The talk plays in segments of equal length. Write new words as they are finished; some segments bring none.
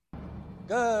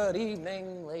Good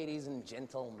evening, ladies and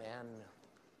gentlemen.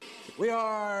 We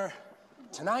are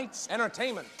tonight's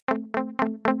entertainment.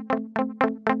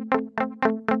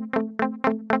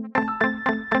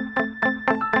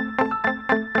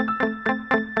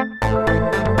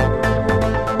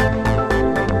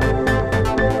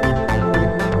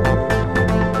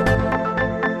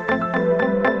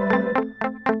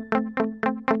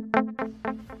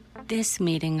 This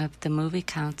meeting of the Movie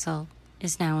Council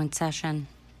is now in session.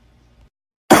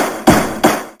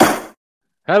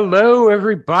 Hello,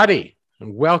 everybody,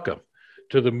 and welcome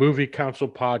to the Movie Council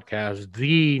Podcast,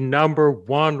 the number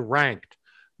one ranked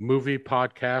movie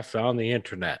podcast on the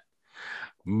internet.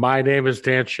 My name is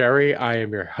Dan Sherry. I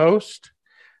am your host,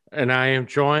 and I am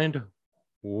joined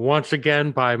once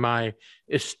again by my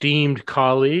esteemed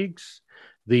colleagues,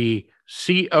 the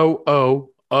COO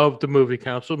of the Movie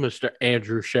Council, Mr.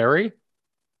 Andrew Sherry.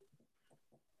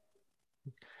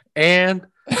 And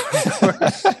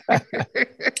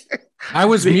I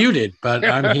was muted, but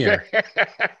I'm here.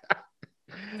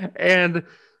 And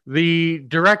the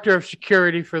Director of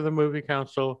Security for the Movie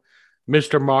Council,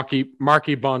 Mr.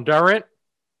 Marky Bondurant.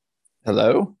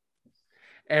 Hello.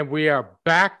 And we are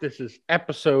back. This is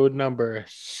episode number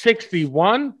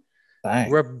 61.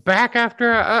 Thanks. We're back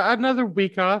after another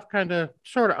week off, kind of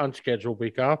sort of unscheduled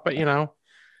week off, but you know,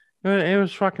 it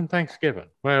was fucking Thanksgiving.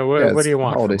 What do you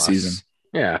want? Holiday from us? season.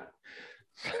 Yeah.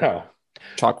 So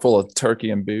Chock full of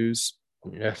turkey and booze.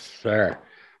 yes, sir.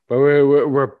 But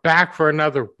we're back for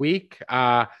another week.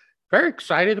 Very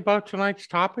excited about tonight's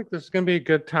topic. This is going to be a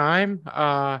good time.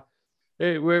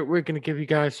 We're going to give you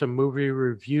guys some movie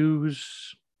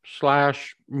reviews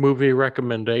 / movie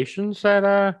recommendations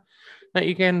that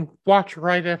you can watch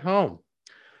right at home.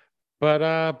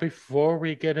 But before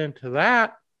we get into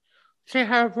that, see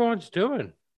how everyone's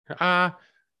doing.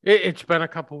 It's been a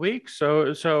couple weeks,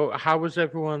 so how was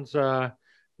everyone's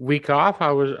week off?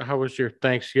 How was your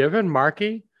Thanksgiving,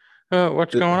 Marky?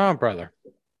 What's going on, brother?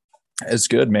 It's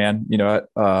good, man. You know,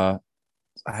 I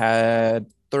had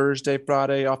Thursday,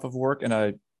 Friday off of work, and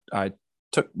I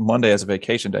took Monday as a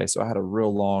vacation day, so I had a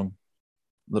real long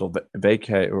little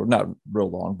vacay, or not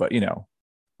real long, but you know,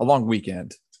 a long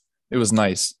weekend. It was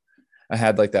nice. I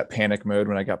had like that panic mode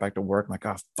when I got back to work. I'm like,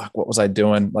 oh fuck, what was I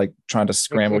doing? Like trying to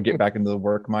scramble, get back into the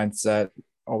work mindset.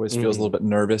 Always feels a little bit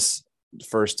nervous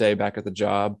first day back at the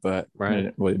job, but I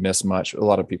didn't really miss much. A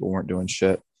lot of people weren't doing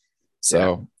shit.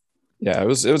 So yeah, it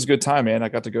was a good time, man. I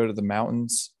got to go to the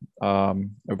mountains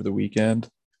over the weekend.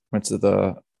 Went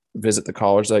to visit the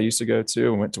college that I used to go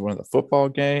to, and went to one of the football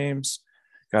games.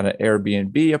 Got an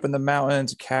Airbnb up in the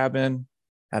mountains, a cabin,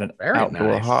 had an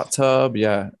outdoor hot tub.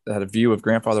 Yeah, had a view of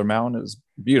Grandfather Mountain. It was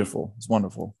beautiful. It was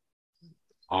wonderful.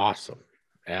 Awesome.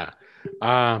 Yeah.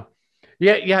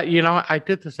 Yeah. You know, I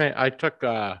did the same. I took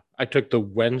the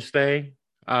Wednesday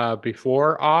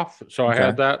before off, so I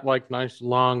had that like nice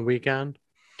long weekend.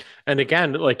 And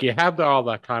again, like you have all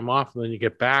that time off, and then you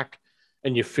get back,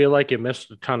 and you feel like you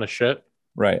missed a ton of shit.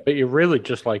 Right. But you really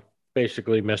just like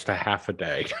basically missed a half a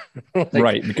day. Like,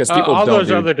 right. Because people all those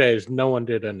other days, no one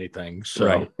did anything.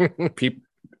 So right.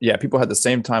 People had the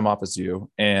same time off as you.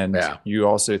 And you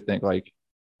also think like,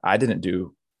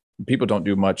 people don't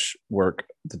do much work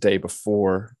the day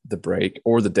before the break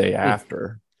or the day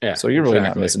after. Yeah. So you're really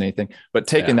not missing anything. But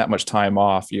taking that much time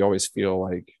off, you always feel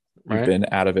like you've been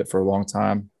out of it for a long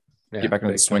time. Get back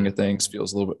into the swing of things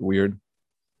feels a little bit weird.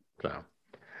 So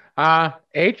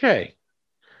AJ,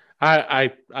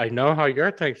 I know how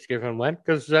your Thanksgiving went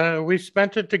because we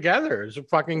spent it together. It was a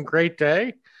fucking great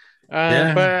day.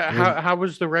 But how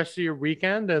was the rest of your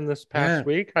weekend and this past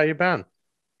week? How you been?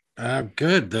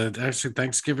 Good. Actually,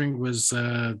 Thanksgiving was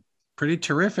pretty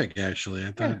terrific. Actually,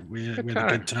 I thought we had a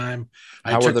good time.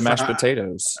 How were the mashed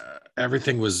potatoes?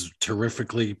 Everything was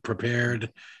terrifically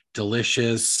prepared,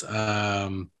 delicious.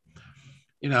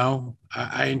 You know,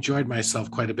 I enjoyed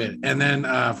myself quite a bit. And then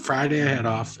Friday I had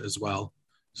off as well.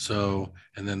 So,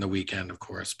 and then the weekend, of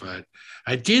course. But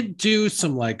I did do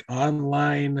some like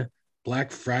online Black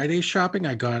Friday shopping.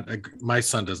 My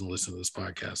son doesn't listen to this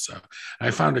podcast, so I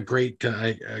found a great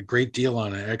deal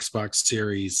on an Xbox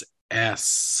Series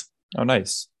S. Oh,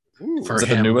 nice. For Is it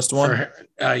the newest one?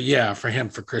 For him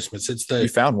for Christmas. You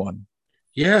found one.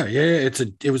 Yeah.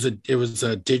 It was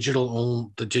a digital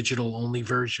only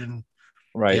version.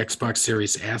 Right. The Xbox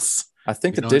Series S. I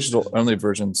think the digital only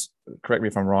versions, correct me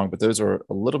if I'm wrong, but those are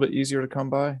a little bit easier to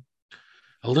come by.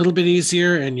 A little bit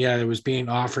easier. And it was being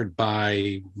offered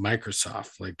by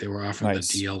Microsoft. Like they were offering the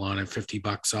deal on it,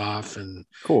 $50 off. And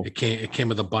cool. It came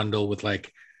with a bundle with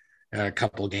like a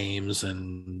couple games,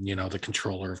 and the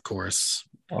controller, of course.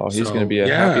 Oh, he's So, going to be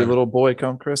a happy little boy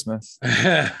come Christmas.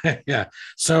 Yeah.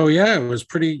 So yeah, it was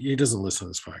pretty. He doesn't listen to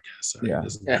this podcast, so Yeah. it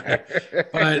doesn't matter.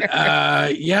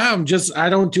 But yeah, I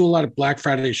don't do a lot of Black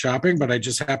Friday shopping, but I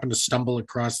just happened to stumble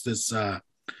across this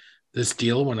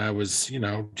deal when I was,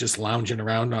 just lounging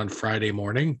around on Friday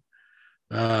morning.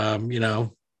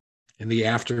 In the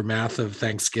aftermath of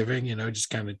Thanksgiving, just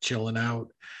kind of chilling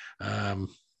out.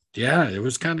 Yeah, it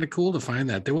was kind of cool to find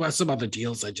that. There was some other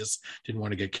deals. I just didn't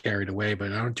want to get carried away,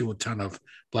 but I don't do a ton of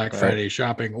Black Friday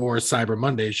shopping or Cyber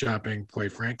Monday shopping,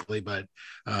 quite frankly. But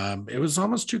it was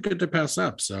almost too good to pass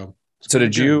up. So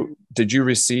did you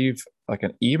receive like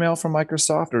an email from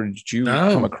Microsoft, or did you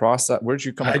come across that? Where did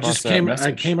you come across that message?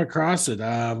 I came across it.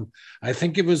 I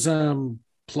think it was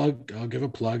plug. I'll give a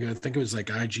plug. I think it was like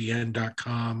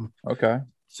IGN.com. Okay.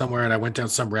 Somewhere, and I went down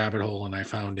some rabbit hole and I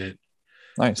found it.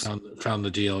 Nice. Found the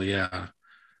deal. Yeah.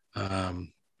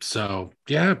 So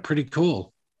yeah, pretty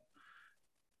cool.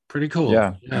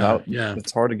 Yeah. Yeah.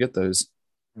 It's hard to get those.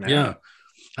 Yeah.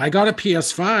 I got a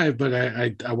PS5, but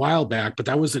I a while back, but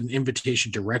that was an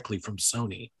invitation directly from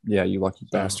Sony. Yeah, you lucky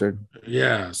bastard.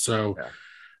 Yeah. So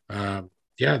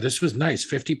yeah, this was nice.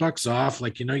 $50 off.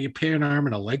 Like, you pay an arm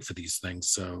and a leg for these things.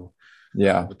 So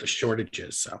yeah, with the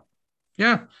shortages. So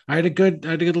yeah, I had a good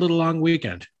little long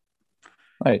weekend.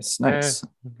 Nice.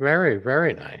 Very,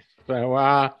 very nice. So,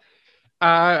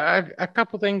 a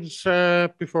couple things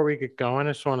before we get going.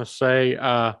 I just want to say,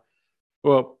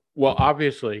 well,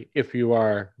 obviously, if you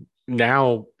are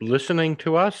now listening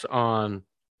to us on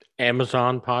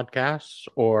Amazon Podcasts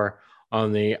or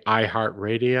on the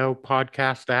iHeartRadio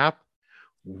podcast app,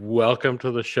 welcome to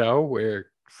the show.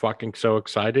 We're fucking so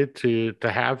excited to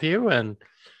have you. And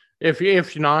if you're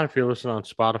listening on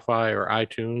Spotify or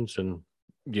iTunes and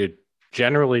you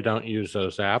generally don't use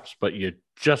those apps, but you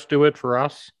just do it for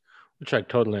us, which I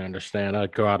totally understand.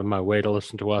 I'd go out of my way to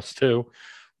listen to us too.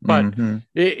 But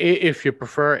if you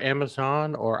prefer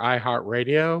Amazon or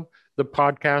iHeartRadio, the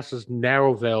podcast is now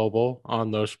available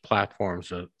on those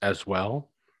platforms as well.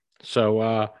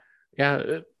 So,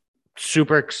 yeah,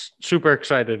 super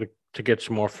excited to get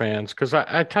some more fans, because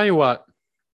I tell you what,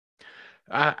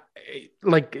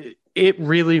 it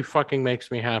really fucking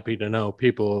makes me happy to know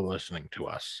people are listening to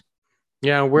us.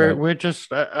 Yeah, we're just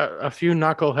a few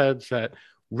knuckleheads that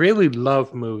really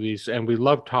love movies, and we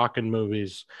love talking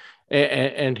movies.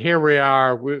 And here we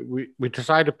are. We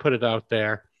decided to put it out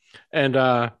there. And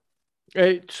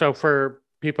so for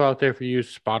people out there, if you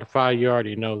use Spotify, you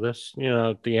already know this.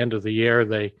 At the end of the year,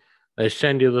 they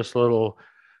send you this little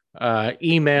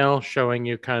email showing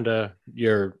you kind of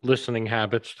your listening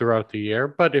habits throughout the year.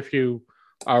 But if you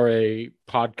are a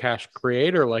podcast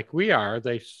creator like we are,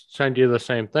 they send you the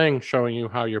same thing showing you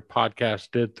how your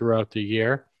podcast did throughout the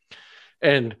year.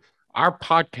 And our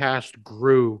podcast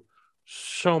grew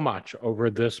so much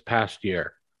over this past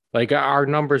year. Like, our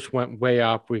numbers went way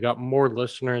up. We got more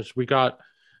listeners. We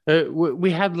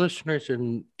had listeners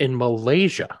in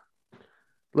Malaysia.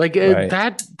 Like,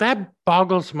 that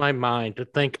boggles my mind to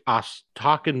think us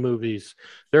talking movies.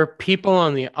 There are people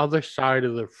on the other side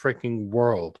of the freaking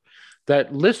world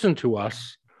that listen to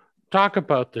us talk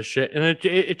about this shit, and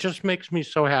it just makes me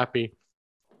so happy.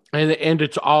 And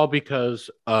it's all because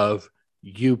of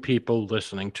you people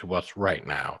listening to us right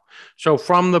now. So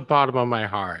from the bottom of my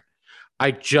heart,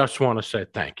 I just want to say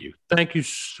thank you. Thank you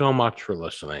so much for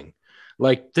listening.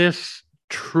 Like, this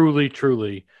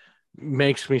truly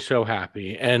makes me so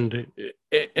happy, and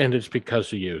it's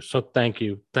because of you. So thank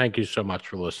you so much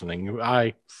for listening.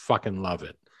 I fucking love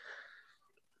it.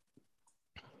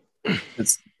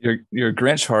 It's your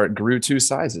Grinch heart grew 2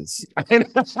 sizes.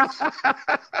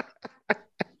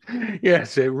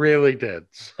 Yes, it really did.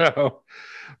 So,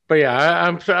 but yeah,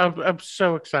 I'm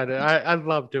so excited. I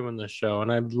love doing this show,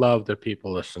 and I love that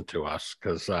people listen to us,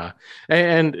 because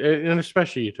and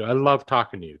especially you two. I love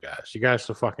talking to you guys. You guys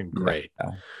are fucking great.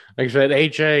 Yeah. Like I said,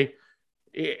 AJ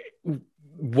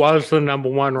was the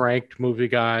 #1 ranked movie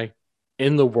guy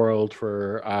in the world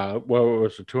for what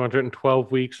was it,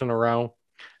 212 weeks in a row.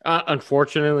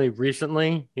 Unfortunately,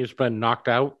 recently he's been knocked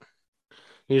out.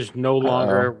 He's no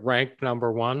longer ranked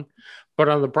 #1. But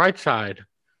on the bright side,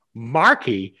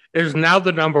 Marky is now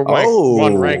the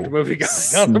 #1 ranked movie guy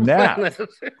on the planet.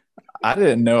 I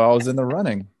didn't know I was in the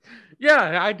running.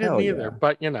 Yeah, I didn't either. Yeah.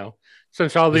 But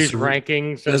since all these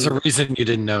rankings, there's a reason you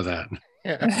didn't know that.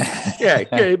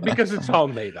 Yeah, because it's all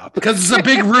made up. Because it's a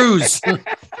big ruse.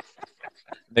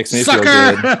 Makes me feel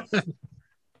good.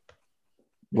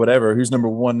 Whatever. Who's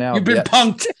 #1 now? You've been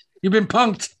punked. You've been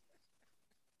punked.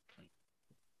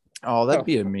 Oh, that'd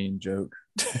be a mean joke.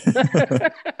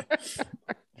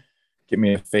 Give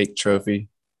me a fake trophy.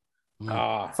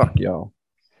 Fuck y'all.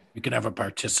 You can have a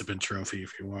participant trophy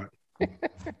if you want.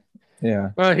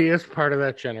 Yeah. Well, he is part of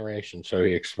that generation, so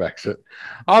he expects it.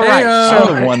 All Hey, right, I'm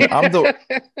so the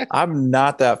one. I'm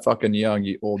not that fucking young,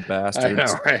 you old I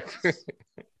bastards. know, right?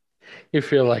 You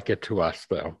feel like it to us,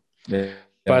 though. Yeah.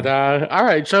 But all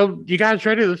right, so you guys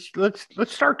ready? Let's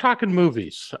start talking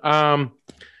movies.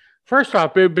 First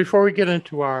off, before we get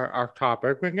into our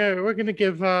topic, we're gonna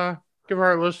give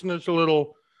our listeners a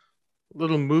little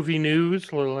movie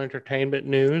news, a little entertainment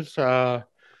news.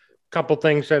 Couple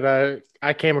things that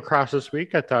I came across this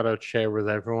week I thought I'd share with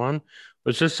everyone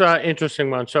was this interesting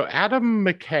one. So Adam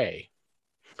McKay,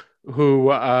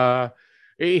 who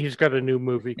he's got a new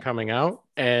movie coming out,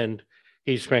 and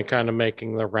he's been kind of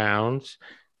making the rounds.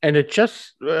 And it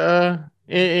just in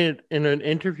an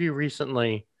interview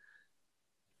recently,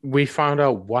 we found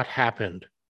out what happened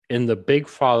in the big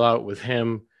fallout with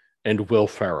him and Will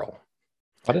Ferrell.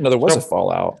 I didn't know there was a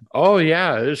fallout. Oh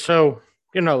yeah, so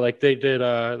like they did.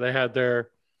 They had their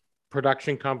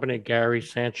production company, Gary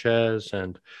Sanchez,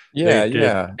 and they did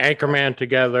Anchorman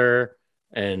together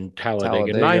and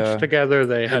Talladega Nights together.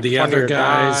 They had the other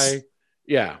guys. Die.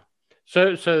 Yeah.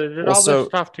 So they did all this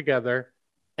stuff together,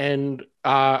 and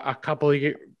a couple of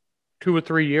 2 or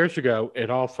 3 years ago, it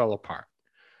all fell apart.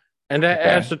 And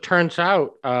as it turns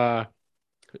out,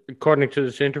 according to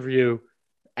this interview,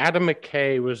 Adam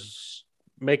McKay was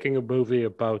making a movie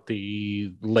about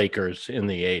the Lakers in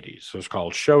the 80s. So it's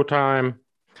called Showtime.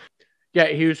 Yeah,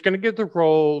 he was going to give the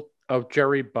role of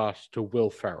Jerry Buss to Will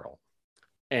Ferrell.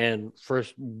 And for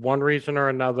one reason or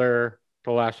another,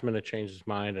 the last minute changed his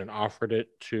mind and offered it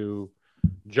to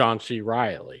John C.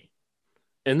 Reilly.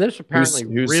 And this apparently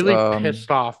really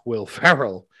pissed off Will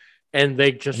Ferrell. And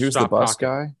they just stopped the Buss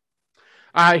talking.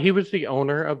 guy? He was the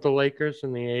owner of the Lakers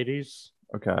in the 80s.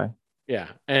 Okay. Yeah.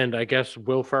 And I guess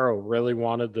Will Ferrell really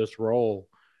wanted this role.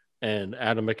 And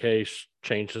Adam McKay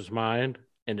changed his mind.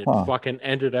 And it fucking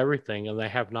ended everything, and they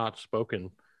have not spoken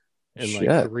in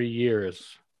like 3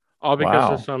 years, all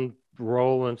because of some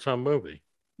role in some movie.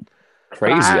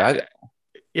 Crazy.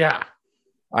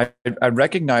 I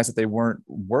recognized that they weren't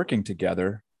working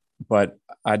together, but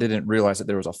I didn't realize that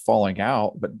there was a falling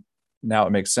out. But now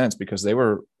it makes sense because they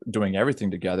were doing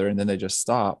everything together, and then they just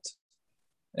stopped,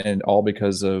 and all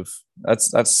because of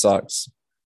that sucks.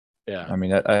 Yeah, I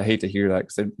mean, I hate to hear that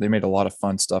because they made a lot of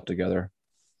fun stuff together.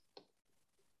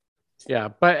 Yeah,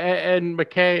 but and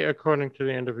McKay, according to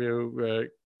the interview,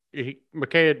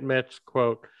 McKay admits,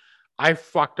 quote, "I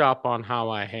fucked up on how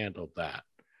I handled that."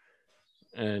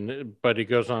 But he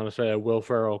goes on to say, Will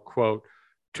Ferrell, quote,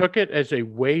 "took it as a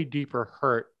way deeper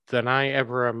hurt than I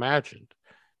ever imagined.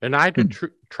 And I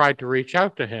tried to reach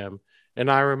out to him, and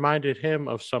I reminded him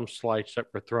of some slights that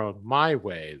were thrown my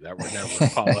way that were never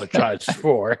apologized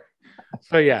for."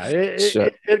 So yeah,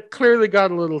 it clearly got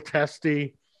a little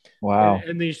testy. Wow.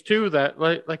 And these two that,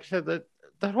 like I said, that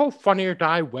whole Funny or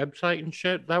Die website and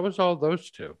shit, that was all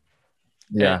those two.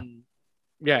 Yeah. And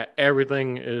yeah,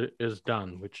 everything is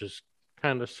done, which is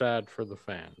kind of sad for the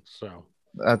fans. So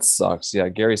that sucks. Yeah,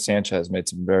 Gary Sanchez made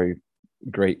some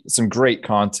great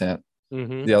content.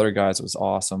 Mm-hmm. The other guys was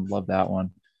awesome. Love that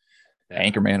one. Yeah.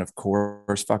 Anchorman, of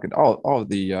course. Fucking all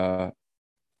the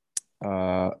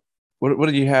what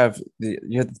did you have?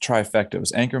 You had the trifecta. It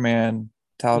was Anchorman,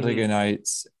 Talladega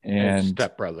Nights, and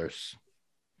Step Brothers.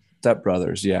 Step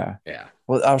Brothers, yeah. Yeah.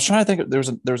 Well, I was trying to think. There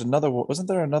was another one. Wasn't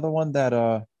there another one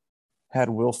that had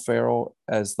Will Ferrell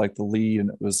as like the lead,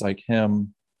 and it was like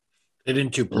him? They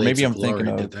didn't do Blades maybe of I'm Glory,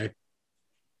 thinking of. did they?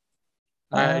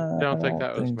 I don't think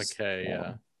that was McKay.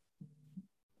 Yeah.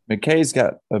 McKay's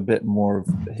got a bit more of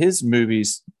his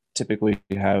movies. Typically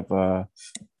have a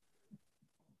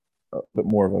bit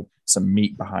more of some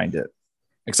meat behind it.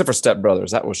 Except for Step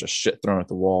Brothers, that was just shit thrown at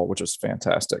the wall, which was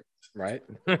fantastic. Right.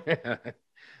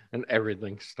 And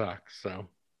everything stuck. So,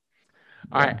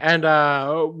 all right. And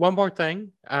one more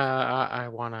thing I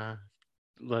want to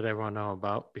let everyone know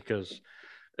about, because,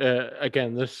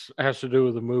 again, this has to do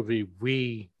with a movie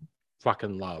we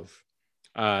fucking love.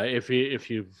 If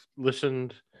you've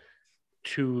listened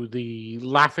to the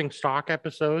Laughing Stock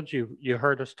episodes, you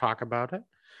heard us talk about it.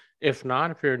 If not,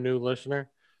 if you're a new listener,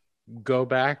 go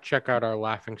back, check out our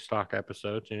Laughing Stock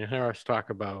episodes, and you hear us talk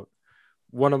about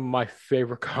one of my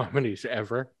favorite comedies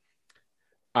ever.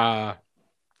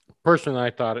 Personally,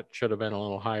 I thought it should have been a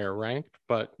little higher ranked,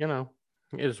 but it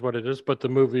is what it is. But the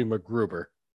movie MacGruber.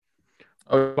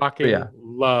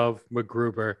 Love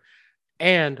MacGruber.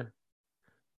 And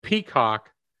Peacock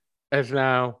has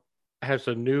a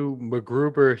new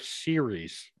MacGruber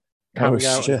series coming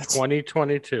out in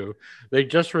 2022. They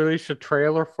just released a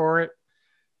trailer for it.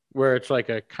 where it's like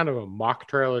a kind of a mock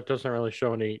trailer. It doesn't really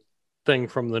show anything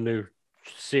from the new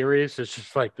series. It's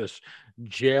just like this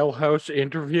jailhouse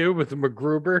interview with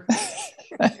MacGruber.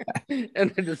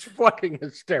 And it is fucking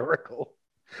hysterical.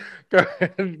 Go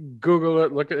ahead and Google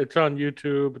it. Look at it's on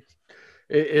YouTube.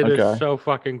 It Okay. is so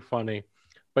fucking funny.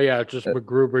 But yeah, it's just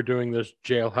MacGruber doing this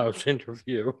jailhouse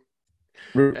interview.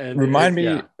 And Remind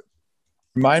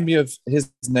me of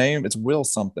his name. It's Will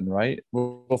something, right?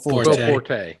 Will Forte. Will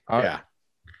Forte. Yeah.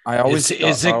 I always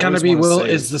Is it going to be Will?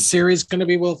 Is the series going to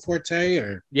be Will Forte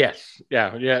or? Yes.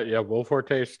 Yeah. Will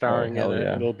Forte is starring in it.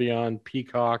 yeah. It'll be on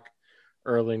Peacock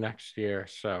early next year.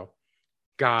 So,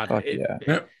 God. Fuck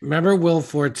yeah. Remember Will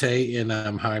Forte in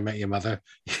How I Met Your Mother?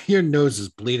 Your nose is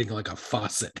bleeding like a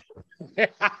faucet.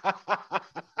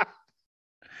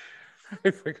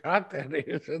 I forgot that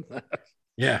he was in that.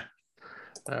 Yeah.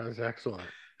 That was excellent.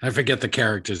 I forget the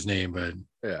character's name, but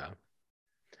Yeah.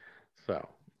 So,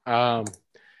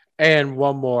 and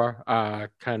one more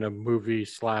kind of movie /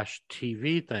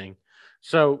 TV thing.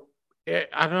 So, I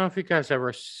don't know if you guys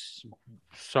ever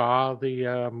saw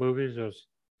the movies. There's,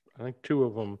 I think, 2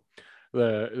 of them.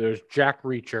 There's Jack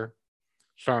Reacher,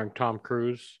 starring Tom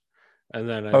Cruise, and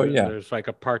then there's like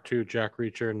a part 2, Jack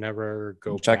Reacher, Never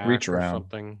Go Jack Back Reach or Around.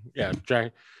 something. Yeah,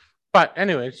 Jack. But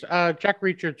anyways, Jack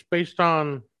Reacher. It's based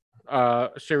on a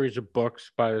series of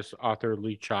books by this author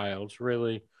Lee Childs.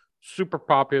 Really super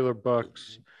popular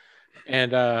books.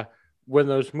 And when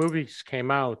those movies came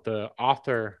out, the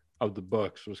author of the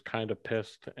books was kind of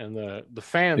pissed, and the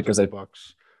fans Because of the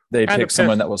books. They kind of picked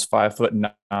someone pissed. that was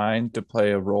 5'9" to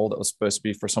play a role that was supposed to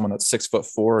be for someone that's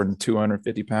 6'4" and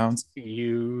 250 pounds.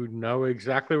 You know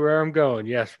exactly where I'm going.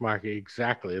 Yes, Marky,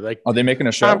 exactly. Like, Are they making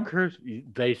a show? Tom Cruise,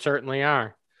 they certainly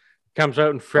are. Comes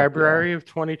out in February of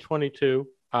 2022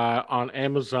 on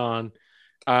Amazon,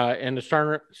 and the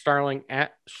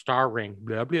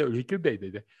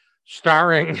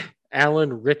starring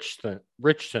Alan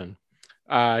Richson.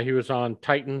 He was on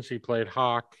Titans. He played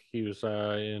Hawk. He was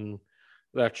in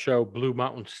that show Blue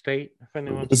Mountain State. If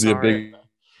anyone's Is he a big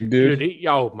dude?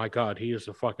 Oh my God, he is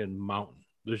a fucking mountain.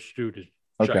 This dude is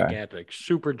gigantic,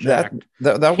 super jacked.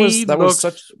 That was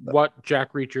such what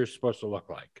Jack Reacher is supposed to look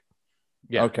like.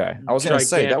 Yeah. Okay, I was going to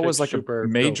say that was like super a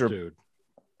major dude.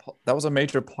 That was a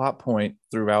major plot point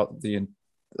throughout the.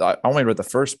 I only read the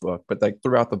first book, but like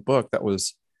throughout the book, that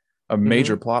was a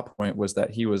major plot point. Was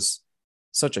that he was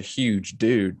such a huge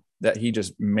dude that he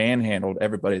just manhandled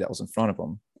everybody that was in front of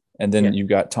him. And then you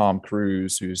got Tom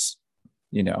Cruise, who's,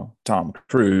 Tom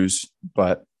Cruise,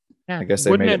 but I guess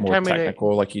they made it more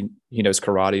technical, like he knows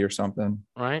karate or something.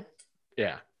 Right?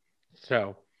 Yeah.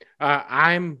 So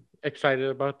I'm excited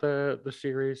about the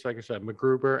series. Like I said,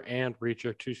 MacGruber and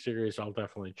Reacher, 2 series I'll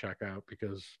definitely check out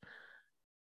because,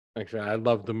 like I said, I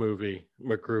love the movie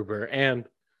MacGruber. And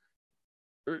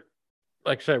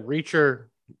like I said, Reacher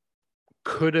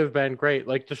could have been great.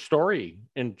 Like the story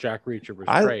in Jack Reacher was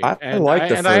great. I like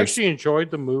the first. I actually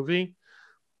enjoyed the movie,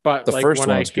 but the like first when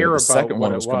one I was hear good. about The second what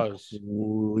one was it was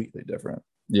completely different.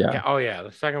 Yeah. Oh yeah,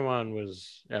 the second one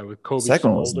was with Kobe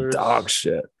Second one Smulders. was dog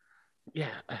shit.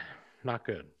 Yeah, not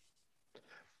good.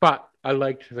 But I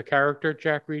liked the character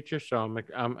Jack Reacher, so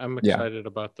I'm excited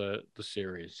about the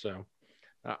series. So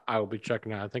I will be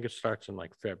checking out. I think it starts in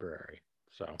like February.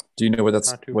 So do you know what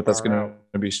that's far going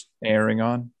to be airing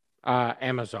on?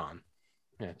 Amazon.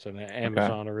 Yeah, it's an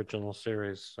Amazon original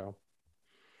series. So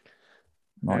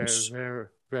nice. Very,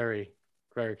 very,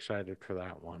 very excited for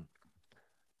that one.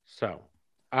 So,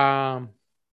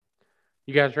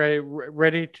 you guys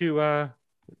ready to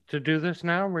do this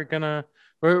now? We're gonna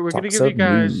give you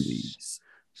guys movies.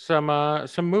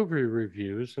 some movie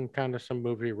reviews and kind of some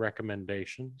movie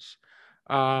recommendations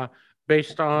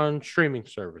based on streaming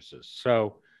services.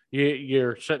 So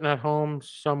you're sitting at home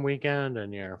some weekend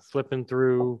and you're flipping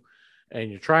through and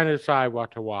you're trying to decide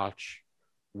what to watch.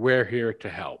 We're here to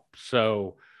help.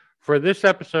 So for this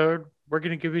episode, we're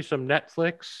going to give you some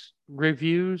Netflix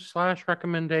reviews /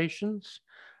 recommendations.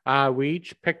 We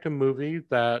each picked a movie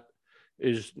that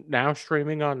is now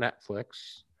streaming on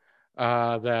Netflix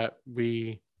that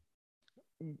we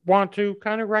want to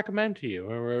kind of recommend to you.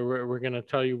 We're going to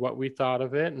tell you what we thought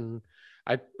of it. And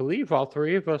I believe all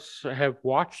 3 of us have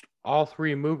watched all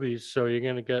 3 movies. So you're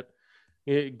going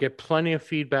to get plenty of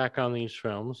feedback on these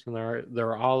films, and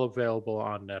they're all available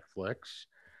on Netflix.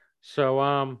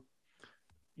 So,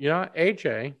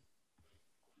 AJ,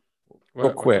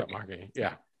 real quick,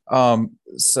 yeah.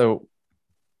 So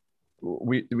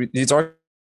we these are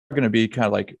going to be kind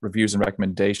of like reviews and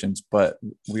recommendations, but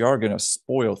we are going to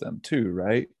spoil them too,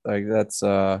 right? Like that's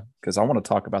because I want to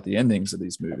talk about the endings of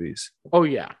these movies. Oh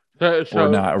yeah. So or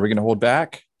not? Are we going to hold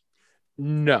back?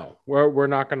 No, we're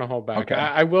not going to hold back. Okay.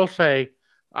 I will say,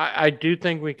 I do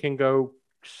think we can go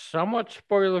somewhat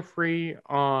spoiler free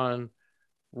on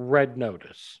Red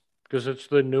Notice because it's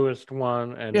the newest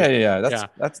one, and Yeah, yeah, it's yeah.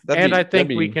 yeah, That'd and I that'd think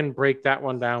we be. can break that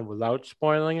one down without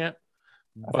spoiling it.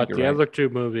 I think But you're the right. other two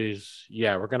movies,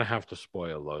 yeah, we're gonna have to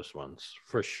spoil those ones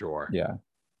for sure Yeah,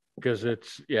 because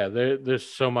there's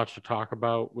so much to talk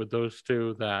about with those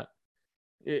two that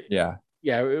it, yeah.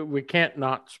 yeah, we can't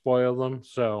not spoil them.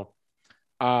 So,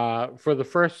 for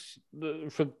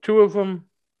for two of them,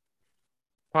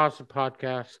 pause the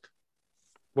podcast,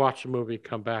 watch the movie,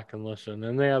 come back and listen.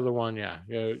 And the other one,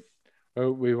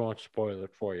 we won't spoil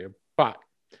it for you. But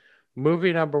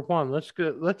movie number one, let's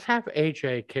have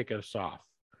AJ kick us off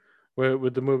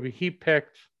with the movie he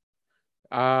picked.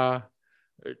 Uh,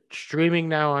 Streaming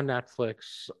now on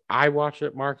Netflix. I watched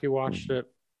it. Marky watched it.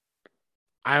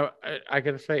 I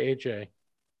gotta say, AJ,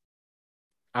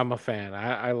 I'm a fan.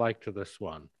 I liked this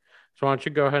one. So why don't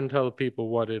you go ahead and tell the people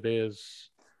what it is?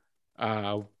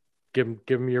 Uh, give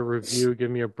me your review. Give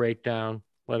me your breakdown.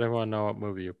 Let everyone know what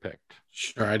movie you picked.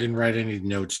 Sure. I didn't write any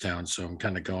notes down, so I'm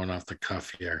kind of going off the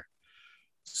cuff here.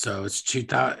 So it's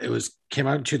 2000. Came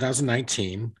out in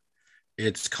 2019.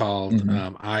 It's called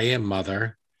I Am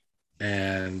Mother,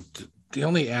 and the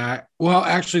only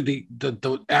actually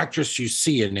the actress you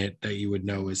see in it that you would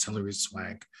know is Hilary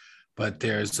Swank, but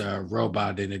there's a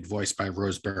robot in it voiced by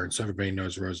Rose Byrne. So everybody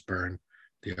knows Rose Byrne,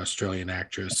 the Australian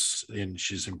actress, and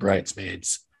she's in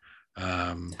Bridesmaids.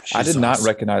 I did not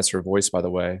recognize her voice, by the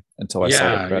way, until I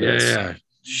saw the credits.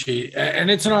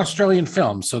 And it's an Australian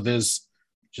film, so there's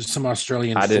just some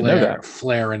Australian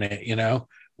flair in it,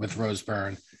 with Rose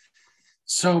Byrne.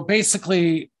 So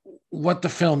basically, what the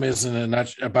film is in a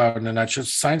nutshell,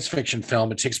 science fiction film.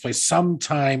 It takes place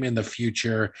sometime in the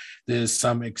future. There's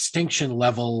some extinction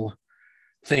level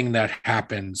thing that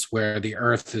happens where the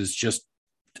Earth is just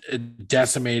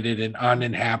decimated and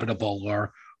uninhabitable,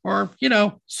 or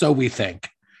so we think,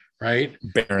 right?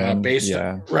 Barren,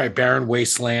 barren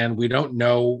wasteland. We don't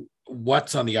know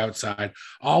what's on the outside.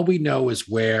 All we know is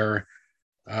where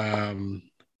we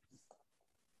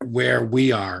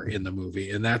are in the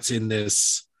movie, and that's in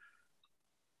this.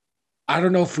 I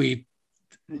don't know if we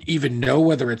even know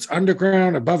whether it's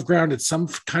underground, above ground. It's some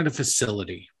kind of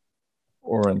facility.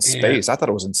 Or in space. I thought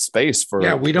it was in space for.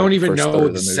 Yeah, we don't even know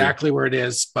exactly where it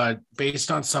is, but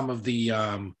based on some of the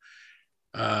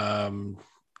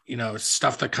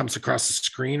stuff that comes across the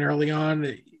screen early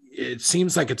on, it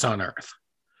seems like it's on Earth.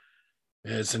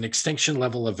 It's an extinction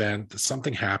level event.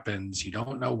 Something happens. You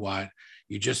don't know what.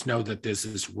 You just know that there's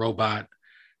this robot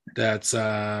that's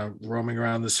roaming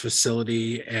around this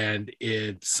facility, and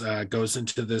it goes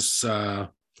into this area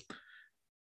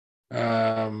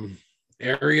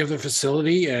of the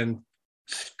facility and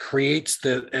creates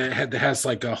it has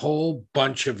like a whole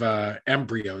bunch of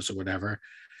embryos or whatever,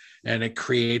 and it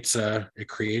creates a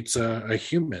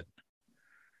human.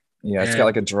 Yeah, it's got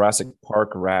like a Jurassic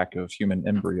Park rack of human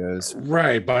embryos.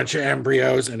 Right, bunch of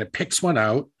embryos, and it picks one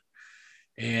out,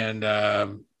 and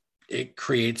it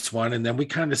creates one, and then we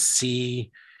kind of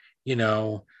see,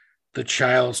 the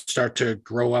child start to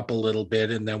grow up a little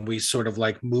bit, and then we sort of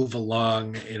like move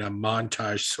along in a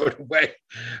montage sort of way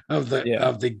of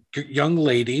the young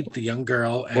lady, the young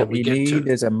girl, and what we need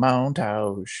is a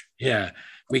montage. Yeah,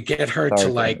 we get her to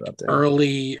like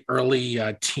early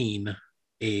teen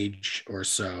age or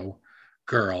so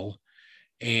girl,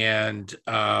 and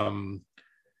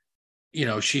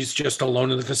she's just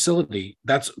alone in the facility.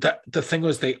 The thing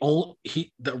was, the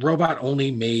robot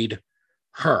only made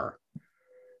her.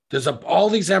 There's all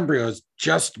these embryos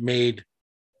just made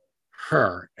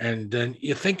her, and then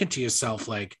you're thinking to yourself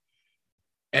like,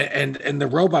 and the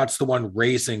robot's the one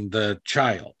raising the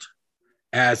child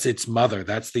as its mother.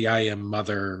 That's the I Am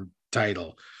Mother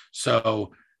title.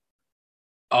 So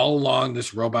all along,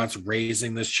 this robot's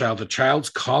raising this child. The child's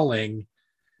calling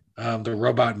the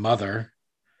robot mother.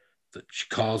 She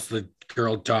calls the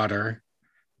girl daughter.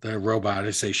 The robot,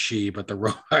 I say she, but the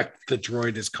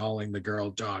droid is calling the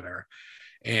girl daughter.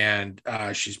 And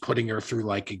she's putting her through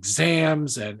like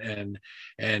exams and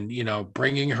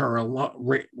bringing her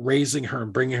along, raising her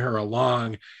and bringing her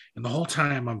along. And the whole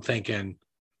time I'm thinking,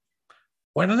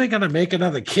 when are they going to make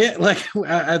another kid? Like,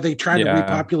 are they trying to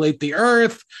repopulate the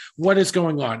Earth? What is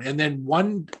going on? And then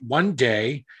one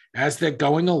day, as they're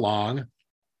going along,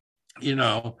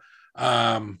 the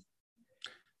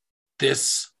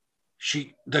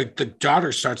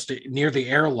daughter starts to, near the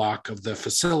airlock of the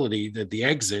facility, the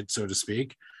exit, so to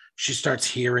speak, she starts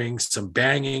hearing some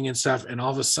banging and stuff. And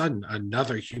all of a sudden,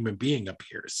 another human being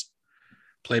appears,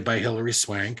 played by Hilary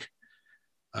Swank.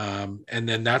 And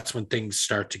then that's when things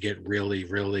start to get really,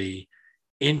 really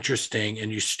interesting,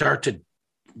 and you start to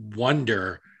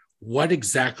wonder what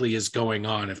exactly is going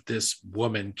on if this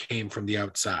woman came from the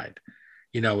outside.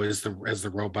 As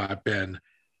the robot been,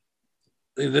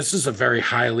 this is a very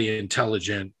highly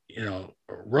intelligent,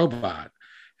 robot.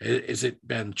 Is it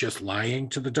been just lying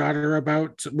to the daughter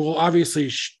about? Well,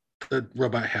 obviously the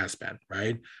robot has been,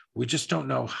 right? We just don't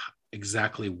know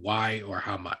exactly why or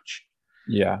how much.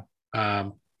 Yeah.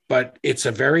 But it's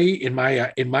a very, in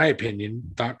my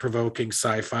opinion, thought-provoking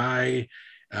sci-fi.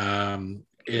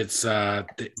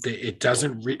 It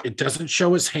doesn't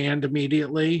show his hand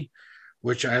immediately,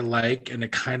 which I like, and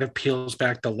it kind of peels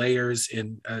back the layers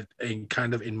in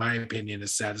kind of, in my opinion, a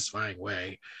satisfying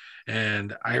way.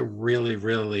 And I really,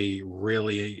 really,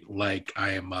 really like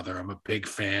I Am Mother. I'm a big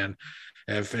fan.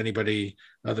 If anybody,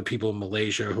 other people in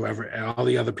Malaysia, whoever, all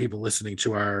the other people listening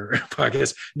to our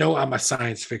podcast know, I'm a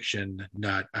science fiction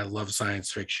nut. I love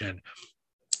science fiction.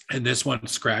 And this one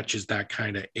scratches that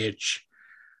kind of itch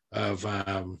of,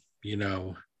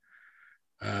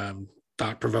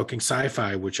 thought-provoking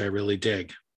sci-fi, which I really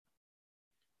dig.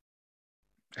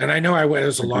 And I know I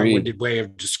was a long-winded way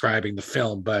of describing the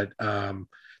film, but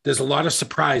there's a lot of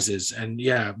surprises. And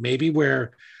yeah, maybe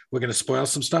we're going to spoil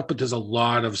some stuff, but there's a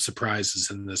lot of surprises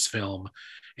in this film.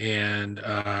 And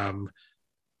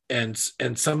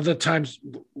some of the times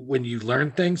when you learn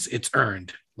things, it's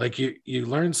earned. Like you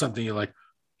learn something, you're like,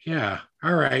 yeah,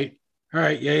 all right,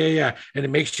 yeah. And it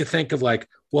makes you think of like,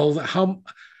 well,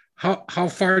 how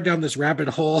far down this rabbit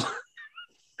hole,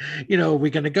 are we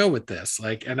going to go with this?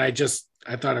 Like, and I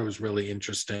thought it was really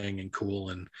interesting and cool,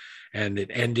 and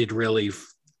it ended really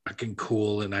fucking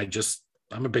cool. And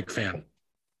I'm a big fan.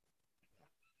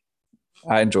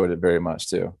 I enjoyed it very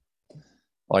much too. I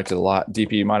liked it a lot.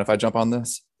 DP, you mind if I jump on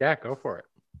this? Yeah, go for it.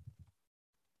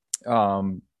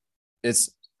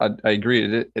 I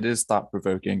agree. It is thought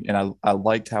provoking, and I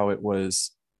liked how it was.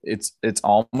 It's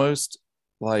almost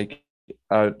like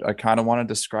I kind of want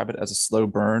to describe it as a slow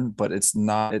burn, but it's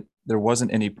not. There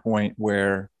wasn't any point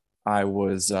where I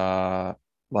was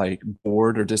like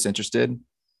bored or disinterested.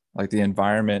 Like the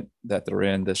environment that they're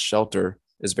in, this shelter,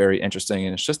 is very interesting,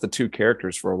 and it's just the two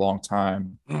characters for a long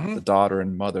time, the daughter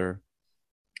and mother,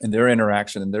 and their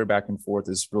interaction and their back and forth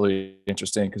is really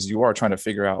interesting because you are trying to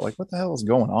figure out like what the hell is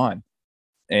going on,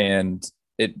 and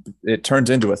it turns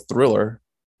into a thriller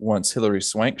once Hilary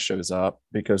Swank shows up,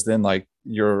 because then like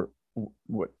you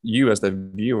as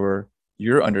the viewer,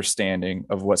 your understanding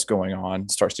of what's going on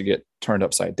starts to get turned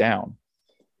upside down,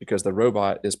 because the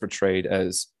robot is portrayed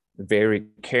as very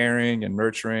caring and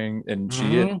nurturing, and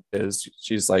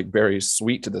she's like very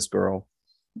sweet to this girl,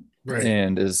 right,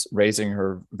 and is raising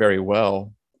her very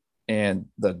well, and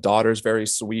the daughter's very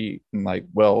sweet and like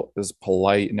is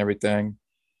polite and everything.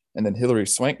 And then Hilary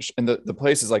Swank, and the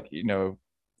place is like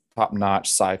top-notch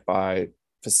sci-fi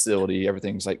facility,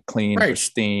 everything's like clean, right,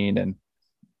 pristine,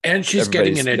 and she's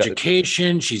getting an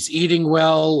education, she's eating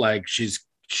well, like she's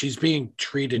being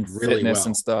treated really well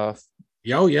and stuff.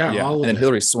 Oh yeah. And then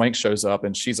Hilary Swank shows up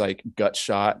and she's like gut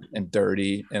shot and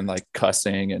dirty and like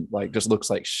cussing and like just looks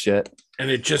like shit.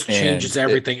 And it just changes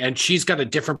everything. And she's got a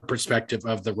different perspective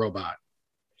of the robot.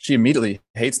 She immediately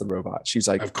hates the robot. She's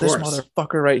like, of course, this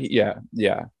motherfucker, right?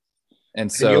 Yeah.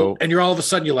 And so you're all of a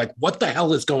sudden you're like, what the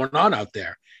hell is going on out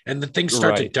there? And the things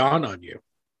start to dawn on you.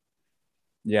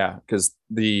 Yeah, because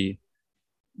the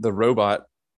robot,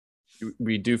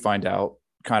 we do find out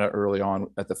kind of early on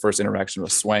at the first interaction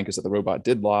with Swank is that the robot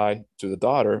did lie to the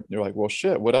daughter. You're like, well,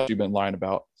 shit, what else have you been lying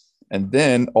about? And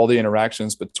then all the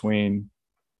interactions between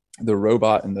the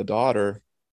robot and the daughter,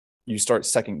 you start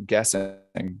second guessing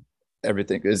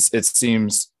everything. It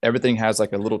seems everything has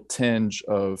like a little tinge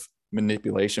of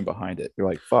manipulation behind it. You're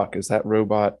like, fuck, is that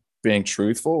robot being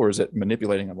truthful or is it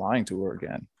manipulating and lying to her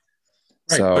again?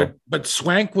 Right, so, but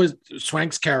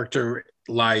Swank's character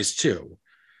lies too.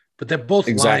 But they're both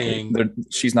lying.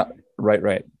 She's not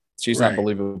right. She's not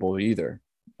believable either.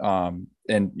 And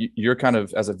you're kind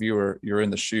of, as a viewer, you're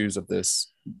in the shoes of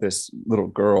this little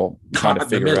girl trying to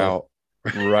figure out,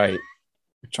 trying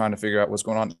to figure out what's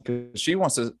going on.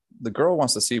 Because the girl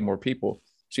wants to see more people.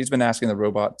 She's been asking the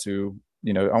robot to,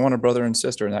 I want a brother and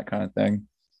sister and that kind of thing.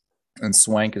 And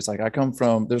Swank is like, I come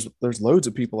from, there's loads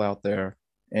of people out there,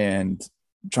 and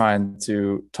trying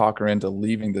to talk her into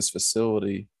leaving this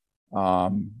facility.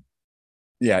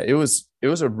 It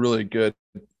was a really good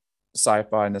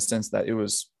sci-fi in the sense that it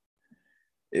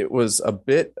was a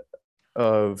bit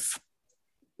of,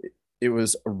 it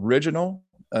was original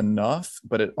enough,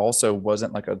 but it also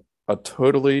wasn't like a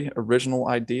totally original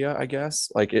idea, I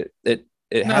guess. Like it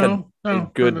had a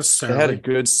good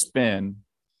spin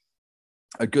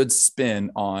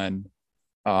on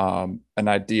an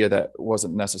idea that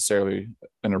wasn't necessarily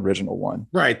an original one.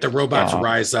 Right, the robots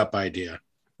rise up idea.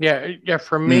 Yeah.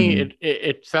 For me,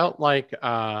 it felt like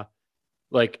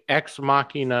Ex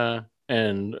Machina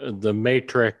and The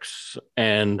Matrix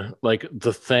and like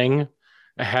The Thing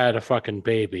had a fucking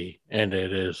baby, and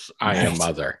it is I Am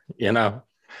Mother.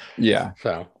 Yeah.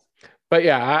 So, but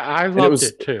yeah, I loved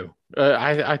it too.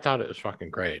 I thought it was fucking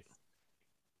great.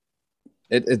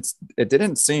 It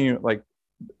didn't seem like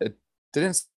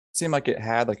it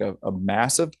had like a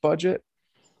massive budget.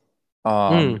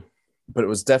 But it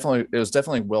was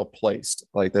definitely well placed.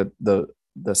 Like the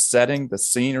setting, the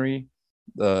scenery,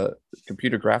 the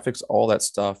computer graphics, all that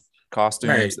stuff,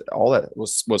 costumes, Right. all that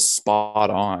was spot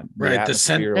on. Right, the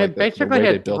atmosphere, It basically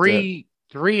had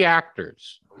three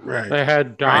actors. Right. They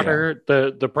had daughter,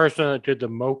 the person that did the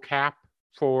mocap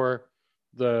for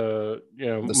the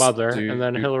mother, and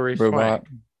then Hilary Swank.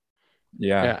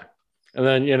 Yeah. And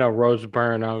then Rose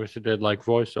Byrne obviously did like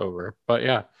voiceover, but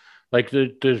yeah, like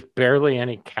there's barely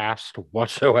any cast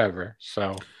whatsoever.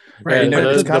 So Right,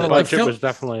 the budget was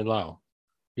definitely low.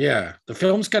 Yeah, the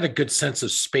film's got a good sense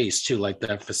of space too, like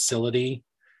that facility,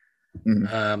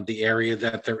 the area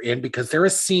that they're in, because there are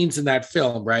scenes in that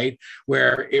film, right,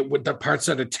 where the parts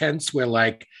that are tense, where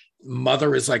like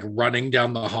mother is like running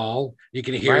down the hall, you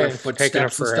can hear her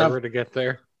footsteps and stuff to get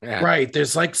there. Yeah. Right,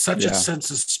 there's like such a sense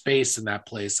of space in that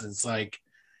place. It's like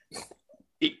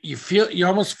you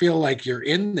almost feel like you're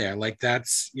in there, like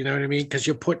that's, you know what I mean, because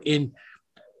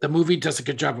the movie does a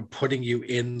good job of putting you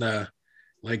in the,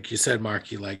 like you said,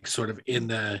 Marky, like sort of in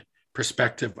the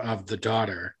perspective of the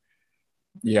daughter.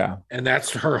 Yeah. And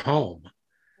that's her home.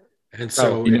 And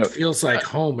so it feels like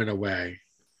home in a way.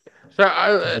 So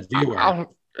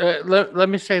let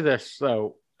me say this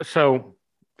though. So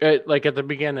like at the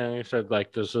beginning, you said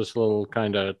like there's this little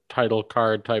kind of title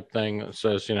card type thing that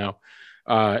says,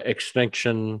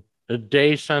 extinction, a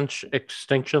day since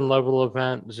extinction level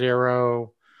event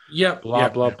 0. Yep.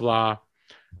 Blah blah.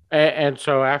 And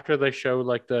so after they show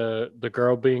like the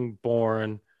girl being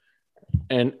born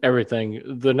and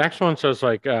everything, the next one says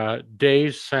like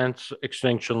days since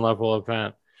extinction level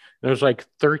event. There's like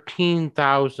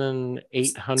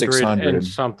 13,800 and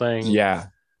something. Yeah.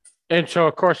 And so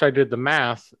of course I did the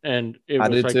math, and it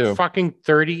was like too. Fucking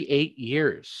 38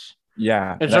 years.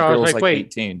 Yeah. And so I was like, wait,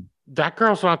 18. That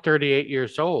girl's not 38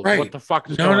 years old. Right. What the fuck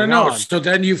is going on? No. So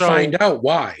then you find out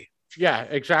why. Yeah,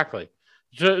 exactly.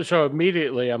 So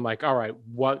immediately I'm like, all right,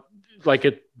 what? Like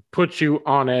it puts you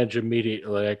on edge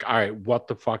immediately. Like, all right, what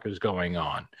the fuck is going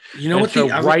on?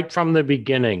 Right from the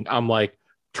beginning, I'm like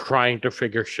trying to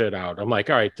figure shit out. I'm like,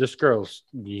 all right, this girl's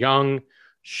young.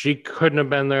 She couldn't have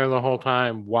been there the whole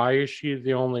time. Why is she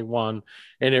the only one?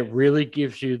 And it really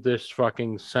gives you this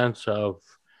fucking sense of,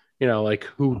 like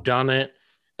who done it,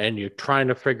 and you're trying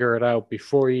to figure it out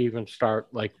before you even start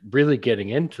like really getting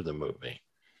into the movie.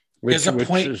 Which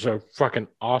is a fucking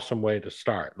awesome way to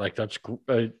start. Like that's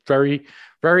a very,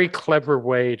 very clever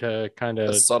way to kind of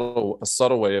a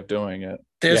subtle way of doing it.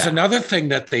 There's another thing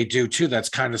that they do too that's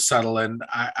kind of subtle, and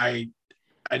I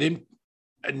didn't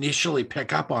initially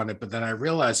pick up on it, but then I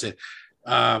realized it.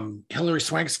 Hilary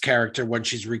Swank's character, when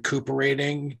she's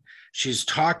recuperating, she's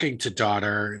talking to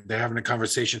daughter. They're having a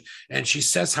conversation, and she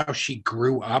says how she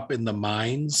grew up in the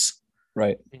mines.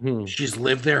 Right. Mm-hmm. She's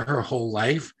lived there her whole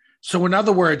life. So in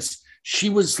other words, she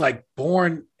was like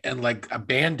born and like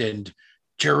abandoned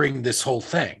during this whole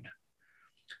thing.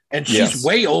 And she's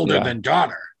way older than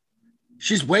daughter.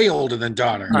 She's way older than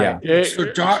daughter. Yeah.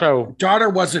 So daughter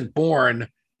wasn't born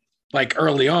like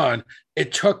early on.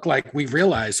 It took like, we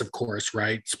realize, of course,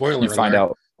 right? Spoiler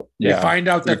alert. You find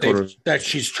out that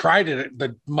she's tried it.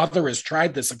 The mother has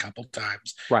tried this a couple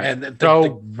times. Right. And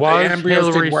the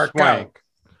embryos didn't work out.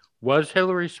 Was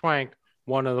Hilary Swank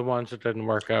one of the ones that didn't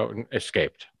work out and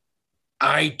escaped?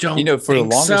 I don't for the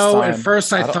longest so. time, At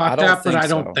first I thought that, but I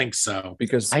don't think so.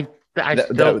 Because I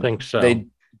don't think so.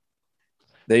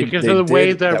 Because of the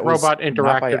way the robot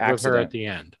interacted with her at the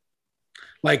end.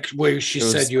 Like where she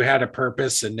said you had a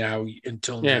purpose, and now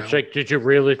until now. It's like, did you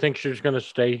really think she was going to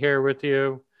stay here with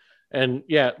you? And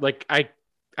like I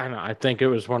don't know. I think it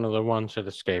was one of the ones that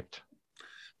escaped.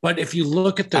 But if you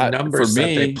look at the numbers that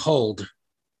they pulled,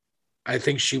 I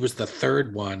think she was the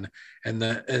third one, and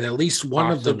at least one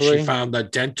of them she found the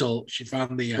dental. She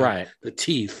found the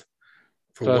teeth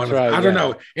for one of them. I don't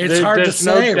know. It's hard to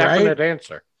say, no definite right?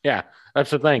 answer. Yeah, that's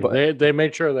the thing. But they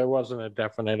made sure there wasn't a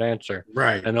definite answer,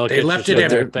 right? And they left it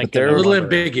in. They're a little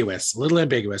ambiguous,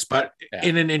 but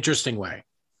in an interesting way.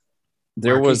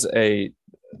 There was a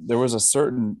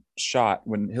certain shot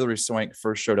when Hilary Swank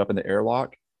first showed up in the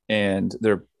airlock, and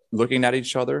they're looking at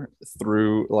each other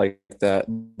through like that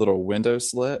little window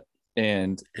slit,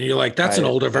 and And you're like, that's an I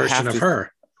older version have of to-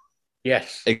 her.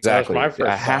 Yes, exactly. That was my first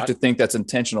I have thought. to think that's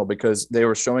intentional because they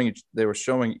were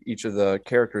showing each of the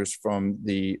characters from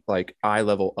the like eye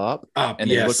level up, and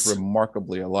they Yes, looked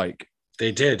remarkably alike.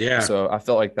 they did. Yeah. So I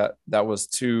felt like that was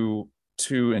too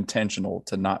intentional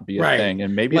to not be a Right. thing,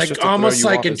 and maybe it's Like just to throw almost you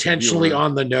like off as a intentionally viewer.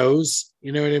 on the nose.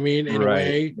 You know what I mean? In a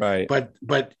way. Right.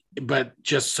 But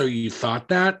just so you thought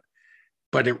that,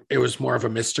 but it was more of a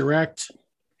misdirect,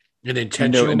 an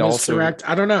intentional and also- misdirect.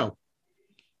 I don't know.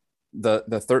 The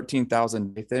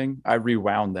 13,000 day thing, I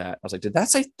rewound that. I was like, did that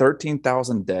say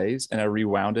 13,000 days? And I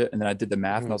rewound it, and then I did the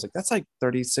math, and I was like, that's like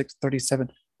 36,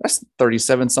 37. That's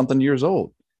 37 something years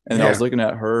old. And then I was Yeah. looking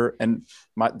at her, and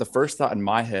the first thought in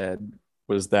my head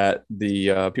was that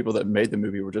the people that made the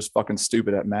movie were just fucking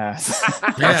stupid at math.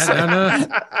 Yeah,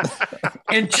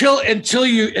 until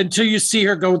you see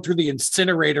her going through the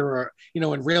incinerator, or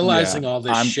and realizing all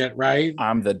this shit, right?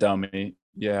 I'm the dummy.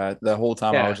 Yeah, the whole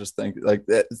time I was just thinking like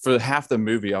that for half the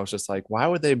movie. I was just like, why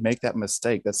would they make that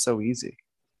mistake? That's so easy.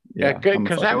 Yeah, I'm a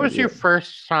because that fucking was your idiot.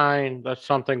 first sign that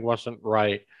something wasn't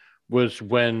right. Was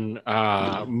when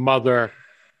mother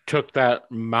took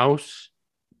that mouse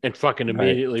and fucking Right.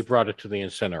 immediately brought it to the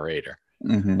incinerator.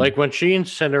 Mhm. Like when she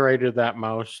incinerated that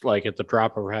mouse, like at the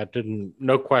drop of her hat,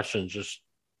 no questions, just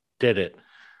did it.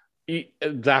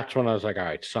 That's when I was like, all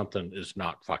right, something is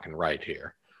not fucking right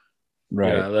here.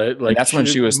 Right. Yeah, like And that's when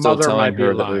she was still mother telling might be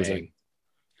her that there was lying.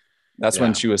 That's Yeah.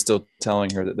 when she was still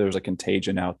telling her that there was a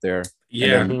contagion out there.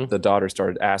 Yeah. And then the daughter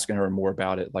started asking her more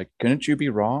about it. Like, couldn't you be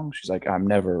wrong? She's like, I'm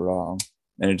never wrong.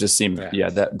 And it just seemed, that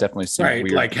definitely seemed Right.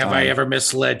 weird. Like, at the have I time. ever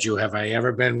misled you? Have I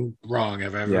ever been wrong?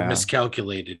 Have I ever Yeah.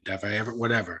 miscalculated? Have I ever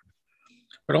whatever?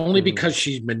 But only Mhm. because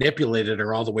she manipulated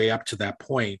her all the way up to that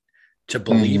point to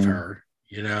believe Mhm. her,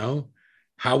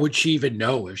 How would she even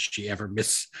know if she ever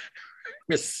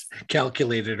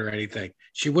miscalculated or anything?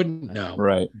 She wouldn't know.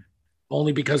 Right.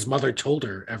 Only because mother told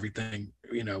her everything,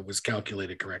 was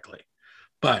calculated correctly.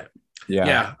 But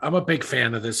Yeah. I'm a big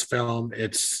fan of this film.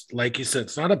 It's like you said,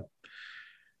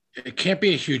 it can't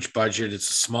be a huge budget. It's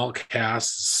a small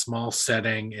cast, a small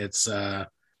setting. It's a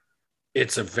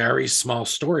very small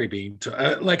story being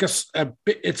like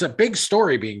it's a big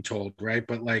story being told, right?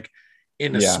 But like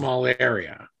in a Yeah. small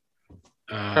area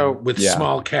with Yeah.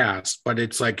 small cast, but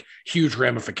it's like huge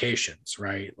ramifications,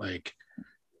 right? Like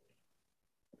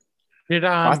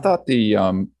I thought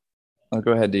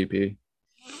go ahead, DP.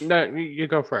 No, you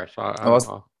go first.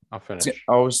 I'll finish.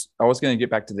 I was going to get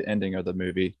back to the ending of the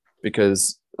movie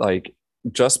because like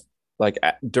just like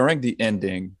during the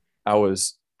ending, I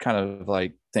was kind of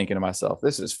like thinking to myself,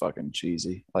 this is fucking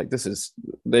cheesy. Like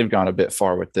they've gone a bit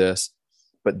far with this.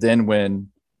 But then when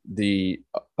the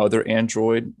other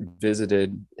android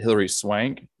visited Hilary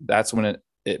Swank, that's when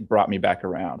it brought me back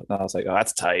around. And I was like, oh,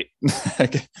 that's tight.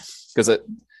 Because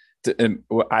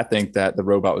I think that the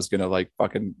robot was going to like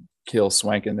fucking kill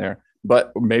Swank in there.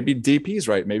 But maybe DP's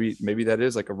right. Maybe that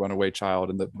is like a runaway child,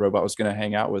 and the robot was going to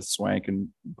hang out with Swank,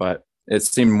 but it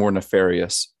seemed more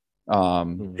nefarious.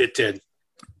 it did.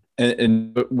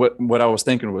 And what I was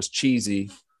thinking was cheesy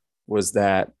was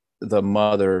that the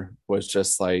mother was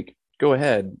just like, "Go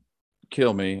ahead,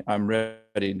 kill me. I'm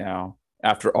ready now."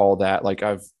 After all that, like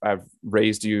I've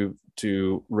raised you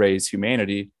to raise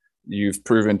humanity. You've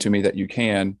proven to me that you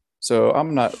can. So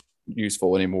I'm not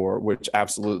useful anymore, which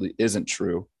absolutely isn't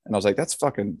true. And I was like, that's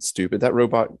fucking stupid. That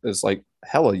robot is like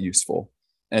hella useful.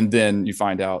 And then you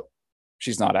find out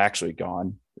she's not actually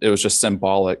gone. It was just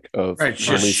symbolic of Right.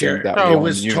 releasing that it one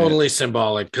was unit. totally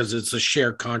symbolic because it's a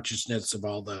shared consciousness of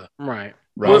all the Right.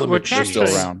 Right. Which She's still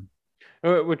actually- around.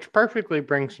 Which perfectly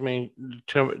brings me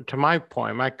to my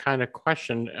point, my kind of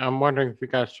question. I'm wondering if you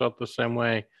guys felt the same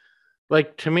way.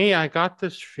 Like, to me, I got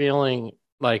this feeling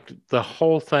like the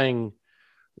whole thing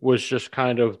was just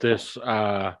kind of this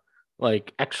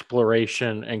like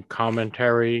exploration and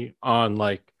commentary on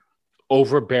like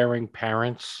overbearing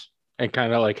parents and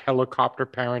kind of like helicopter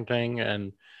parenting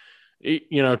and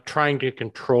trying to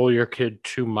control your kid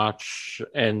too much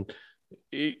and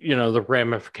the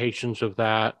ramifications of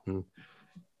that and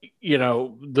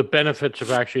the benefits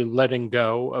of actually letting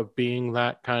go of being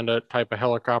that kind of type of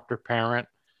helicopter parent.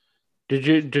 Did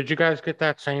you guys get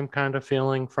that same kind of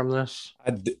feeling from this?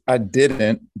 I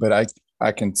didn't, but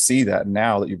I can see that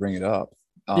now that you bring it up.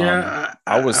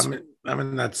 I'm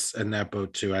in that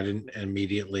boat too. I didn't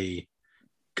immediately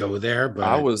go there, but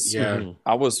I was Mhm.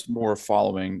 I was more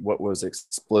following what was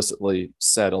explicitly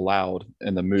said aloud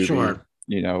in the movie. Sure.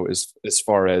 As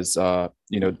far as her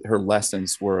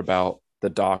lessons were about the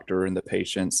doctor and the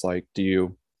patients. Like, do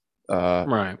you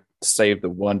Right. save the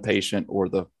one patient or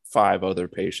the 5 other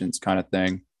patients kind of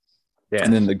thing. Yeah.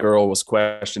 And then the girl was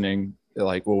questioning,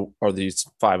 like, well, are these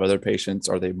 5 other patients,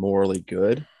 are they morally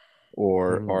good,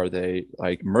 or are they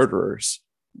like murderers?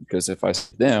 Because if I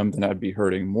see them, then I'd be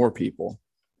hurting more people.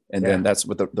 And then that's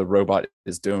what the robot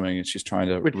is doing, and she's trying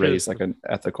to raise like an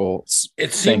ethical.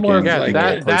 It seemed more like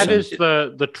that is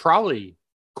the trolley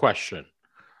question.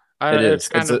 It is. It's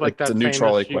kind of like that. It's a new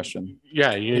trolley question.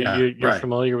 Yeah, you're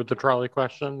familiar with the trolley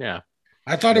question. Yeah,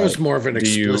 I thought it was more of an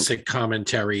explicit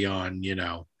commentary on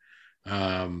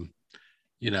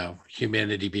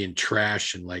humanity being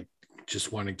trash and like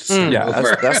just wanting to start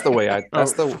over. That's the way I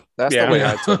the way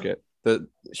I took it. The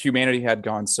humanity had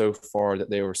gone so far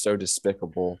that they were so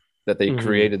despicable that they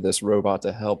created this robot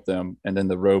to help them, and then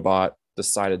the robot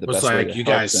decided the best way to you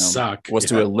help guys them suck was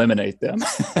to eliminate them.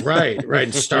 right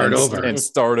and start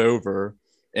over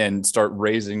and start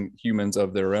raising humans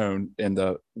of their own in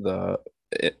the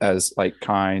as like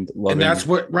kind, loving.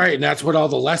 And that's what all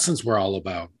the lessons were all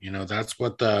about. That's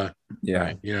what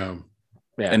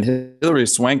And Hilary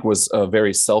Swank was a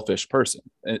very selfish person.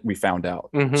 We found out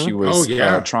she was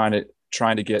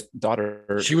trying to get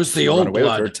daughter. She was the old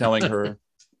blood. Her, telling her,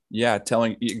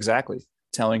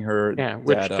 telling her. Yeah,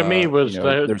 which that, to me was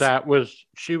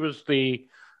she was the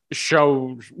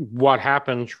show what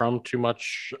happens from too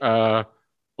much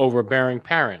overbearing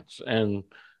parents. And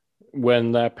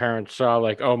when that parent saw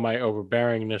like, oh, my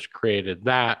overbearingness created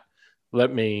that,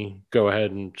 let me go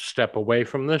ahead and step away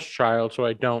from this child so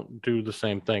I don't do the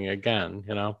same thing again,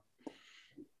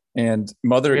 And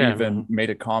mother even made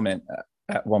a comment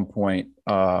at one point.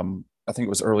 I think it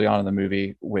was early on in the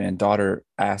movie when daughter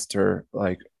asked her,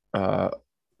 like,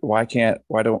 why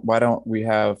don't we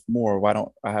have more? Why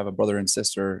don't I have a brother and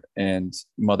sister? And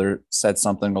mother said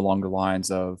something along the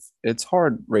lines of, it's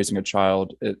hard raising a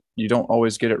child. You don't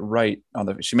always get it right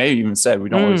she may have even said, we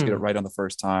don't always get it right on the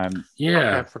first time.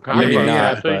 Yeah. I forgot about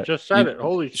that. So you just said it.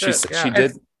 Holy shit. She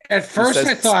did. At first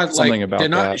I thought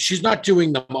like she's not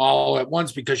doing them all at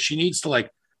once because she needs to like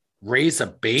raise a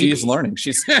baby. She's learning.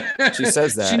 She says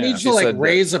that she needs to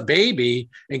raise a baby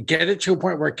and get it to a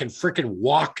point where it can freaking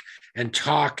walk and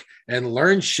talk and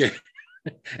learn shit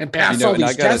and pass all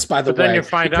these tests. By the way, then you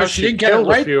find out she didn't get it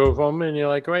right. A few of them, and you're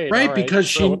like, wait, right? Because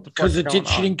she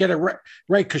didn't get it right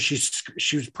because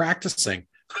she was practicing.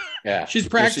 Yeah, she's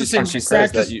practicing. She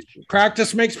says that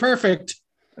practice makes perfect.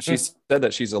 She said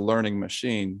that she's a learning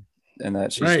machine and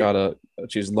that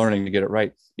she's learning to get it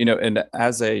right. And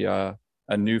as a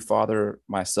new father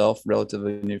myself,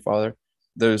 relatively new father,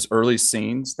 those early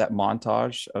scenes, that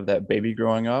montage of that baby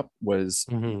growing up was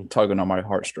tugging on my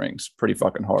heartstrings pretty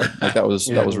fucking hard. Like that was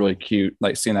really cute.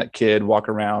 Like seeing that kid walk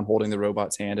around holding the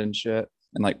robot's hand and shit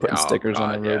and like putting stickers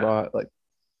on the robot. Like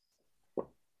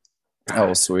that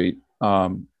was sweet.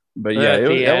 But yeah,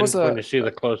 it was when you see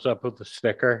the close up of the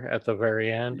sticker at the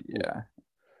very end.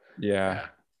 Yeah.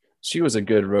 She was a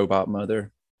good robot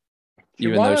mother.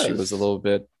 Even though she was a little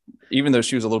bit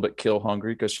kill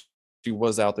hungry because she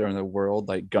was out there in the world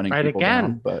like gunning people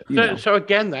down. But so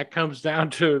again, that comes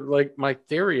down to like my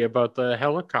theory about the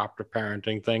helicopter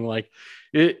parenting thing. Like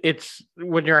it's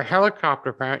when you're a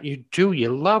helicopter parent, you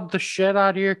love the shit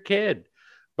out of your kid,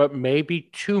 but maybe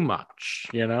too much,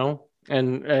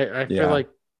 And I feel like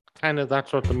kind of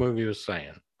that's what the movie was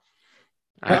saying.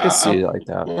 I could see it like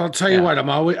that. Well, I'll tell you what,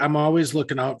 I'm always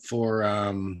looking out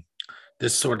for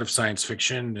this sort of science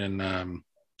fiction, and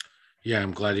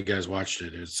I'm glad you guys watched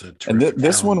it. It's a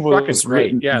this one was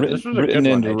written, this was written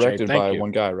and directed by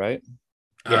one guy, right?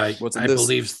 Yes. I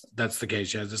believe that's the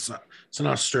case. Yeah, it's an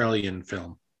Australian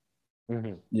film.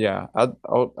 Mm-hmm. Yeah,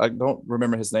 I don't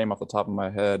remember his name off the top of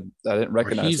my head. I didn't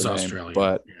recognize the name, Australian,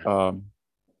 but I'll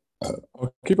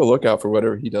keep a lookout for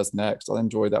whatever he does next. I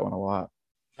enjoyed that one a lot.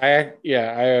 I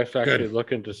was actually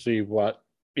looking to see what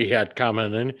he had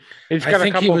coming in. He's got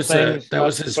a couple things,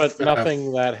 but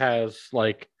nothing that has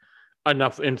like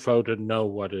enough info to know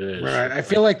what it is. Right. I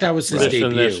feel like that was his debut.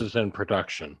 And this is in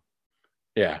production.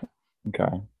 Yeah.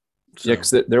 Okay. So. Yeah,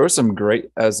 because there was some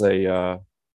great I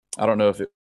don't know if it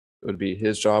would be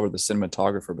his job or the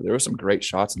cinematographer, but there were some great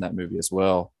shots in that movie as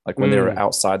well. Like when they were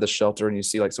outside the shelter and you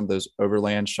see like some of those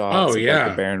overland shots of like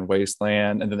the barren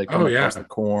wasteland, and then they come across the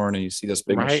corn and you see this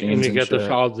big machines and you get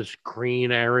this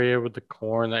green area with the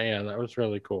corn. That was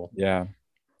really cool. Yeah.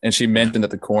 And she mentioned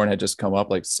that the corn had just come up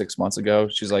like 6 months ago.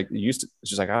 She's like,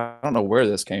 she's like, I don't know where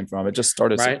this came from. It just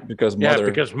started because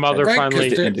mother finally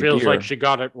feels like she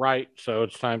got it right. So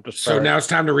it's time to start. So now it's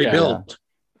time to rebuild.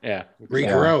 Yeah.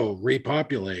 Regrow,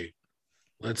 repopulate.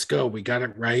 Let's go. We got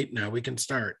it right. Now we can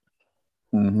start.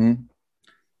 Mm-hmm.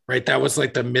 Right. That was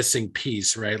like the missing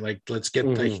piece, right? Like, let's get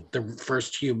the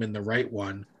first human, the right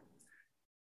one.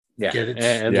 Yeah, Get it,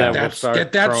 and Yeah. then we'll start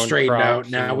get that throwing straightened out. props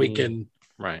Now we and- can.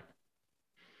 right.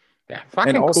 Yeah,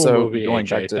 fucking also, cool movie, going AJ.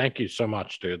 back to- Thank you so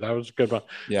much, dude. That was a good one.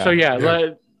 Yeah. So yeah,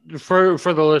 Yeah. for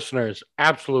the listeners,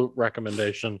 absolute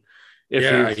recommendation.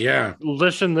 If you've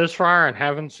listened this far and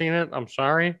haven't seen it, I'm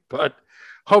sorry, but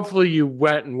hopefully you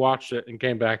went and watched it and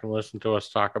came back and listened to us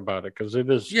talk about it, because it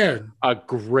is a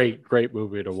great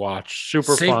movie to watch.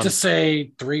 Super Safe fun. to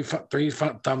say, three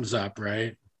thumbs up,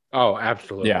 right? Oh,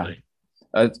 absolutely.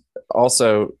 Yeah.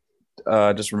 Also,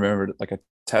 just remembered like a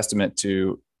testament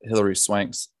to Hilary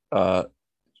Swank's,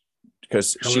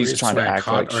 because she's trying to act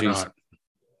like she's.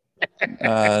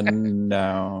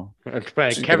 No. It's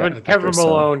fine. She's Kevin good at herself.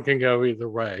 Malone can go either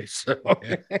way. So.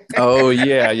 Oh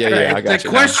yeah. Right. I got the you.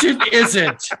 question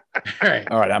isn't. Right.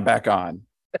 All right, I'm back on.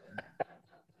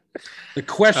 The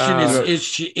question is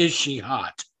she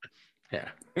hot? Yeah.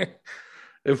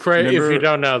 If you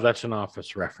don't know, that's an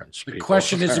Office reference. The people.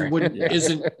 question isn't Sorry.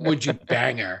 isn't would you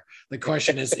bang her? The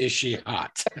question is she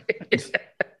hot?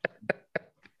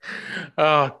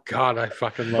 Oh God, I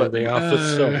fucking love The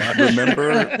Office so much.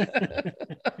 Remember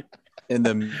in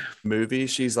the movie,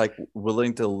 she's like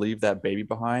willing to leave that baby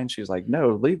behind. She's like,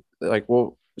 no, leave. Like,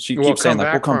 well, she We'll keeps saying come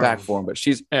like, we'll back come for back him. for him, but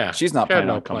she's not She had planning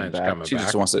no on coming plans back. coming She back.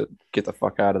 just wants to get the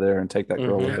fuck out of there and take that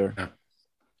girl with her.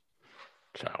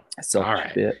 So, all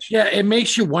right. Bitch. Yeah, it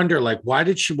makes you wonder, like, why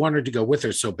did she want her to go with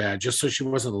her so bad? Just so she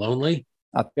wasn't lonely?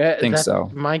 I think that's so.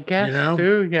 My guess, You know?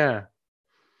 too. Yeah.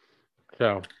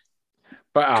 So,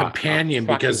 but Companion,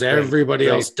 fucking because great, everybody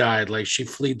great. else died. Like, she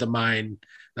fled the mine.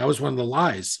 That was one of the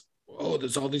lies. Oh,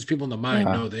 there's all these people in the mine.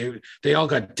 Yeah. No, they all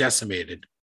got decimated.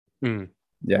 Yeah, And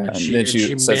and she- then and she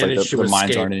she says like managed the to mines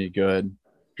escape. aren't any good.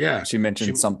 Yeah. She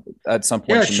mentioned She- at some point.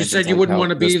 Yeah, she mentions, said you like, wouldn't how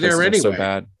wanna be those there places are anyway. So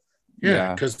bad.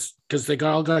 Yeah, because they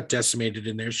all got decimated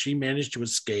in there. She managed to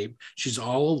escape. She's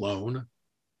all alone.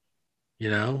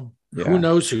 You know, Yeah. who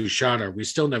knows who shot her? We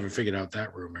still never figured out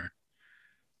that rumor.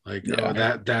 Like,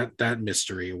 Yeah. that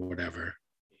mystery or whatever.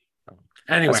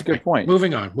 Anyway, That's a good point.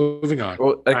 Moving on. Well, it All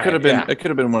could have right, been yeah. it could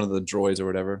have been one of the droids or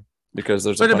whatever, because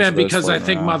there's a Could have bunch been of those because I floating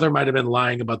think around. Mother might have been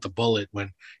lying about the bullet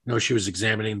when she was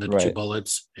examining the two Right.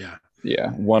 bullets. Yeah. Yeah,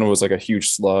 one was like a huge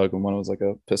slug and one was like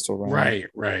a pistol round.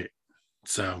 Right.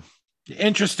 So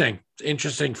interesting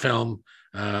film.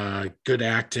 Good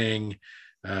acting,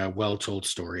 well told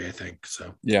story, I think.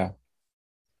 So Yeah,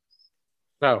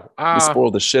 So, we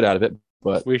spoiled the shit out of it,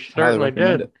 but we highly certainly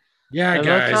recommend did. it. yeah, And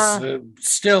guys. let's,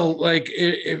 Still, like,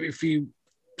 if you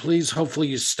please, hopefully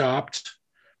you stopped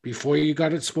before you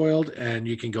got it spoiled, and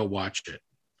you can go watch it.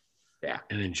 Yeah.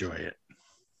 And enjoy it.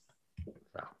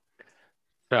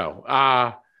 So,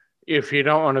 if you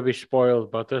don't want to be spoiled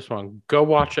about this one, go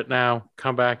watch it now.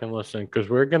 Come back and listen, because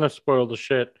we're gonna spoil the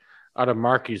shit out of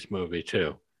Marky's movie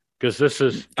too, because this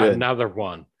is Good. another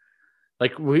one.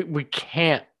 Like we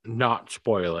can't not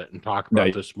spoil it and talk about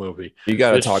No, this movie. You got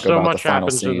to There's talk so about much the final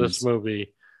happens in this scenes.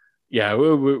 movie. Yeah,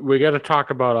 we got to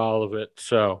talk about all of it.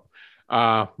 So,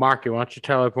 Marky, why don't you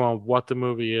tell everyone what the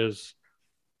movie is,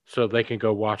 so they can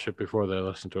go watch it before they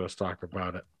listen to us talk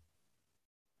about it.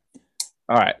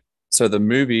 All right. So the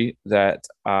movie that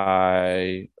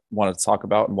I wanted to talk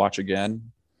about and watch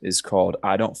again is called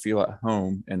I Don't Feel at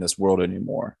Home in This World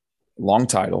Anymore. Long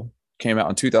title. Came out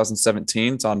in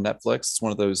 2017. It's on Netflix. It's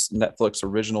one of those Netflix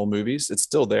original movies. It's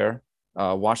still there.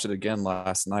 Watched it again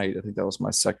last night. I think that was my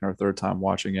second or third time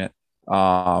watching it.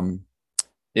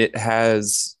 It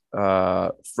has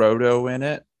Frodo in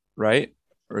it, right?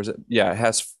 Or is it? Yeah, it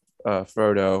has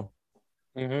Frodo.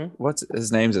 Mm-hmm. What's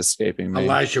his name's escaping me?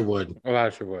 Elijah Wood.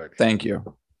 Elijah Wood. Thank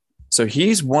you. So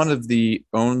he's one of the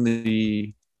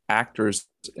only actors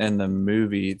in the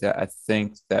movie that I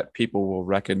think that people will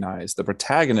recognize. The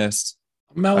protagonist.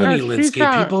 Melanie she's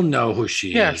Linsky. People know who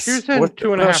she Yeah, is. she was in What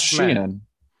Two and a else Half is she Men. in?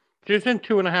 She was in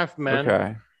Two and a Half Men.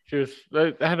 Okay. She was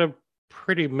had a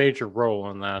pretty major role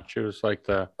in that. She was like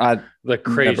the I the watched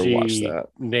crazy that.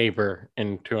 neighbor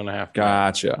in Two and a Half Men.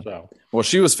 Gotcha. So Well,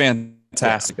 she was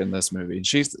fantastic in this movie.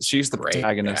 She's the great,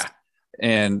 protagonist, yeah.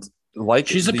 and like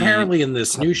She's the- apparently in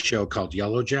this new show called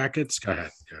Yellow Jackets. Go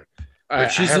ahead. I,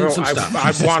 she's I in haven't- some I-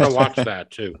 stuff. I want to watch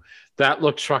that too. That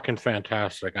looks fucking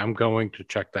fantastic. I'm going to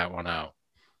check that one out.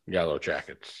 Yellow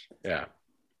Jackets. Yeah.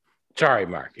 Sorry,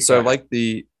 Mark. So like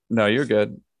no, you're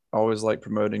good. Always like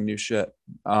promoting new shit.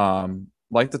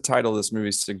 Like the title of this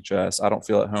movie suggests, I don't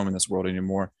feel at home in this world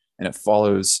anymore, and it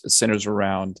centers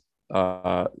around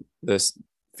this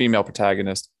female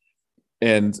protagonist,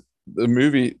 and the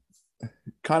movie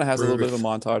kind of has a little bit of a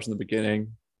montage in the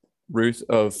beginning, Ruth,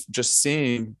 of just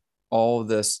seeing all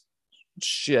this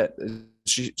shit.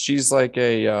 She's like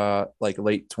a like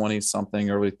late 20s something,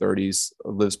 early 30s,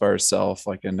 lives by herself,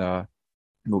 like in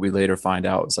What we later find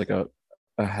out was like a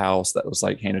house that was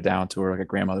like handed down to her, like a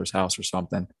grandmother's house or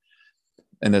something,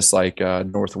 in this like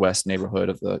northwest neighborhood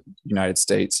of the United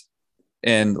States.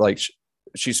 And like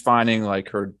she's finding like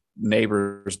her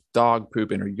neighbor's dog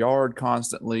poop in her yard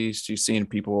constantly. She's seeing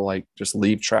people like just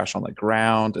leave trash on the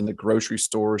ground. In the grocery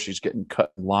store, she's getting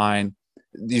cut in line.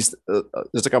 These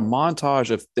there's like a montage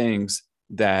of things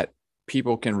that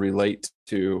people can relate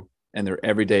to in their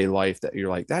everyday life that you're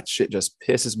like, that shit just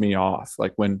pisses me off.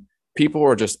 Like when people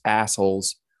are just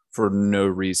assholes for no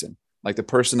reason. Like the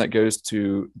person that goes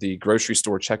to the grocery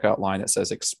store checkout line that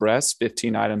says express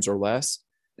 15 items or less,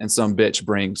 and some bitch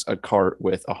brings a cart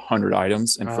with 100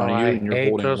 items in front of you, and you're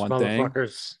holding one thing,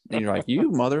 and you're like, you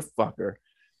motherfucker.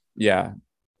 Yeah.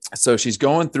 So she's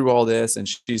going through all this, and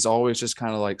she's always just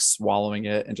kind of like swallowing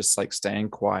it and just like staying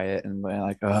quiet and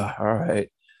like, oh, all right.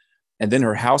 And then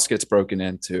her house gets broken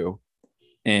into,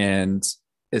 and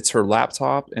it's her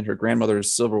laptop and her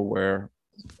grandmother's silver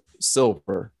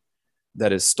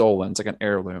that is stolen. It's like an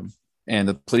heirloom. And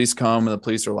the police come, and the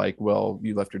police are like, well,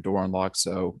 you left your door unlocked,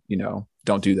 so, you know,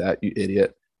 don't do that, you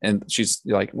idiot. And she's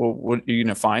like, well, what, are you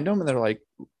going to find them? And they're like,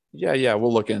 yeah,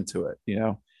 we'll look into it, you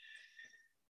know.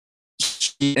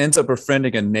 She ends up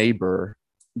befriending a neighbor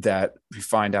that we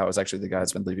find out is actually the guy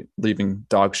that's been leaving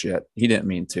dog shit. He didn't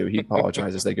mean to. He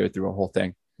apologizes. They go through a whole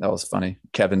thing. That was funny.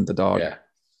 Kevin the dog. Yeah.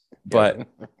 But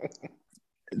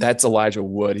that's Elijah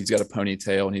Wood. He's got a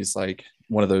ponytail, and he's like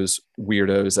one of those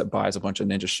weirdos that buys a bunch of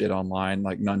ninja shit online,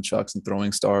 like nunchucks and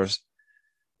throwing stars.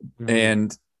 Mm-hmm.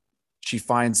 And she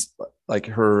finds like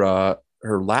her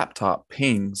laptop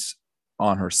pings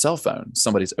on her cell phone.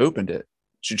 Somebody's opened it.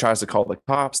 She tries to call the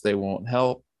cops. They won't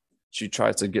help. She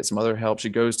tries to get some other help. She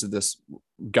goes to this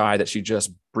guy that she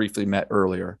just briefly met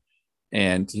earlier,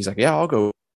 and he's like, yeah, I'll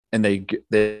go. And they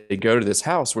go to this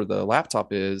house where the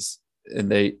laptop is,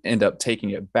 and they end up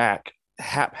taking it back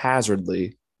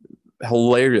haphazardly,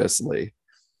 hilariously.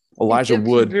 Elijah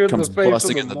Wood comes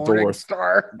busting in the door.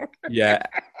 Yeah,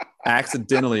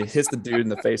 accidentally hits the dude in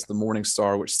the face of the Morning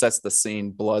Star, which sets the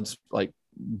scene. Blood's like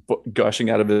gushing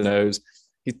out of his nose.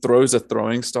 He throws a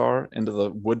throwing star into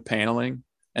the wood paneling,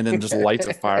 and then just lights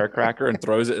a firecracker and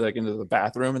throws it like into the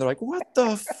bathroom. And they're like, what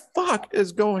the fuck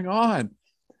is going on?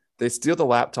 They steal the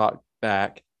laptop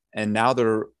back, and now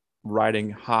they're riding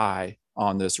high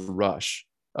on this rush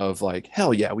of like,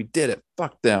 hell yeah, we did it.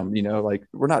 Fuck them. You know, like,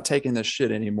 we're not taking this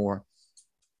shit anymore.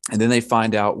 And then they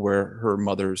find out where her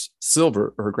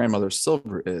grandmother's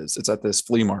silver is. It's at this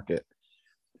flea market.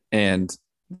 And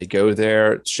they go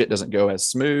there. Shit doesn't go as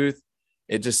smooth.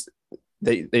 It just,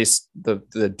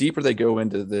 the deeper they go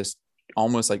into this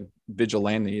almost like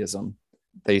vigilantism,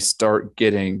 they start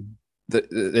getting,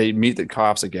 they meet the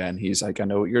cops again. He's like, I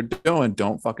know what you're doing.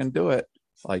 Don't fucking do it.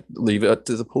 Like, leave it up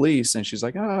to the police. And she's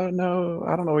like, oh, no,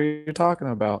 I don't know what you're talking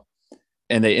about.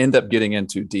 And they end up getting in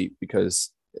too deep,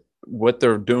 because what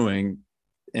they're doing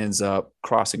ends up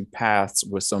crossing paths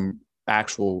with some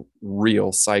actual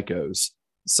real psychos,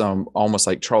 some almost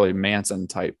like Charlie Manson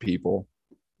type people.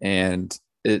 And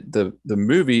the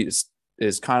movie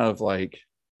is kind of like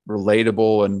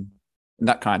relatable, and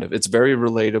not kind of, it's very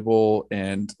relatable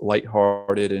and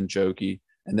lighthearted and jokey.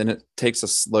 And then it takes a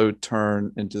slow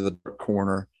turn into the dark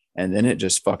corner, and then it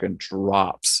just fucking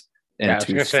drops into, I was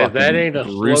gonna say, that ain't a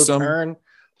gruesome slow turn.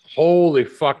 Holy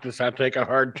fuck, does that take a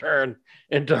hard turn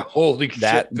into holy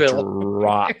shitville?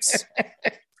 Drops.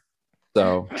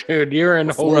 So, dude, you're in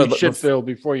holy shitville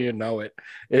before you know it.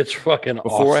 It's fucking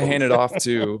before awesome. I hand it off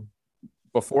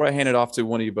to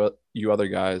one of you other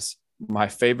guys, my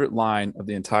favorite line of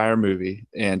the entire movie,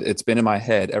 and it's been in my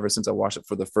head ever since I watched it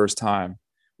for the first time.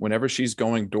 Whenever she's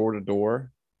going door to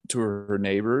door to her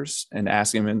neighbors and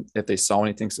asking them if they saw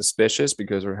anything suspicious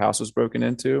because her house was broken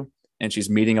into, and she's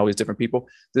meeting all these different people,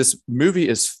 this movie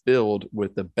is filled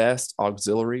with the best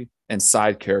auxiliary and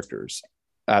side characters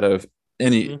out of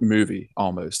any movie.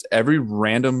 Almost every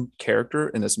random character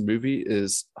in this movie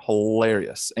is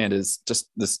hilarious and is just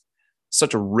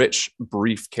such a rich,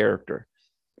 brief character.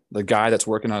 The guy that's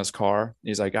working on his car,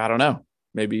 he's like, I don't know,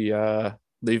 maybe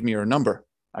leave me your number,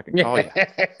 I can call you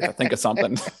if I think of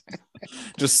something.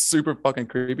 Just super fucking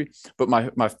creepy. But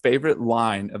my favorite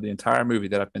line of the entire movie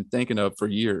that I've been thinking of for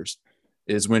years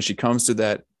is when she comes to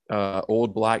that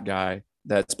old black guy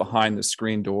that's behind the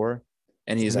screen door,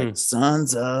 and he's like,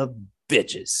 sons of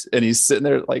bitches. And he's sitting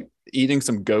there like eating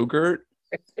some Go-Gurt,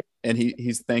 and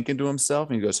he's thinking to himself,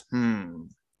 and he goes,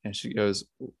 And she goes,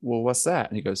 well, what's that?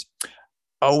 And he goes,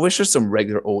 oh, it's just some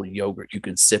regular old yogurt you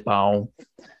can sip on.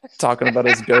 Talking about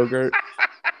his Go-Gurt.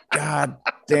 God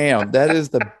damn, that is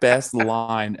the best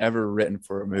line ever written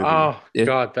for a movie. Oh,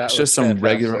 God, it's just some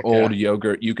regular old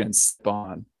yogurt you can sip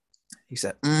on. He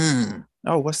said,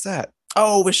 "Oh, what's that?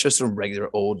 Oh, it's just some regular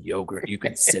old yogurt you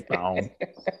can sip on."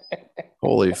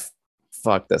 Holy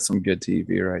fuck, that's some good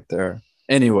TV right there.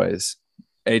 Anyways,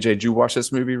 AJ, did you watch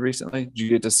this movie recently? Did you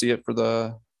get to see it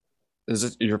is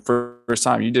it your first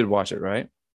time? You did watch it, right?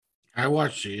 I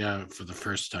watched it, yeah, for the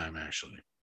first time, actually.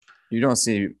 You don't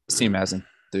seem as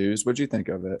enthused. What'd you think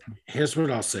of it? Here's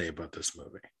what I'll say about this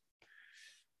movie.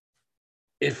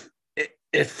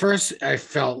 At first I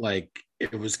felt like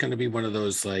it was going to be one of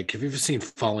those, like, have you ever seen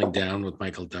Falling Down with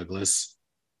Michael Douglas?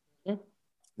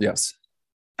 Yes.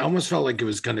 I almost felt like it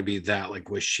was going to be that, like,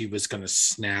 where she was going to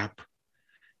snap.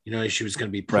 You know, she was going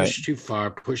to be pushed too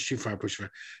far.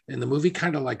 And the movie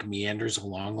kind of like meanders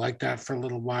along like that for a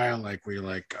little while. Like, where you're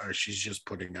like, oh, she's just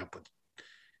putting up with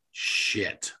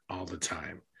shit all the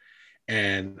time.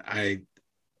 And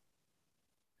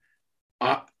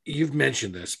you've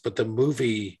mentioned this, but the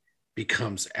movie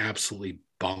becomes absolutely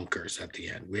bonkers at the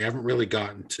end. We haven't really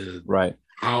gotten to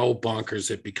how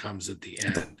bonkers it becomes at the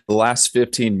end. The last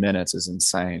 15 minutes is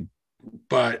insane.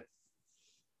 But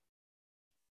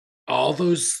all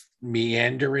those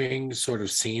meandering sort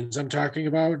of scenes I'm talking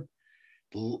about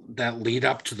that lead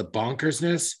up to the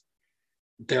bonkersness,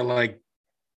 they're like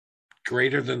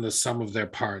greater than the sum of their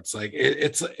parts. Like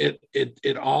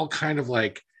it all kind of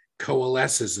like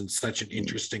coalesces in such an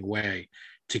interesting way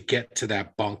to get to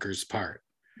that bonkers part,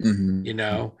 you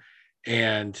know?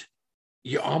 And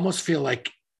you almost feel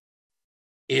like,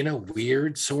 in a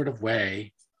weird sort of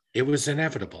way, it was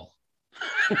inevitable.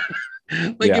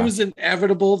 It was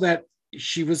inevitable that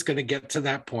she was going to get to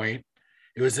that point.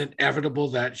 It was inevitable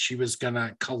that she was going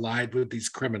to collide with these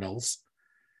criminals.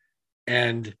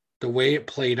 And the way it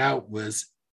played out was,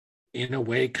 in a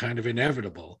way, kind of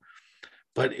inevitable.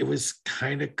 But it was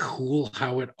kind of cool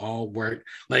how it all worked.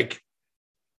 Like,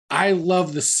 I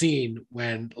love the scene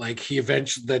when, like, he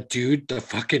eventually, the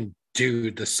fucking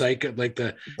dude, the psycho, like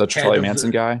the Charlie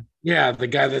Manson guy. Yeah, the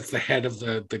guy that's the head of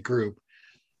the group.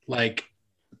 Like,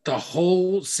 the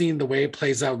whole scene, the way it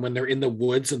plays out when they're in the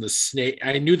woods and the snake,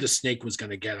 I knew the snake was going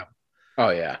to get him.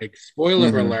 Oh, yeah. Like,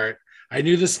 spoiler alert. I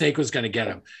knew the snake was going to get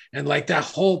him. And like that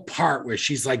whole part where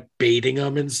she's like baiting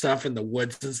him and stuff in the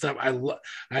woods and stuff. I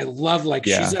love, like,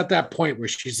 she's at that point where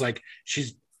she's like,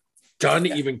 she's done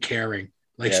even caring.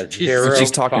 Like, she's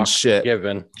talking shit.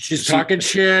 She's talking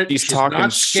shit. She's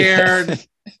not scared.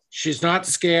 She's not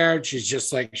scared. She's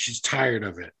just like, she's tired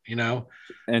of it, you know?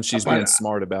 And she's being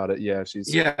smart about it. Yeah, she's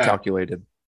calculated.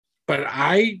 But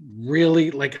I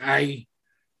really,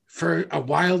 for a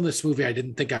while in this movie, I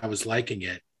didn't think I was liking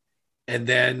it. And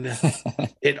then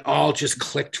it all just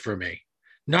clicked for me.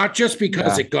 Not just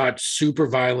because it got super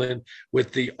violent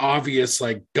with the obvious,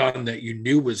 like, gun that you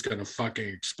knew was going to fucking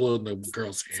explode in the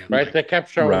girl's hand. Right. Like, they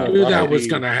kept showing you knew that was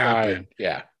going to happen.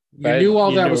 Yeah. You knew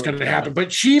all that was going to happen.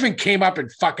 But she even came up and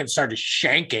fucking started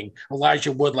shanking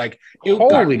Elijah Wood. Like, it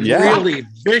got really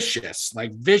vicious.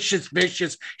 Like,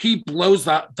 vicious. He blows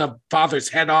the father's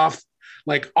head off.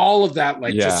 Like, all of that,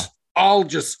 like,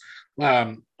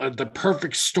 the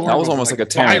perfect storm. That was almost like a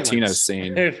Tarantino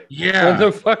scene.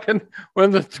 Yeah.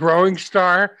 When the throwing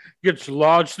star gets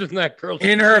lodged in that girl's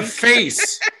her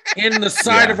face, in the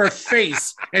side of her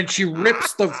face, and she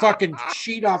rips the fucking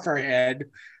sheet off her head,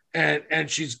 and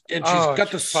she's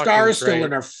got the star still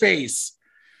in her face.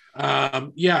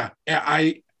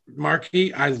 Marky,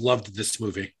 I loved this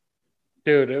movie.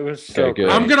 Dude, it was so good.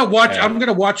 I'm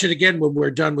gonna watch it again when we're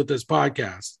done with this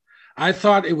podcast. I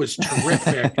thought it was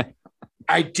terrific.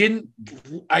 I didn't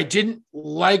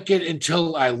like it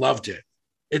until I loved it.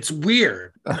 It's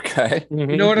weird. Okay.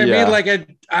 You know what I mean? Like,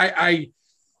 I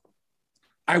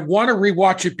want to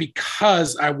rewatch it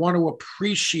because I want to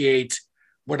appreciate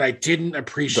what I didn't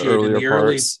appreciate in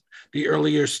the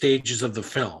earlier stages of the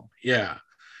film. Yeah.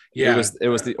 Yeah. It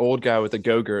was the old guy with the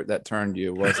go-gurt that turned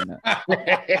you, wasn't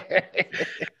it?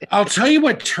 I'll tell you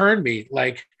what turned me.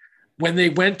 Like, when they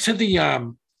went to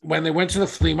the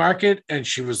flea market and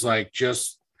she was like,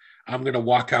 I'm going to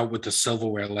walk out with the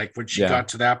silverware. Like, when she got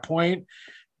to that point,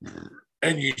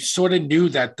 and you sort of knew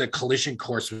that the collision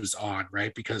course was on,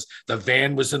 right? Because the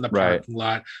van was in the parking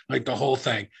lot, like the whole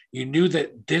thing. You knew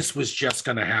that this was just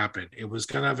going to happen. It was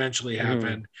going to eventually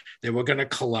happen. They were going to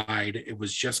collide. It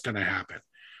was just going to happen.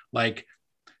 Like,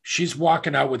 she's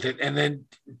walking out with it. And then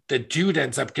the dude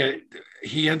ends up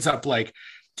like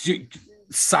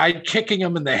side kicking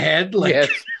him in the head. Like,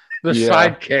 the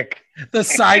sidekick. The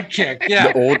sidekick.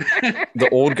 Yeah. The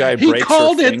old guy breaks He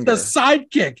called her it finger. the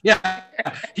sidekick. Yeah.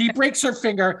 He breaks her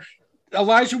finger.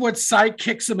 Elijah Wood side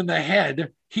kicks him in the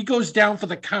head. He goes down for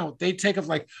the count. They take him,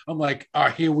 like, I'm like, oh,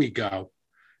 here we go.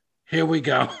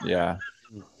 Yeah.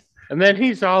 And then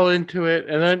he's all into it,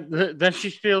 and then she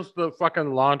steals the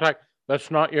fucking lawn tiger.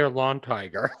 That's not your lawn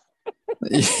tiger.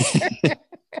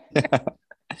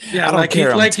 Yeah, I don't like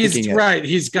care, I'm he's taking it. right.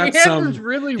 He's got He has some this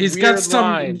really he's weird got some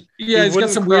line yeah, he he's got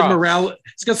wouldn't some weird cross. morality.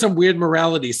 He's got some weird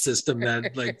morality system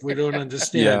that like we don't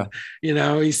understand. Yeah. You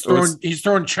know, he's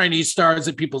throwing Chinese stars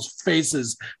at people's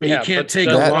faces, but Yeah, you can't but take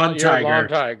that's a not lawn your lawn tiger.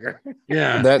 tiger.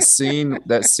 Yeah. That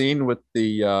scene with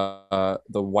the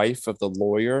wife of the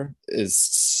lawyer is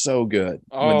so good.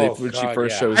 When she God,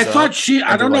 first yeah. shows I up. thought I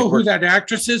and don't they're know like, who "We're-" that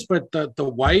actress is, but the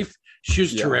wife, she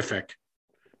was Yeah. terrific.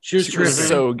 She was She was terrific.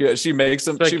 so good. She makes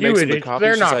them. It's like, She you makes them the idiots, coffee.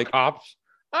 they're She's not like, cops.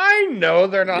 I know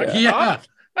they're not Yeah. cops.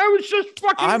 I was just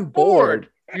fucking I'm bored.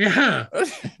 Yeah. I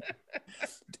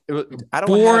don't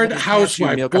Bored have any cashew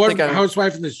housewife. milk. Bored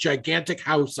housewife in this gigantic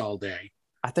house all day.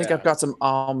 I think Yeah. I've got some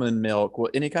almond milk. Will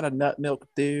any kind of nut milk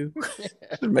do?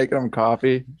 Just making them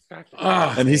coffee.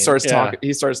 Oh, And he starts Yeah. talking.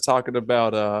 He starts talking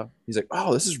about. He's like,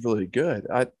 "Oh, this is really good.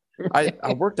 I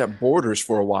worked at Borders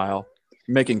for a while,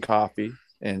 making coffee,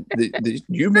 and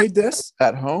you made this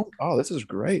at home. Oh, this is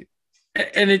great."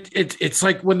 and it's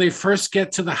like when they first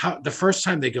get to the house, the first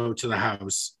time they go to the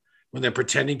house, when they're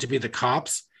pretending to be the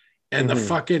cops, and the Mhm.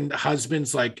 fucking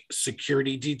husband's like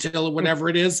security detail or whatever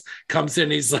it is comes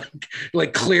in, he's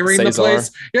like clearing the Cesar.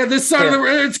 place. Yeah, this side of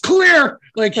the it's clear.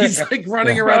 Like he's like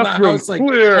running around the Bathroom house, like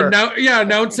clear.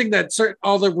 announcing that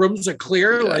all the rooms are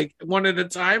clear, like one at a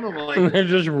time. I'm like, They're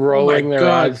just rolling their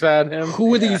God. eyes at him.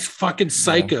 who are these fucking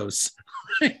psychos?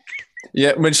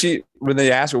 Yeah, when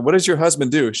they ask her, "What does your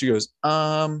husband do?" She goes,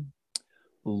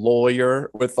 lawyer,"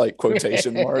 with like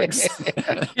quotation marks.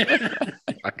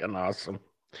 Fucking awesome.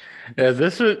 Yeah,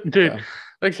 this is, dude. Yeah.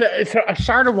 Like, so I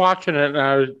started watching it, and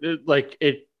I was like,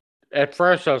 it. At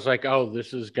first, I was like, "Oh,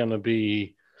 this is gonna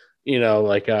be,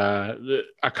 like a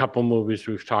couple movies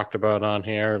we've talked about on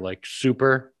here, like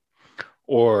Super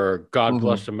or God Mhm.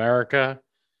 Bless America,"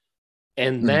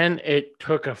 and Mhm. then it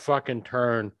took a fucking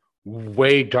turn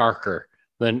way darker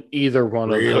than either one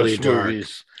of Really those dark.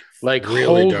 movies. Like, Really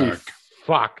holy dark.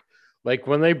 fuck! Like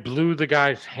when they blew the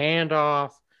guy's hand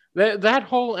off. That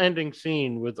whole ending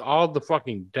scene with all the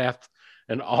fucking death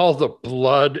and all the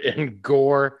blood and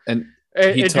gore. And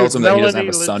he tells him that he doesn't have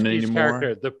a son Litsky's anymore.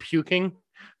 character, the puking,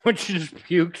 when she just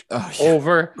puked Oh, yeah.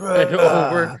 over and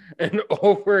over and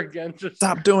over again. Just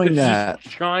Stop doing there's that.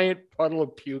 this giant puddle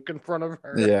of puke in front of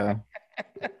her. Yeah.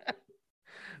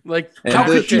 Like, And how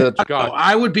the- could you- the- God.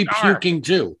 I would be dark. puking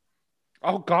too.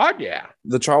 Oh God, yeah.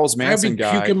 The Charles I'd Manson be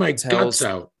guy puking my tells guts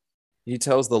out. he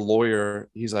tells the lawyer,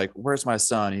 he's like, "Where's my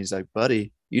son?" He's like,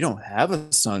 "Buddy, you don't have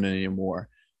a son anymore."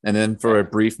 And then for a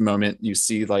brief moment, you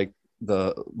see like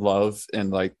the love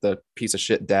and like the piece of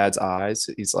shit dad's eyes.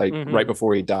 He's like, Mhm. right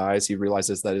before he dies, he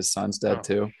realizes that his son's dead Oh,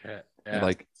 too. shit, And, yeah.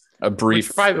 like a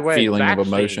brief by the way, feeling of that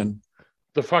emotion.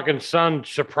 The fucking son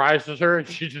surprises her and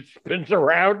she just spins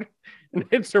around and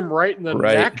hits him right in the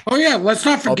Right. neck. Oh yeah, let's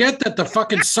not forget that the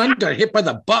fucking son got hit by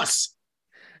the bus.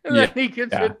 And then he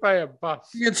gets hit by a bus.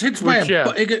 He gets hit by Which,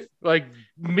 yeah. a Like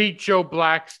Meet Joe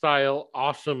Black style,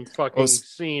 awesome fucking Oh,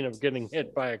 scene of getting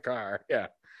hit by a car. Yeah.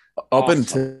 Up Awesome.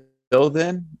 until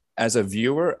then, as a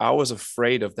viewer, I was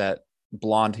afraid of that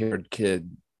blonde-haired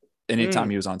kid anytime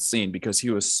he was on scene because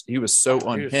he was so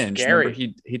Oh, he was unhinged. scary.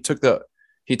 Remember,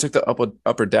 he took the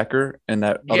upper decker in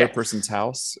that other Yes. person's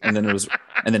house, and then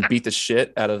and then beat the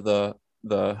shit out of the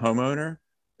homeowner.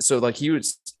 So like he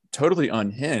was totally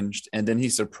unhinged, and then he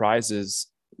surprises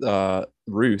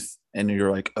Ruth, and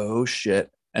you're like, oh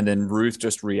shit! And then Ruth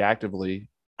just reactively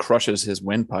crushes his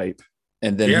windpipe,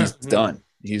 and then Yeah. he's done.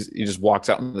 He just walks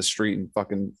out in the street and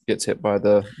fucking gets hit by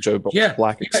the Joe Black Yeah,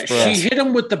 Express. she hit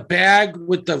him with the bag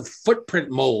with the footprint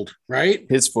mold, right?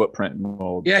 His footprint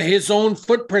mold. Yeah, his own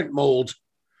footprint mold.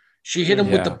 She hit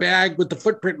him with the Yeah. bag with the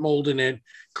footprint mold in it,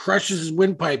 crushes his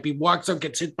windpipe. He walks out,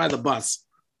 gets hit by the bus.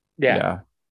 Yeah.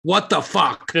 What the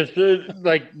fuck? Just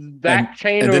like that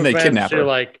chain and of then they events, kidnap you're her.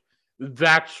 like,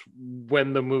 that's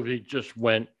when the movie just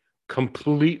went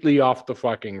completely off the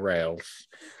fucking rails.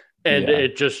 And Yeah.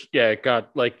 it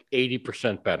got like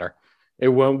 80% better. It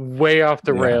went way off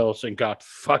the Yeah. rails and got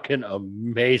fucking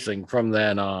amazing from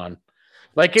then on.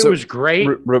 Like it So, was great,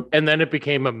 R- and then it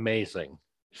became amazing.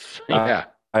 Yeah.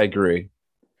 I agree.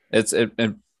 At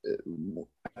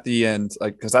the end,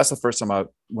 like, because that's the first time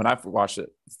when I watched it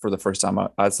for the first time,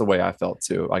 that's the way I felt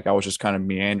too. Like I was just kind of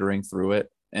meandering through it,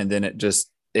 and then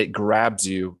it grabs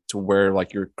you to where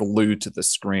like you're glued to the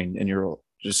screen and you're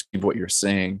just what you're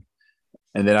seeing.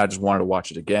 And then I just wanted to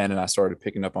watch it again, and I started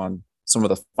picking up on some of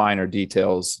the finer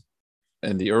details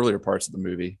in the earlier parts of the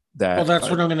movie that Well, that's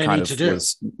what I'm gonna kind need of to do.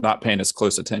 was not paying as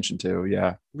close attention to.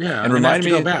 Yeah. Yeah, And I'm gonna have remind to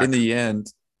me go back. in the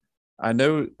end, I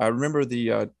remember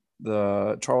the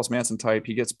the Charles Manson type.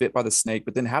 He gets bit by the snake,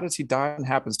 but then how does he die and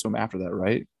happens to him after that,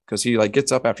 right? Because he like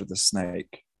gets up after the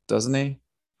snake, doesn't he?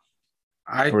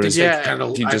 I Or think is they it- kind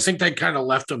of. he I just- think they kind of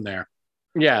left him there.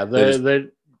 Yeah, They they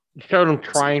showed him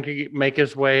trying to make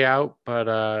his way out, but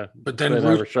But then they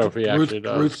never Ruth, show if he Ruth, actually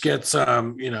does. Ruth gets her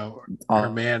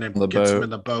On man and the gets him boat. in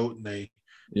the boat, and they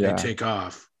Yeah, take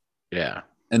off. Yeah,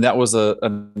 and that was a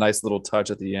nice little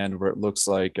touch at the end where it looks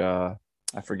like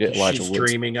I forget Elijah She's Wood's.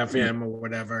 dreaming of him or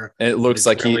whatever. And it looks It's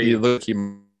like really- he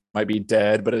might be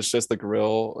dead, but it's just the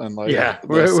grill and like Yeah, the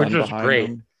which sun is behind great.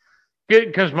 him.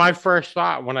 because my first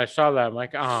thought when I saw that, I'm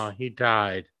like, oh, he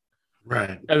died.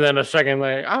 Right. And then a second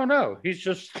later, oh no, he's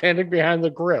just standing behind the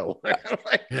grill.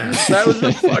 Like, Yeah. that was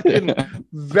a fucking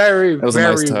very, That was a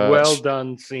nice very touch. well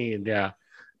done scene. Yeah,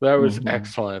 that was Mhm.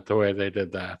 excellent the way they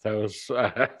did that. That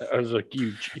was a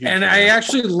huge. And I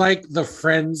actually like the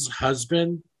friend's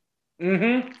husband.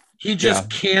 Mm-hmm. He just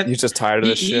can't. He's just tired of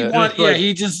this he shit. Just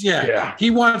like- yeah. He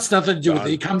wants nothing to do with it.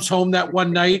 Done. He comes home that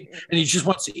one night and he just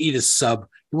wants to eat his sub.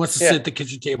 He wants to Yeah. sit at the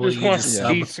kitchen table and Just eat wants his Yeah.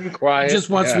 sub. peace and quiet. He just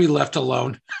wants Yeah. to be left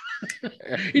alone.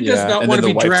 He Yeah, does not and want to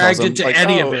then be the wife tells dragged him, into like,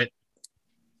 any of "Oh, it.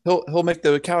 He'll make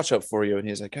the couch up for you, and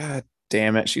he's like, God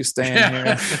damn it, she's staying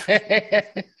Yeah. here.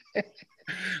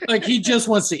 Like he just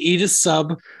wants to eat his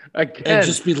sub Again, and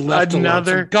just be left alone.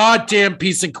 another- For goddamn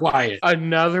peace and quiet.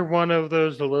 another one of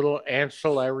those little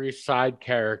ancillary side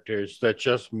characters that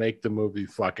just make the movie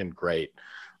fucking great.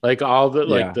 Like all the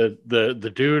like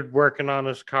the dude working on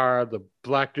his car, the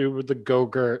black dude with the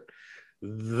go-gurt,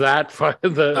 that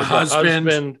the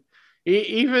husband.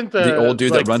 even The old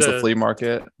dude like that runs the flea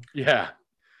market. Yeah.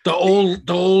 The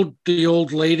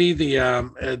old lady,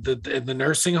 the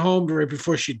nursing home right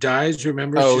before she dies.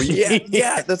 Remember? Oh She's-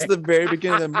 yeah. That's the very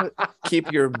beginning. Of the movie.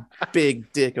 Keep your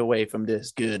big dick away from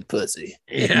this good pussy.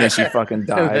 And yeah. then she fucking And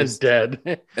then dies. dead.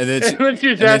 And then And then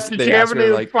she's then asked, did they she have ask her,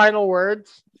 any like- final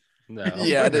words? No.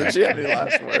 yeah, did she have any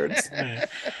last words? I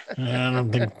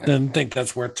don't think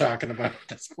that's worth talking about at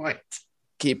this point.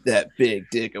 Keep that big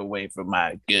dick away from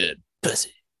my good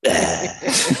pussy.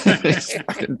 It's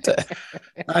fucking dead.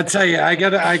 I tell you, I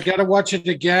gotta watch it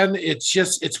again.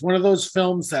 It's one of those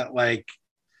films that like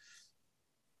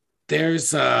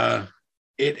there's things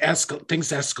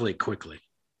escalate quickly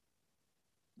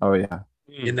Oh yeah.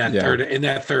 in that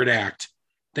Yeah. third act.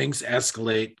 Things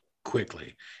escalate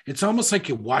quickly. It's almost like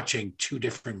you're watching two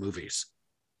different movies.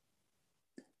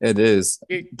 It is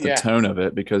the Yeah. tone of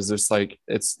it because there's like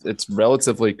it's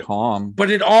relatively calm.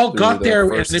 But it all Through got the there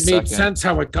and first it made second. sense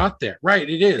how it got there. Right,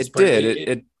 it is. It but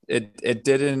did. It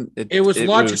didn't. It was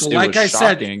logical. Like I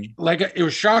said, shocking, like it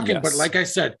was shocking, but Yes. like I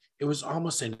said, it was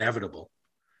almost inevitable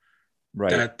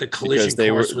right? that the collision they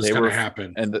course were- was they going were- to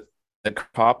happen. And the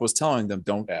cop was telling them,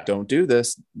 Yeah. don't do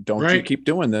this. Don't you Right. keep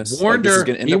doing this. Warned this is her.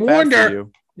 gonna end He up bad warned for her.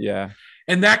 you. Yeah.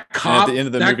 And that And cop, at the end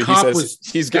of the that movie, he cop says was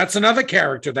he's that's another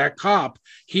character. That cop,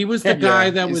 he was the guy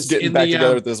that he's was getting in back the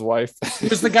together with his wife. he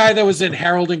was the guy that was in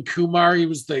Harold and Kumar. He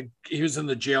was in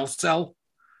the jail cell.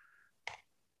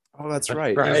 Oh, that's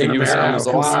right. right. He was Harold and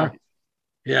also- Kumar.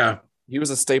 Yeah. he was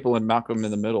a staple in Malcolm in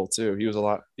the Middle too. He was a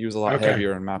lot Okay.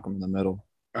 heavier in Malcolm in the Middle.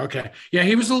 Okay. Yeah,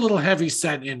 he was a little heavy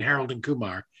set in Harold and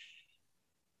Kumar.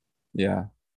 Yeah.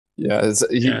 Yeah.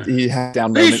 Yeah. He had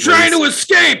down. He's trying to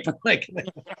escape. Like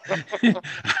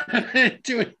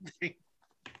do anything.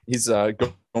 He's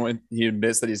going. He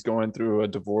admits that he's going through a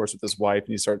divorce with his wife,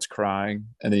 and he starts crying,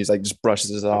 and then he's like just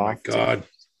brushes it Oh off. my god.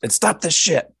 And stop this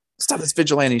shit. Stop this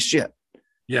vigilante shit.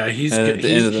 Yeah, he's And at good. the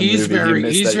end of the He's movie, he very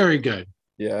admits he's that- very good.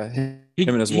 Yeah. He,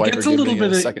 Him and his he wife gets are a little giving it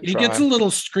bit a of second he gets a try. little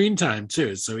screen time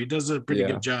too, so he does a pretty Yeah.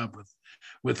 good job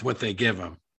with what they give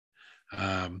him.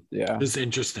 Yeah. It's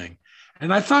interesting.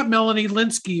 And I thought Melanie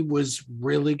Linsky was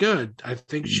really good. I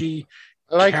think I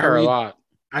like her a Carried- lot.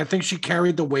 I think she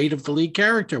carried the weight of the lead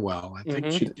character well. I think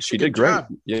Mhm. She did a did good great. job.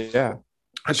 Yeah.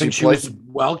 I think she played- was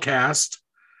well cast.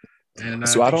 And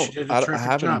So I think she don't. did a I terrific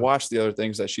haven't job. watched the other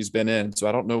things that she's been in, so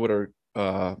I don't know what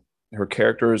her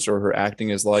characters or her acting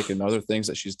is like and other things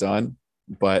that she's done.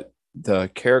 But the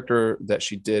character that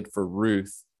she did for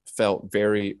Ruth felt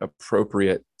very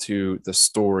appropriate to the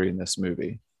story in this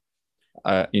movie.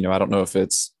 I don't know if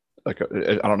it's like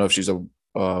I don't know if she's a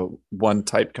one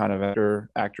type kind of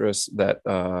actress that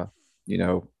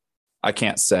I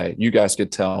can't say. You guys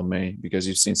could tell me because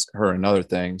you've seen her in other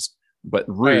things. But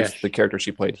Ruth, yeah. the character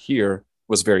she played here,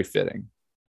 was very fitting.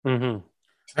 Mm-hmm.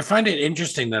 I find it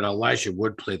interesting that Elijah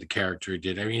Wood played the character he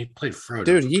did. I mean, he played Frodo.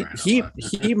 Dude, for he crying out he loud.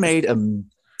 he made a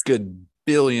good $1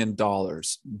 billion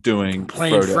doing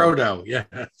playing Frodo. Frodo. Yeah,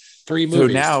 3 So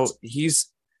movies. now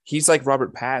he's like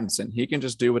Robert Pattinson. He can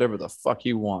just do whatever the fuck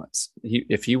he wants.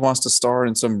 If he wants to star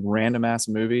in some random ass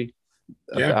movie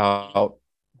Yeah. about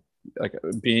like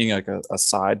being like a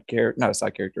side character, not a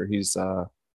side character. He's a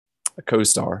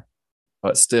co-star,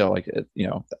 but still, like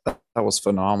that was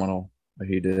phenomenal what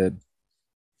he did.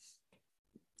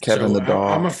 Kevin So, the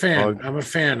dog. I'm a fan. I'm a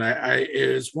fan. It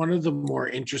is one of the more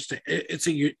interesting.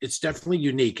 It's definitely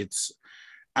unique.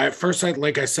 At first,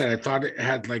 like I said, I thought it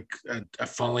had like a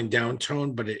falling down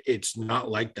tone, but it's not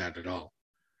like that at all.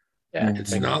 Yeah,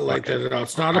 It's not like that at all.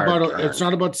 It's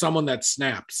not about someone that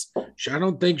snaps. I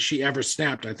don't think she ever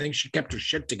snapped. I think she kept her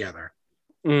shit together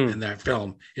in that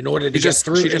film in order to get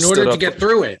through. In order to get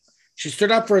through it, she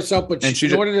stood up for herself. But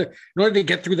in order to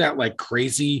get through that like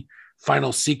crazy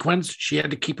final sequence, she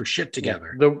had to keep her shit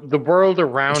together. The world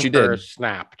around her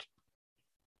snapped.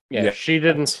 Yeah, she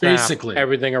didn't snap. Basically,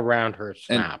 everything around her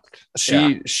snapped.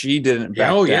 And she didn't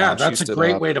back down. That's a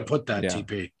great way to put that,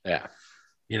 TP. Yeah.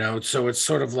 So it's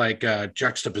sort of like a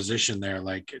juxtaposition there,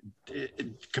 like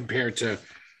compared to,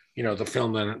 the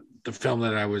film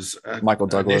that I was Michael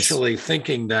Douglas initially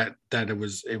thinking that it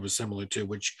was similar to,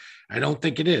 which I don't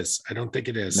think it is.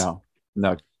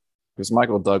 No, because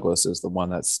Michael Douglas is the one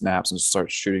that snaps and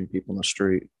starts shooting people in the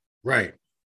street. Right.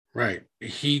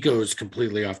 He goes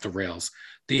completely off the rails.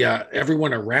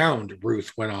 Everyone around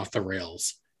Ruth went off the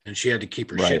rails, and she had to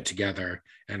keep her shit together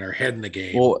and her head in the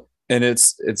game. Well, and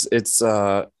it's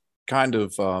kind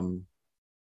of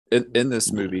in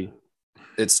this movie,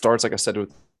 it starts, like I said,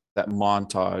 with that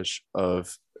montage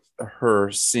of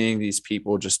her seeing these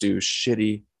people just do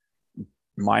shitty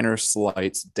minor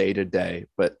slights day to day,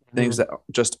 but things that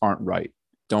just aren't right.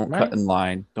 Don't cut in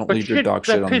line. Don't leave your dog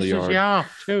shit on the yard. You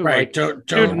off too. Right. Like,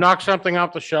 dude knock something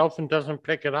off the shelf and doesn't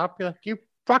pick it up. You're like, you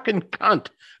fucking cunt.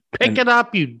 Pick it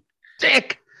up, you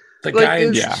dick. The guy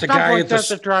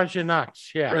that drives you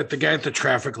nuts. Yeah. Right. The guy at the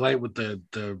traffic light with the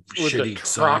shitty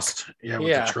exhaust. Yeah,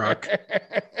 with the truck.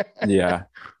 Yeah.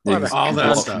 All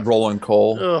that stuff. Rolling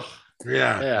coal. Ugh.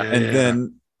 Yeah.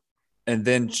 And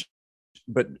then,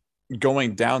 but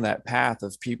going down that path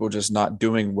of people just not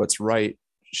doing what's right,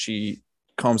 she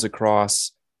comes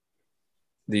across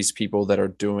these people that are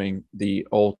doing the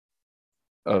old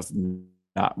of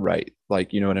not right.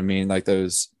 Like, you know what I mean? Like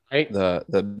those,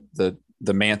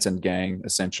 the Manson gang,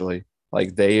 essentially,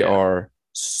 like they are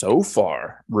so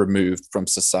far removed from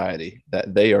society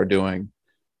that they are doing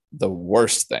the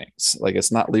worst things. Like,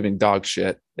 it's not leaving dog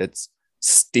shit. It's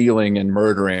stealing and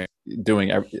murdering,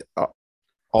 doing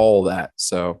all that.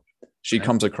 So she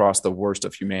comes across the worst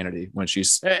of humanity when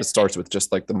it starts with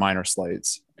just like the minor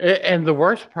slights. And the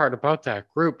worst part about that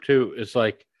group too is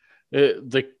like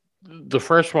the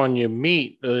first one you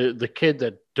meet, the kid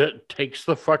that takes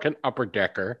the fucking upper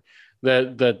decker,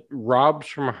 that robs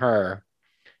from her.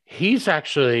 He's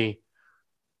actually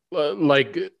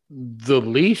like the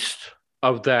least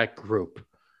of that group.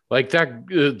 Like that,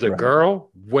 the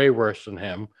girl way worse than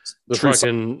him.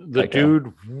 The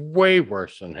dude way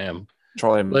worse than him.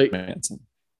 Charlie Manson.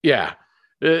 Yeah.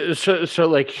 So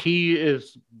like he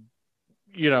is,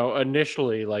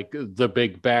 initially like the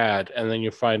big bad, and then you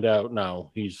find out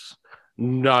no, he's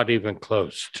not even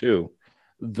close to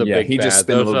the big he bad. Just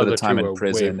spent a little bit of time in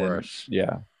prison.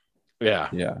 Yeah.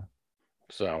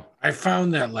 So I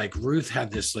found that like Ruth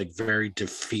had this like very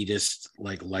defeatist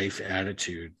like life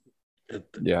attitude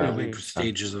at the early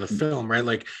stages of the film, right?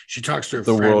 Like she talks to her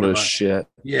the friend world about, is shit.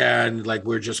 Yeah, and like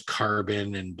we're just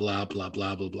carbon and blah blah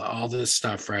blah blah blah, all this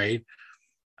stuff, right?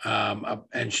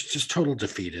 And she's just total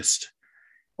defeatist.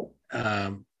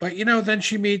 But then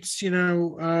she meets,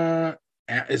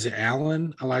 is it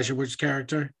Alan, Elijah Wood's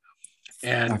character?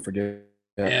 And I forget.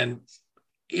 And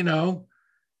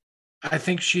I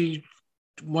think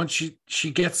once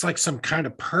she gets like some kind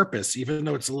of purpose, even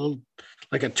though it's a little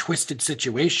like a twisted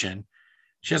situation,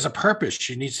 she has a purpose.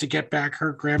 She needs to get back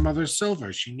her grandmother's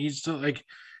silver. She needs to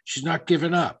she's not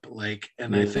giving up.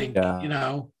 And I think, I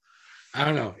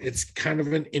don't know. It's kind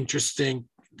of an interesting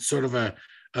sort of a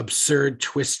absurd,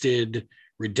 twisted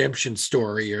redemption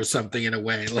story or something in a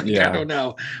way. I don't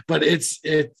know, but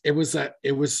it was a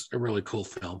really cool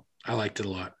film. I liked it a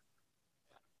lot.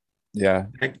 Yeah,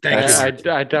 thank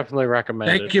you. I definitely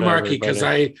recommend it. Thank you, Marky, because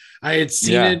I had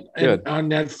seen it on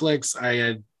Netflix. I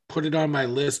had put it on my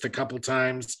list a couple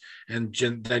times and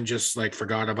then just like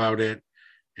forgot about it.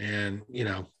 And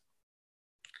I'm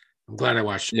glad I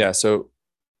watched it. Yeah. So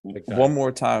one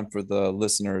more time for the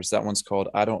listeners, that one's called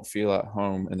 "I Don't Feel at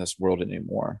Home in This World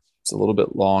Anymore." It's a little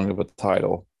bit long of a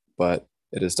title, but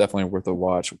it is definitely worth a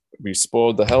watch. We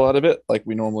spoiled the hell out of it like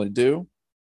we normally do.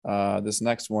 This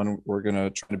next one, we're going to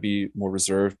try to be more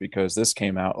reserved because this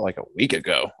came out like a week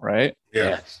ago, right?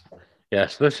 Yeah.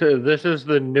 Yes. This is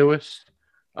the newest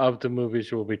of the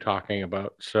movies we'll be talking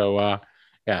about. So,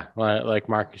 like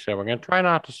Marky said, we're going to try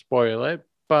not to spoil it,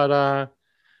 but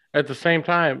at the same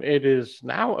time, it is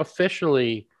now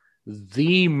officially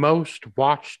the most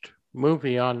watched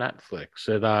movie on Netflix.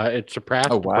 It surpassed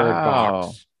Oh, Bird wow.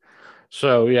 Box.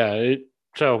 So yeah,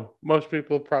 so most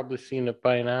people have probably seen it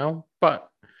by now. But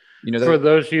You know, for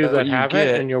those of you that's what that you haven't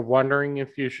get. and you're wondering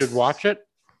if you should watch it,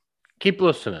 keep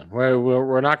listening.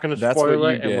 We're not going to That's what spoil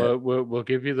you it, and get. we'll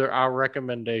give you our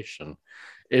recommendation.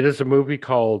 It is a movie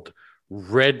called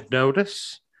Red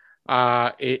Notice.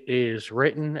 It is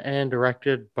written and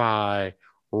directed by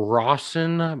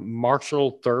Rawson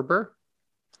Marshall Thurber,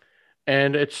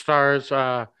 and it stars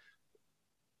The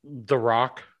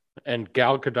Rock and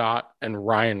Gal Gadot and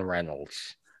Ryan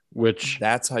Reynolds. Which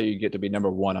That's how you get to be number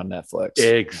one on Netflix.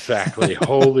 exactly.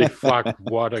 Holy fuck!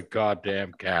 What a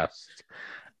goddamn cast.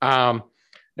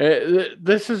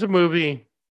 This is a movie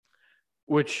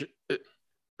which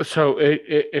so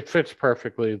it fits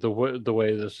perfectly the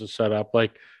way this is set up.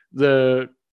 Like the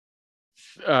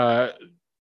uh,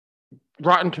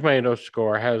 Rotten Tomatoes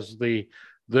score has the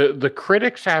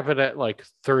critics have it at like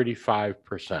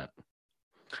 35%,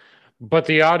 but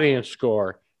the audience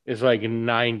score is like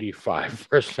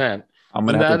 95%. I'm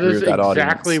gonna And have to that agree is with that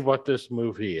exactly audience. what this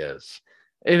movie is.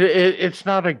 It's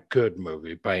not a good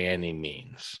movie by any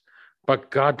means,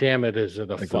 but goddamn it, is it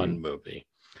a fun Agreed. movie?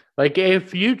 Like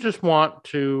if you just want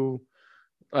to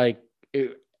like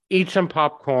eat some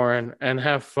popcorn and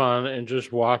have fun and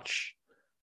just watch,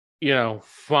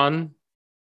 fun,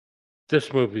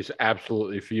 this movie's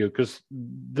absolutely for you because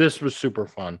this was super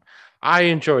fun. I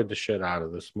enjoyed the shit out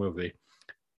of this movie,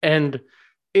 and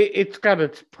it's got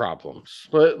its problems.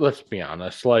 Let's be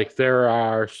honest. Like there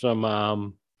are some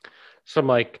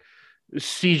like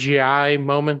CGI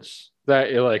moments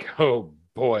that you're like, oh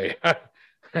boy,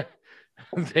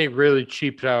 they really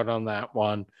cheaped out on that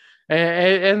one.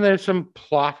 And there's some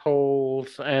plot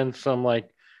holes and some like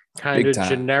kind Big of time.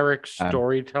 generic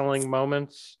storytelling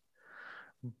moments.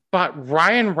 But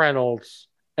Ryan Reynolds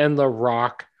and The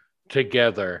Rock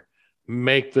together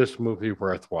make this movie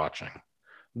worth watching.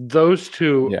 Those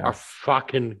two Yeah. are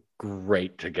fucking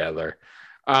great together.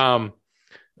 Um,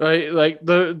 like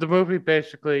the movie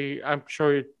basically, I'm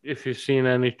sure if you've seen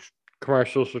any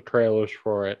commercials or trailers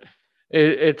for it,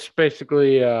 it's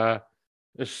basically a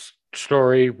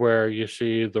story where you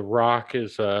see The Rock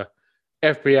is a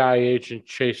FBI agent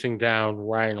chasing down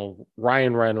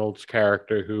Ryan Reynolds'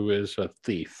 character, who is a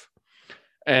thief,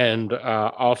 and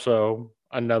also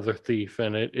another thief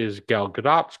in it is Gal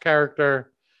Gadot's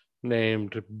character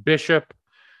named Bishop,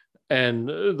 and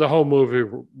the whole movie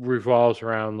revolves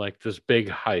around like this big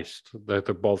heist that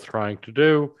they're both trying to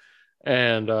do,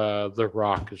 and The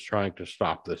Rock is trying to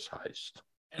stop this heist.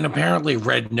 And apparently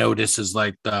Red Notice is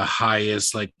like the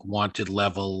highest like wanted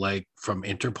level, like from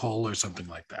Interpol or something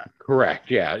like that.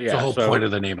 Correct. Yeah. It's the whole point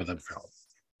of the name of the film.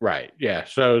 Right. Yeah.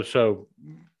 So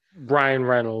Ryan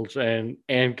Reynolds and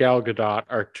Gal Gadot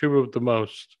are two of the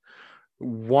most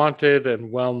wanted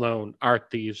and well-known art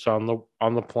thieves on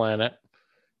the planet,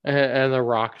 and The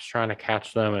Rock is trying to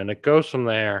catch them, and it goes from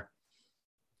there,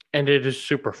 and it is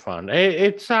super fun.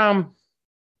 It's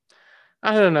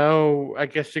I don't know, I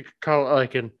guess you could call it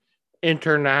like an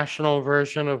international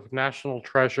version of National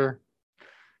Treasure.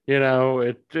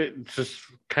 It's just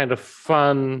kind of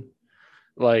fun,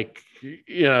 like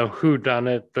who done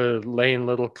it, the laying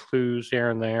little clues here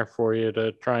and there for you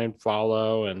to try and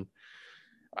follow, and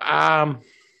god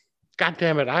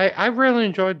damn it, I really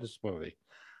enjoyed this movie.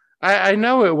 I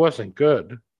know it wasn't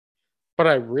good, but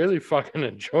I really fucking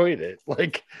enjoyed it.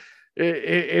 Like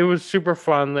it was super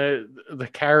fun. The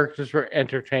characters were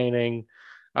entertaining.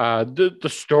 The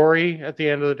story at the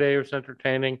end of the day was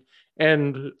entertaining.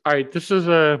 And all right, this is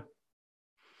a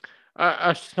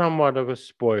somewhat of a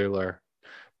spoiler,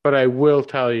 but I will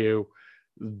tell you,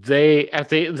 they at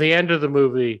the end of the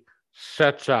movie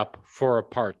sets up for a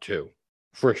part two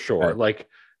for sure. Right. Like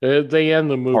they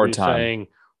end the movie Hard time. saying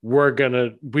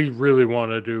we really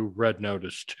want to do Red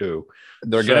Notice 2.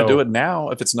 They're gonna do it now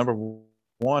if it's number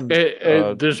one.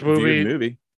 This viewed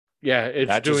movie, yeah, it's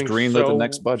that just doing greenlit the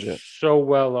next budget so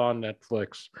well on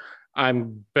Netflix.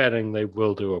 I'm betting they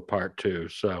will do a part two.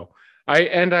 So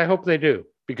I hope they do,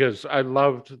 because I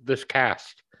loved this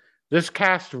cast. This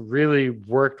cast really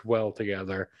worked well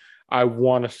together. I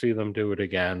want to see them do it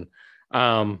again.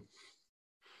 I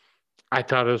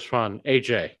thought it was fun.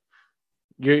 AJ,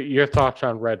 your thoughts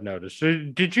on Red Notice?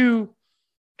 Did you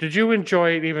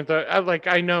enjoy it? Even though,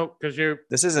 I know because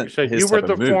this isn't you said his you were type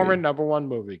the of movie. former number one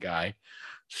movie guy,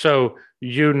 so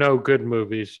good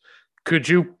movies. Could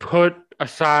you put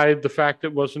aside the fact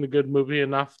it wasn't a good movie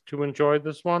enough to enjoy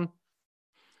this one?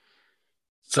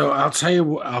 So I'll tell you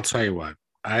what.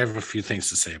 I have a few things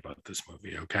to say about this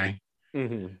movie. Okay.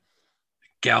 Mhm.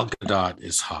 Gal Gadot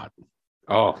is hot.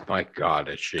 Oh my God,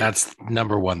 is she? That's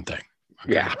number one thing.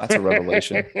 yeah. That's a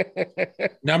revelation.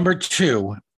 Number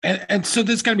two, and so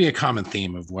there's going to be a common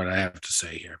theme of what I have to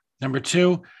say here. Number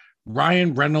two,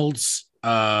 Ryan Reynolds,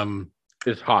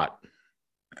 is hot.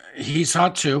 he's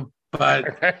hot too, but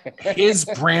his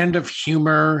brand of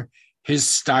humor, his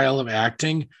style of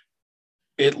acting,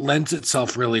 it lends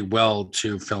itself really well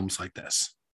to films like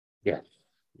this. Yes.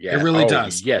 Yeah. It really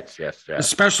does. Yes. Yes. Yes.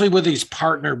 Especially with he's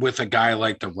partnered with a guy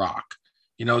like The Rock.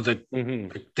 You know, that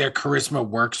Mhm. their charisma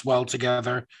works well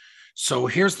together. So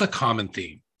here's the common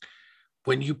theme.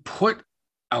 When you put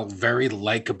a very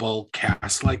likable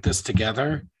cast like this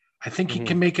together, I think he Mhm.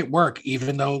 can make it work,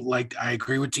 even though, like, I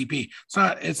agree with TP.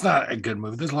 It's not a good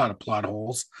movie. There's a lot of plot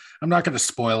holes. I'm not going to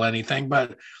spoil anything,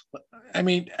 but I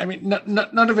mean,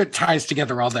 none of it ties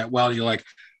together all that well. You're like,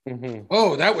 Mhm.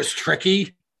 oh, that was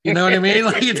tricky. You know what I mean?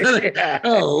 Like, Yeah.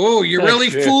 oh, you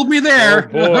really Shit. fooled me there.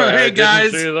 Oh, boy, I Hey, didn't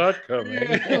guys. see that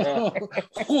coming.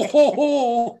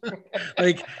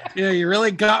 Like, yeah, you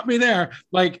really got me there.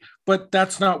 Like, but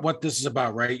that's not what this is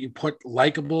about, right? You put a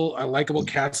likable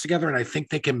cast together, and I think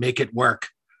they can make it work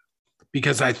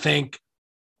because I think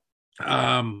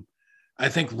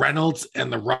Reynolds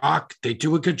and The Rock, they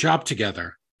do a good job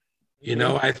together. You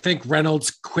know, I think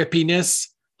Reynolds' quippiness,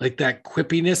 like that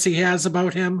quippiness he has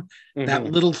about him, that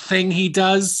Mhm. little thing he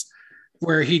does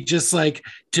where he just like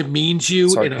demeans you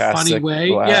in a funny Sarcastic way.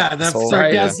 little Yeah, that's asshole.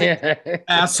 sarcastic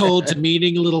asshole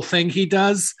demeaning little thing he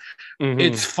does. Mhm.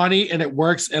 It's funny and it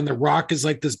works. And The Rock is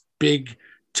like this big,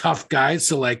 tough guy.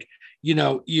 So like, you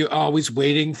know, you're always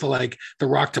waiting for like The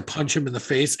Rock to punch him in the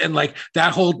face. And like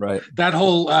that whole Right.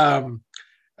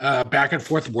 back and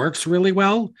forth works really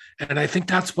well. And I think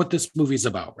that's what this movie's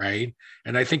about, right?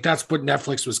 And I think that's what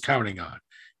Netflix was counting on.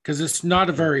 Because it's not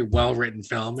a very well-written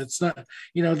film. It's not,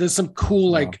 you know, there's some cool,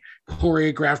 No. like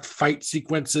choreographed fight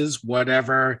sequences,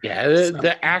 whatever. Yeah, the Some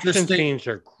action interesting- scenes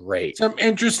are great. Some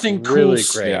interesting, Really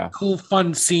cool, great. Yeah. cool,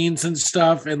 fun scenes and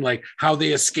stuff, and like how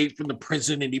they escape from the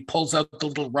prison and he pulls out the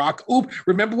little rock. Oop,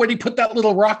 remember when he put that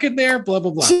little rock in there? Blah,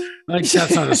 blah, blah. Like,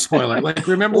 that's not a spoiler. Like,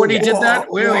 remember when he did that?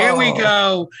 Well, here we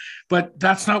go. But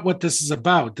that's not what this is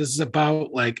about. This is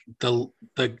about like the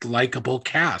likable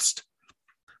cast.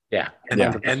 Yeah, And,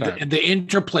 Yeah. and the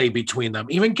interplay between them.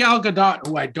 Even Gal Gadot,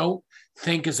 who I don't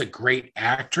think is a great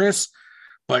actress,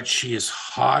 but she is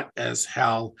hot as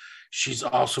hell. She's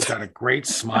also got a great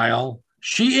smile.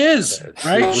 She is,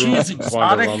 right? She is Wonder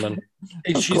exotic. Woman.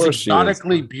 And Of she's course she is.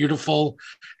 exotically beautiful.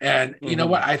 And you know Mhm.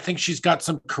 what? I think she's got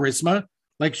some charisma.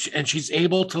 Like, and she's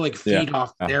able to like feed Yeah.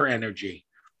 off their energy.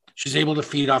 She's able to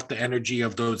feed off the energy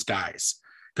of those guys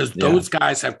because Yeah. those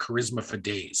guys have charisma for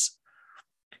days.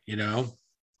 You know?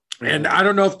 And I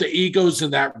don't know if the egos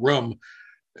in that room,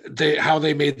 how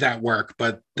they made that work,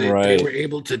 but they Right. were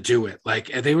able to do it. Like,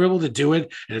 and they were able to do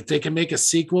it. And if they can make a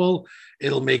sequel,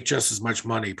 it'll make just as much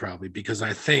money probably because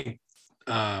I think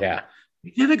Yeah,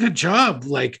 he did a good job,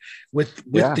 like with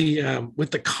Yeah.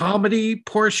 the comedy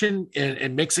portion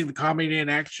and mixing the comedy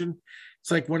and action. It's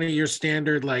like one of your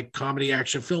standard like comedy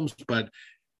action films, but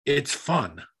it's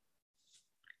fun.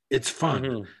 It's fun.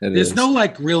 Mhm. It There's is. no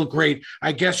like real great,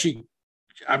 I guess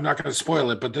I'm not going to spoil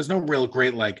it, but there's no real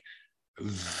great like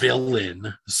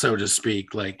villain, so to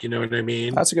speak. Like, you know what I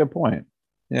mean? That's a good point.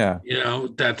 Yeah. You know,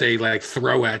 that they like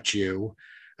throw at you.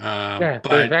 Yeah, there's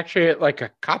But actually like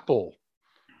a couple,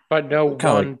 but no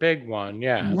Kinda one like- big one.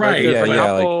 Yeah, Right, There's yeah, a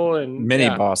yeah, like couple and Mini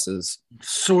yeah, bosses.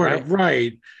 sort of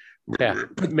right. Yeah,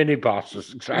 But mini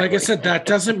bosses. Exactly. like I said, that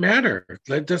doesn't matter.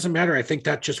 That doesn't matter. I think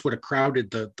that just would have crowded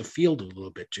the field a little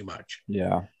bit too much.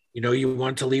 Yeah. You know, you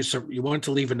want to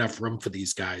leave enough room for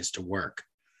these guys to work.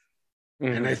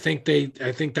 Mhm. And I think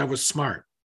that was smart.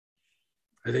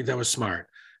 I think that was smart.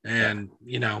 And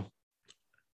you know,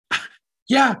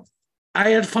 yeah, I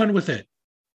had fun with it.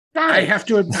 I have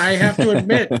to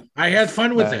admit, I had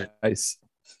fun with it. Nice.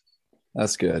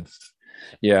 That's good.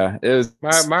 Yeah. It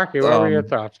was Marky, what were your um,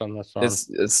 thoughts on this one? it's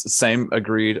the same,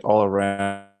 agreed all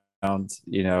around.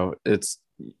 You know, it's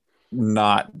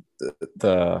not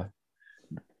the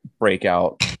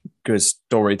breakout good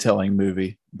storytelling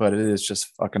movie, but it is just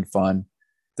fucking fun.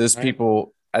 Those Right.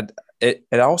 people, it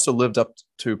also lived up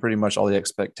to pretty much all the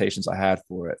expectations I had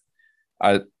for it.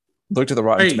 I looked at the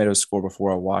Rotten Right. Tomatoes score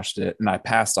before I watched it, and I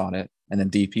passed on it. And then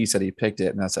DP said he picked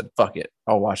it, and I said, "Fuck it,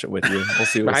 I'll watch it with you. We'll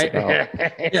see what it's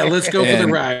about." Yeah, let's go for the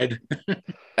And- ride.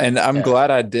 And I'm Yeah.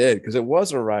 glad I did because it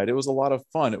was a ride. It was a lot of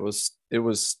fun. It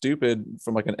was stupid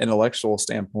from like an intellectual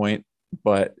standpoint,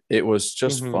 but it was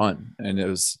just Mhm. fun. And it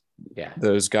was Yeah,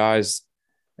 those guys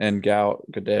and Gal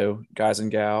Gadot, guys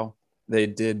and Gal, they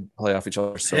did play off each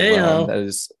other so well. Heyo. And that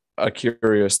is a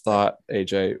curious thought,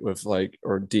 AJ, with like,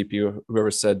 or DP,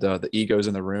 whoever said the egos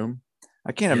in the room.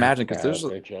 I can't imagine, because there's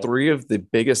three of the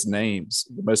biggest names,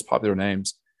 the most popular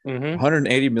names.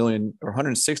 180 million or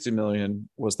 160 million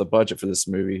was the budget for this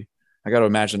movie. I got to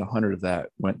imagine 100 of that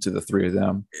went to the three of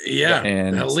them. Yeah,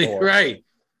 and right.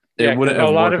 Yeah, a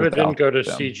lot of it didn't go to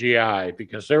them. CGI,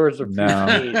 because there was a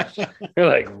few you're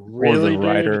like, really,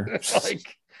 writer. Like,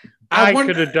 I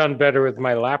could have done better with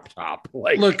my laptop.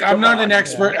 Like, look, I'm not an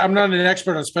expert. I'm not an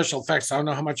expert on special effects. I don't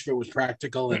know how much of it was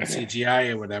practical and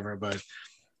CGI or whatever, but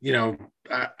you know,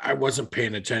 I wasn't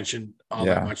paying attention all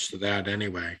that much to that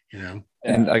anyway. You know,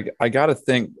 and I got to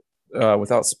think,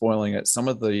 without spoiling it, some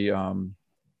of the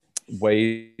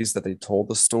ways that they told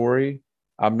the story,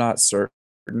 I'm not certain.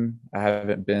 I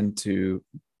haven't been to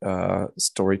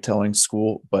storytelling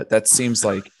school, but that seems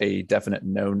like a definite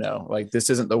no. Like, this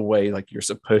isn't the way like you're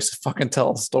supposed to fucking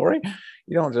tell a story.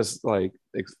 You don't just like,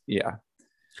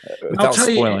 without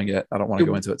spoiling it. I don't want to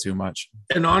go into it too much.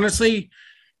 And honestly,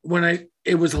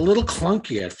 it was a little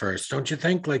clunky at first, don't you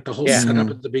think? Like, the whole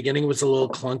setup at the beginning was a little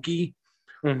clunky.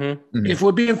 If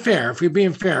we're being fair,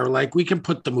 like, we can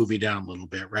put the movie down a little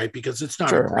bit, right? Because it's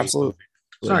not a great movie.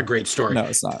 It's not a great story. No,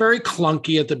 it's not. It's very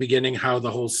clunky at the beginning, how the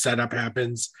whole setup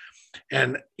happens.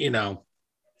 And, you know,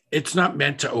 it's not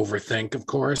meant to overthink, of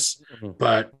course,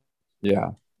 but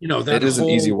yeah, you know, that it is an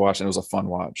easy watch, and it was a fun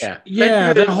watch.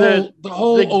 Yeah. The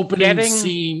whole opening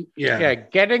scene. Yeah.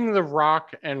 Getting The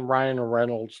Rock and Ryan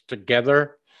Reynolds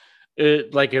together,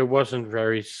 it wasn't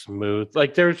very smooth.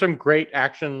 Like, there were some great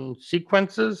action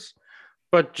sequences,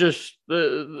 but just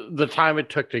the time it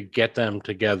took to get them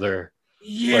together.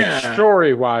 Like,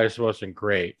 story-wise wasn't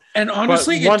great. And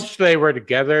honestly, but once they were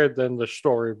together, then the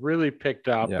story really picked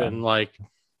up and like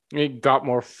it got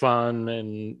more fun,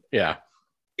 and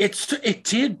it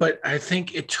did, but I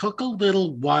think it took a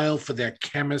little while for that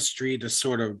chemistry to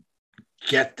sort of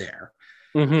get there.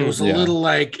 It was a little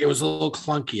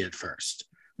clunky at first.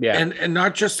 Yeah. And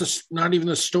not even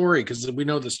the story, because we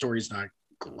know the story's not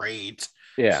great.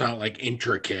 Yeah. It's not like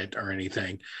intricate or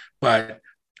anything, but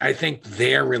I think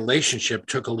their relationship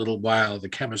took a little while, the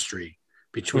chemistry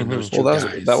between those two guys.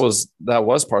 That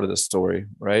was part of the story,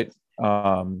 right? It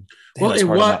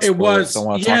was.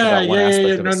 No,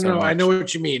 I know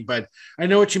what you mean.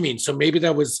 So maybe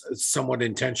that was somewhat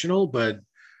intentional, but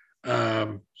I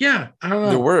don't know.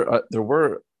 There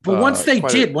were. But once they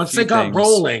got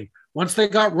rolling,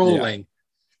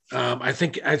 I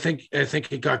think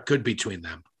it got good between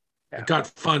them. It got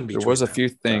fun between them. There was a few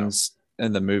things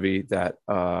in the movie that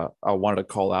I wanted to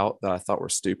call out that I thought were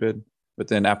stupid, but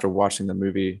then after watching the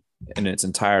movie in its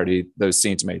entirety, those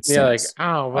scenes made sense. Yeah, like,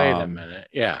 oh, wait a minute.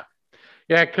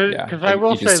 Because I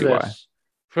will say this: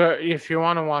 if you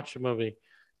want to watch a movie,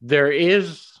 there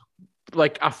is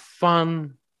like a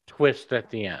fun twist at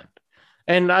the end,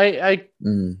 and I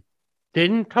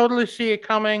didn't totally see it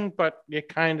coming, but you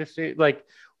kind of see, like,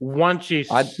 once you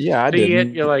see it,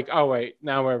 you're like, oh wait,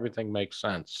 now everything makes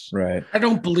sense. Right. I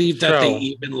don't believe that they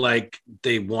even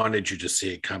they wanted you to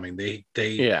see it coming. They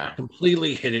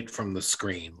completely hit it from the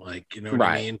screen. Like, you know what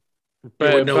I mean?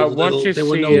 But once you see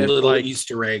it, little like,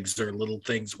 Easter eggs or little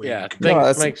things where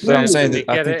things make sense. And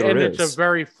it's a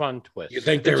very fun twist. You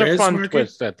think it's a fun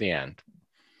twist at the end?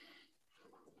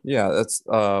 Yeah, that's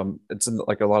it's in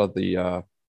like a lot of the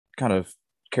kind of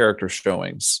character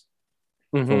showings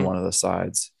from one of the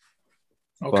sides.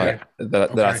 Okay. But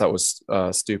that I thought was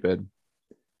stupid.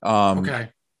 Okay.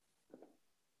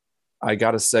 I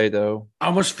gotta say though, I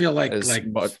almost feel like I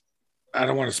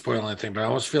don't want to spoil anything, but I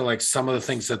almost feel like some of the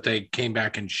things that they came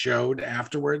back and showed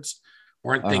afterwards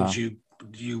weren't things you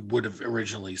would have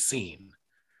originally seen.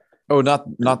 Oh, not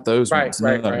those ones.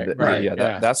 Right.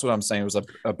 That's what I'm saying. It was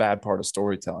a bad part of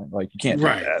storytelling. Like, you can't do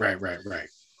that.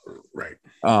 Right.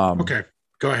 Okay.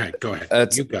 Go ahead.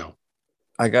 You go.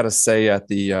 I gotta say at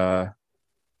the all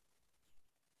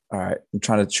right, I'm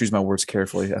trying to choose my words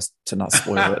carefully as to not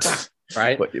spoil it.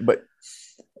 Right. But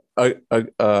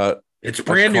it's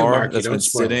brand new, Mark. That's been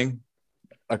sitting.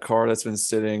 A car that's been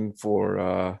sitting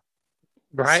for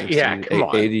 60,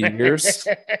 80 years.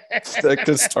 That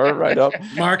could start right up.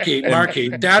 Marky.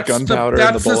 That's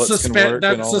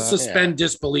the suspend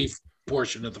disbelief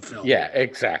portion of the film. Yeah,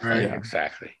 exactly. Right? Yeah.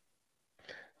 Exactly.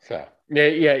 So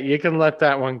you can let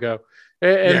that one go.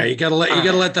 And, you gotta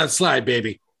let that slide,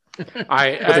 baby.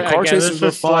 The car chases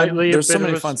were fun. There's so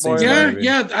many fun scenes.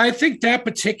 Yeah. I think that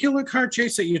particular car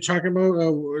chase that you're talking about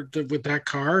with that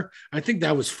car, I think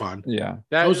that was fun. Yeah,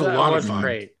 that was a lot of fun.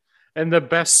 Great. And the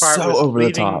best part was over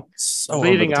the top,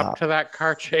 leading up to that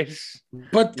car chase.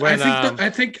 But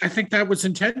I think that was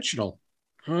intentional.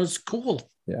 It was cool.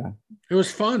 Yeah, it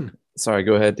was fun. Sorry,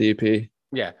 go ahead, DP.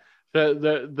 Yeah.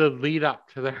 The lead up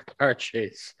to their car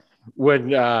chase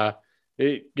when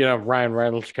Ryan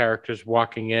Reynolds' character's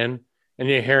walking in and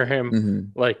you hear him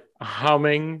Mhm. like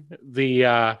humming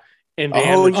the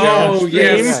Indiana Oh, Jones Oh theme.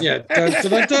 yes, yeah. Dun,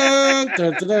 dun, dun,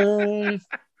 dun, dun, dun.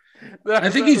 I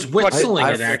think he's whistling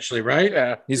I- it actually, right?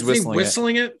 Yeah. He's Is he whistling it.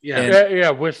 whistling it? Yeah. And Yeah,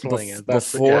 whistling it.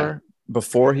 That's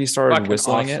before he started Fucking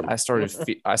whistling awesome. it,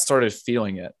 I started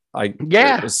feeling it.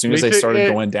 Yeah, as soon me as they too.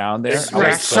 started going down there, it's I was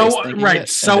right. first So thinking right, it, and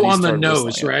so then he on the started nose,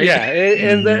 whistling it. right?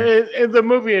 Yeah, and the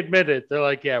movie admitted they're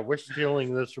like, yeah, we're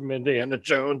stealing this from Indiana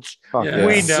Jones. Fuck Yeah. yeah.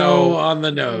 We know. So on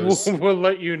the nose. We'll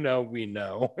let you know. We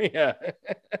know. Yeah.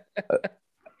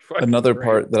 Fucking Another great.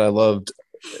 part that I loved,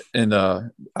 and I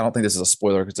don't think this is a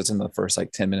spoiler because it's in the first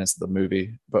like 10 minutes of the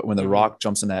movie, but when The Rock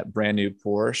jumps in that brand new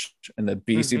Porsche and the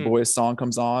Beastie Boys song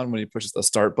comes on when he pushes the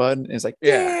start button, and he's like,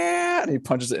 yeah, and he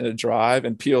punches it in a drive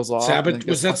and peels off. and then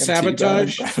Was gets that fucking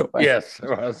teabagged sabotage? right away. Yes, it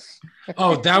was.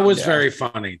 Oh, that was Yeah. very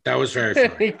funny. That was very he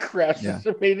funny. crashes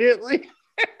immediately.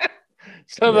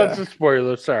 So that's a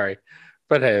spoiler. Sorry,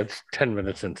 but hey, it's 10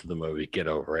 minutes into the movie. Get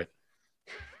over it.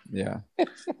 Yeah.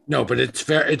 No, but it's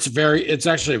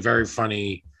actually a very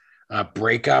funny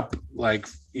breakup. Like,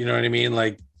 you know what I mean?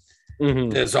 Like,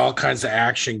 there's all kinds of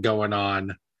action going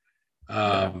on.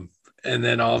 And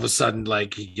then all of a sudden,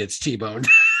 like, he gets T-boned.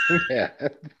 Yeah,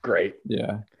 great.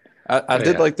 Yeah. I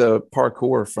did like the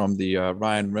parkour from the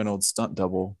Ryan Reynolds stunt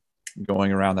double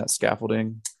going around that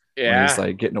scaffolding. When he's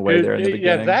like getting away there in the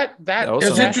beginning. That was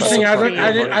It's some interesting.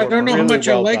 I don't know how much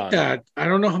I like that. I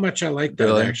don't know how much I like that.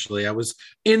 Really? Actually, I was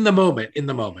in the moment.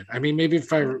 I mean, maybe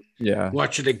if I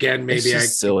watch it again, maybe I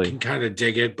can kind of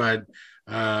dig it. But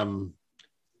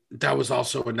that was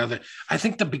also another. I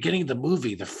think the beginning of the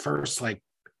movie, the first like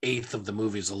eighth of the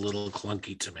movie, is a little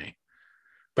clunky to me,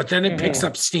 but then it picks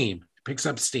up steam.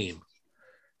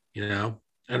 You know.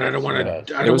 And I don't want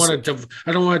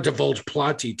to divulge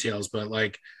plot details, but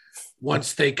like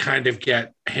once they kind of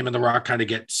get him and The Rock kind of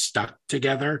get stuck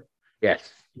together.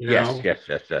 Yes. You know? Yes.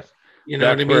 You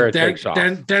know That's what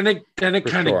I mean? Then it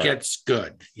kind of gets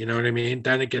good. You know what I mean?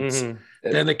 Then it gets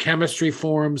then the chemistry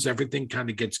forms, everything kind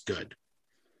of gets good.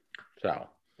 So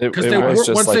because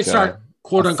once they start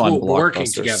quote unquote working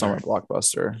together. Summer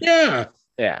blockbuster. Yeah.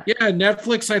 Yeah.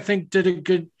 Netflix, I think, did a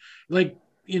good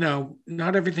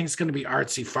not everything's going to be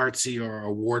artsy fartsy or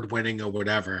award winning or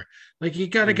whatever. Like you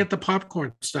got to get the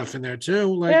popcorn stuff in there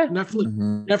too. Like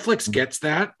Netflix gets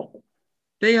that.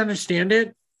 They understand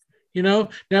it. You know,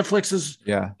 Netflix is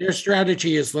their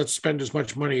strategy is let's spend as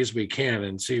much money as we can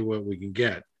and see what we can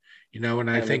get. You know, and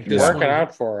I think this working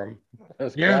out for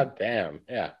them. Goddamn.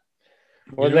 Yeah.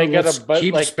 Well, they got to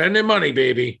keep spending money,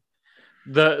 baby.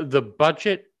 The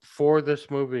budget for this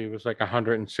movie was like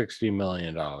 $160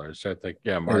 million. I think,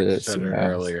 Mark said it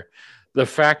earlier. The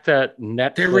fact that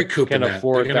Netflix can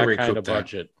afford that kind of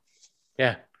budget.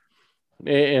 Yeah.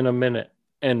 In a minute.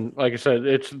 And like I said,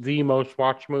 it's the most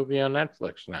watched movie on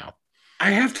Netflix now. I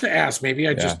have to ask, maybe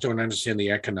I just don't understand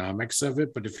the economics of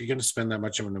it, but if you're going to spend that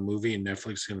much on a movie and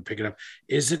Netflix is going to pick it up,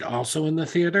 is it also in the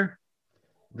theater?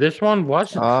 This one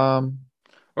wasn't.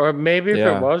 Or maybe if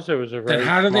it was a very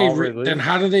then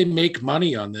how do they make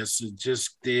money on this? It's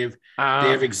just they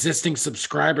have existing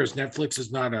subscribers. Netflix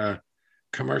is not a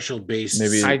commercial based.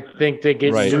 Maybe I think they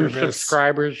get new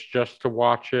subscribers just to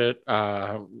watch it.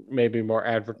 Maybe more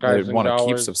advertising. They want to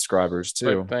keep subscribers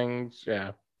too. Things,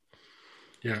 yeah.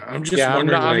 I'm just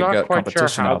wondering. I'm not quite sure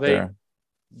how they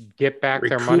get back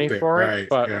their money for it,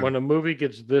 but when a movie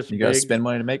gets this you big, gotta spend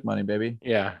money to make money, baby.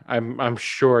 Yeah, I'm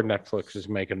sure Netflix is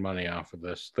making money off of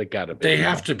this. They gotta be. They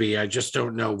have to be. I just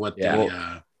don't know what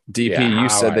the DP. You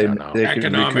said they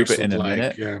could recoup it in a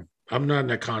minute. Yeah, I'm not an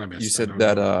economist. You said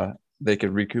that they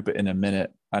could recoup it in a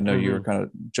minute. I know you were kind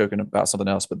of joking about something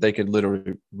else, but they could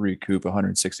literally recoup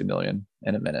 160 million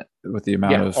in a minute with the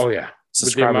amount of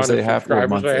subscribers they have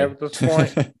at this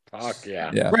point. Fuck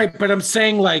yeah. Right, but I'm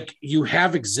saying like you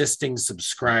have existing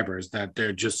subscribers that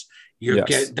they're just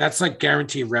that's like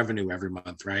guaranteed revenue every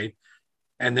month, right?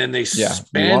 And then they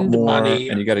spend money,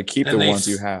 and you got to keep the ones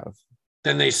you have.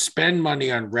 Then they spend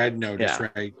money on Red Notice,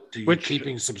 right? You're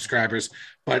keeping subscribers,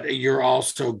 but you're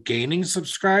also gaining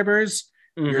subscribers.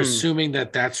 You're assuming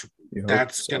that's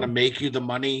going to make you the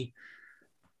money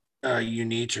you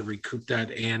need to recoup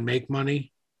that and make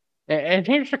money. And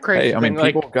here's the crazy thing.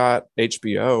 People got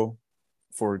HBO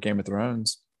for Game of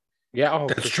Thrones. Yeah,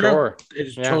 that's true. Sure.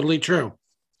 It's totally true.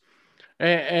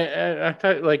 And I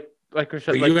thought, like I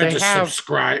said, you had to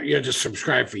subscribe. You had to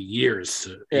subscribe for years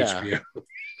to HBO.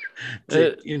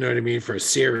 You know what I mean? For a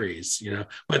series,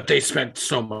 but they spent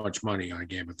so much money on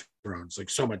Game of Thrones, like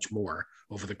so much more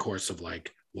over the course of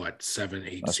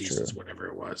 7-8 seasons, whatever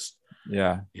it was.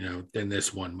 Yeah. than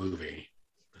this one movie.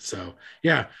 So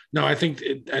yeah, no, I think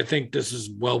this is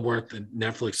well worth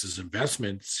Netflix's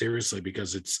investment, seriously,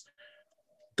 because it's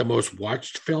the most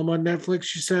watched film on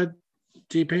Netflix. You said,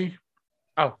 DP?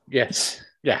 Oh yes,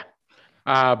 yeah.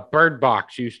 Bird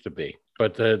Box used to be,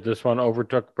 but this one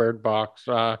overtook Bird Box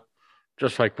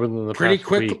just like within the Pretty past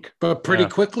quick, week. but pretty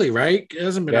quickly, right? It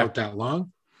hasn't been out that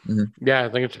long. Yeah, I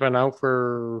think it's been out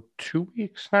for 2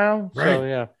 weeks now. Right. So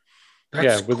yeah.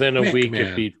 That's within quick, a week man.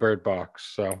 it beat Bird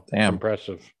Box. So it's Damn.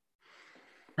 impressive.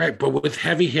 Right, but with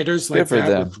heavy hitters like Good for that,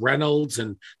 them. with Reynolds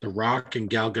and The Rock and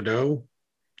Gal Gadot,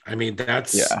 I mean,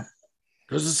 those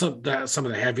are some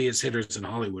of the heaviest hitters in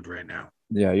Hollywood right now.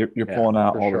 Yeah, you're pulling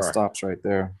out for all the sure. stops right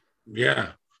there.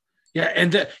 Yeah,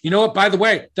 and you know what? By the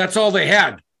way, that's all they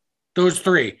had. Those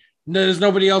three. There's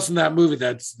nobody else in that movie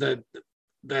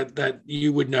that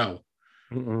you would know.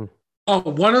 Mm-mm. Oh,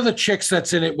 one of the chicks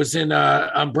that's in it was in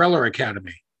Umbrella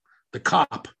Academy, the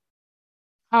cop.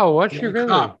 Oh, what's The your really?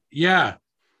 cop. Yeah,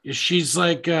 she's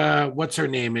like what's her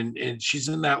name? And she's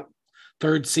in that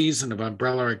 3rd season of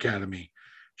Umbrella Academy.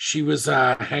 She was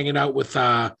hanging out with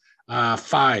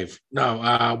Five.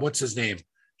 No, what's his name?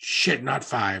 Shit, not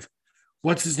Five.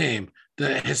 What's his name?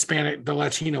 The Hispanic, the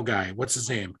Latino guy. What's his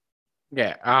name?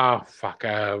 Yeah. Oh fuck.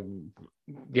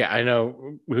 Yeah, I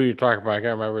know who you're talking about. I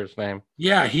can't remember his name.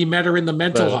 Yeah, he met her in the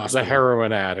mental hospital. The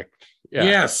heroin addict.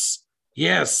 Yeah.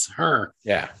 Yes, her.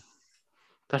 Yeah.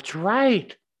 That's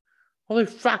right. Holy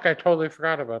fuck, I totally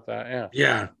forgot about that. Yeah.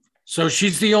 Yeah. So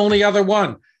she's the only other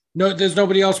one. No, there's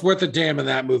nobody else worth a damn in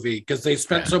that movie because they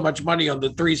spent so much money on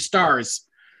the 3 stars.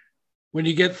 When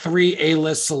you get 3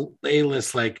 A-list,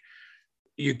 like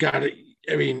you got to,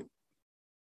 I mean,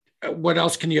 what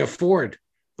else can you afford?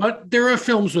 But there are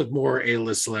films with more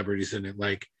A-list celebrities in it,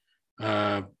 like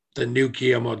the new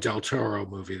Guillermo del Toro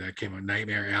movie that came out,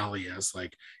 Nightmare Alley, has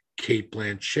like Kate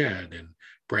Blanchett and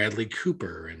Bradley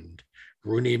Cooper and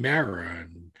Rooney Mara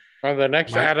and The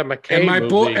next Adam McKay and my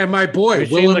movie. my boy Have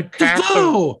you seen Willem the cast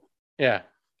Dafoe. Yeah.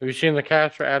 Have you seen the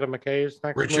cast for Adam McKay's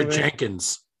next Richard movie?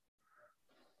 Jenkins.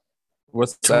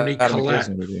 What's Toni that Collette.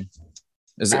 movie?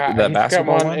 Is it He's the got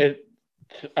basketball one?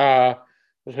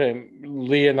 What's his name?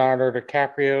 Leonardo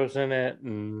DiCaprio's in it,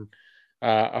 and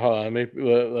hold on,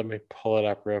 let me pull it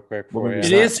up real quick for What you.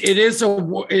 movie is It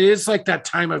is like that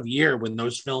time of year when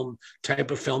those type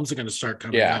of films are going to start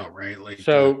coming out, right? Like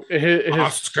So his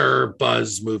Oscar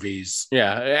buzz movies.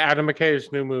 Yeah, Adam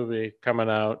McKay's new movie coming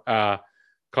out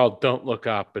called Don't Look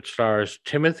Up. It stars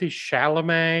Timothy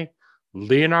Chalamet,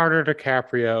 Leonardo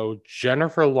DiCaprio,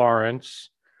 Jennifer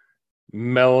Lawrence,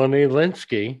 Melanie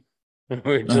Linsky,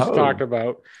 we just talked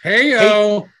about.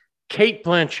 Hey-o. Kate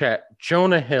Blanchett,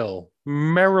 Jonah Hill,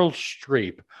 Meryl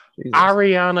Streep, Jesus.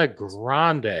 Ariana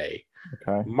Grande,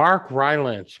 Okay. Mark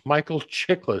Rylance, Michael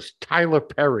Chiklis, Tyler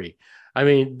Perry. I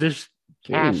mean, this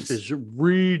cast Jeez. is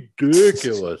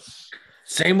ridiculous.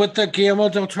 Same with the Guillermo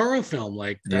del Toro film.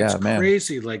 Like, that's Yeah, man.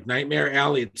 crazy. Like Nightmare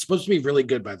Alley. It's supposed to be really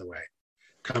good, by the way.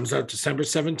 Comes out December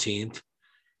 17th.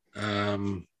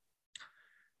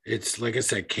 It's like I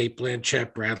said, Kate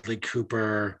Blanchett, Bradley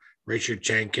Cooper, Richard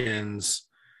Jenkins,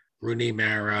 Rooney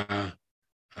Mara,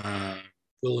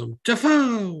 Willem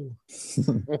Dafoe,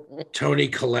 Toni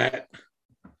Collette.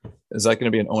 Is that going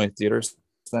to be an only theaters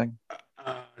thing?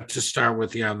 To start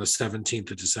with, on the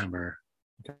 17th of December.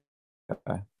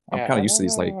 I'm kind of used to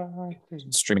these like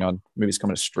streaming on movies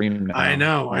coming to stream now. I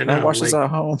know. Watch this Like, at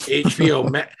home.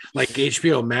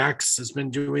 HBO Max has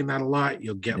been doing that a lot.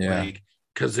 You'll get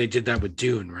because they did that with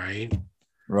Dune, right?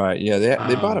 Right. Yeah.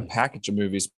 They bought a package of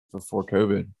movies before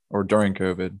COVID or during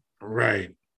COVID.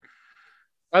 Right.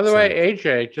 By the way,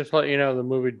 AJ, just let you know the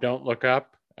movie Don't Look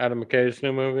Up, Adam McKay's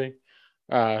new movie.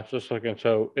 Just looking,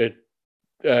 so it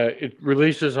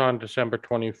releases on December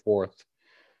 24th,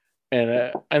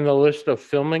 and the list of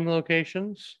filming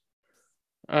locations,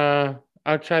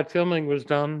 outside filming was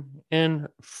done in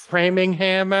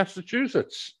Framingham,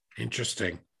 Massachusetts.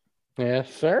 Interesting.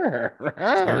 Yes, sir.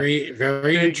 Very,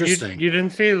 very interesting. You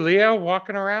didn't see Leo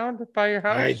walking around by your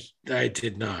house? I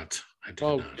did not. I did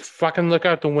not. Fucking look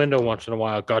out the window once in a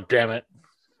while. God damn it.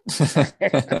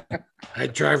 I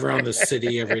drive around the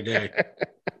city every day.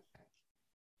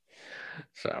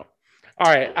 So,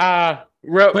 all right.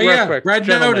 Real quick, Red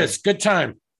gentlemen. Notice. Good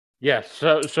time. Yes.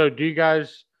 So would you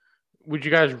guys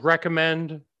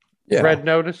recommend Yeah. Red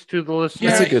Notice to the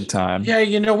listeners? It's a good time. Yeah,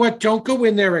 you know what? Don't go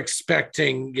in there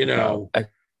expecting,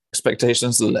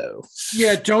 Expectations low.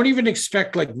 Yeah, don't even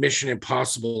expect like Mission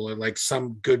Impossible or like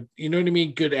some good, you know what I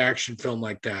mean? Good action film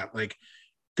like that. Like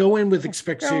go in with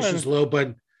expectations low,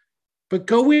 but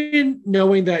go in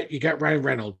knowing that you got Ryan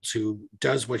Reynolds who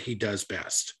does what he does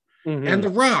best. Mhm. And The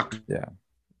Rock. Yeah.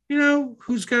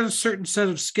 who's got a certain set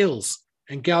of skills.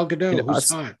 And Gal Gadot, who's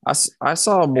hot. I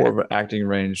saw more of an acting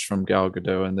range from Gal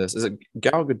Gadot in this. Is it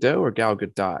Gal Gadot or Gal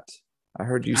Gadot? I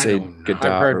heard you say Gadot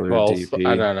I've heard earlier, both. DP.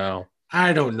 I don't know.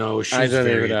 I don't know. She's I don't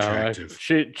very even know. attractive.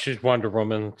 She's Wonder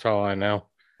Woman. That's all I know.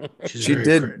 She's She very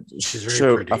did She's very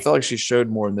show. pretty. I feel like she showed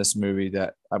more in this movie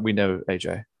that we know,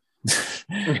 AJ.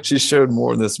 She showed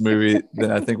more in this movie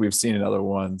than I think we've seen in other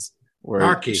ones, where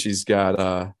Marky. she's got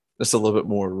just a little bit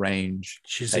more range.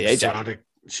 She's Hey, AJ. exotic.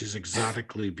 She's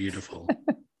exotically beautiful.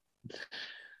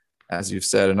 As you've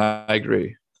said, and I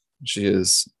agree. She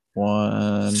is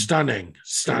one Stunning.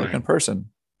 looking person.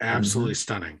 Absolutely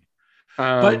stunning.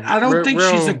 But I don't think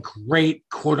she's a great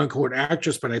quote unquote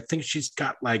actress, but I think she's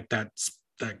got like that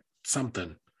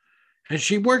something. And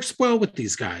she works well with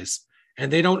these guys,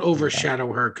 and they don't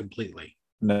overshadow her completely.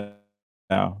 No,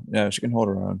 yeah, she can hold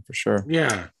her own for sure.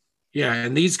 Yeah. Yeah.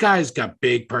 And these guys got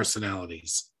big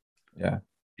personalities. Yeah.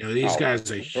 These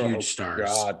guys are huge stars.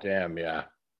 God damn, yeah.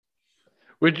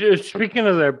 Speaking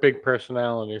of their big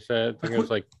personalities, I think it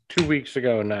was like 2 weeks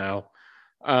ago now,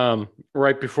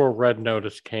 right before Red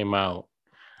Notice came out.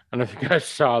 I don't know if you guys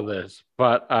saw this,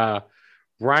 but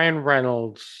Ryan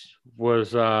Reynolds was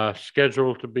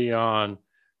scheduled to be on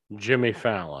Jimmy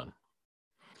Fallon.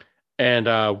 And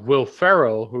Will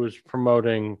Ferrell, who is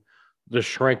promoting The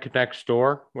Shrink Next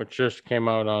Door, which just came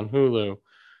out on Hulu,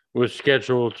 was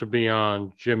scheduled to be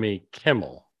on Jimmy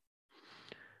Kimmel.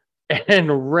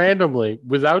 And randomly,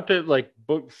 without it,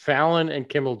 Fallon and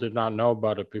Kimmel did not know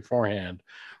about it beforehand,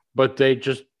 but they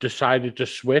just decided to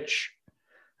switch,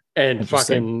 and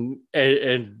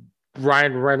and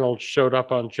Ryan Reynolds showed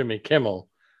up on Jimmy Kimmel,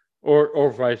 or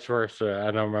vice versa.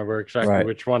 I don't remember exactly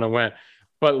which one it went,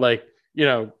 but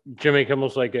Jimmy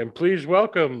Kimmel's like, and please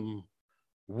welcome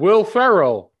Will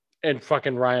Ferrell, and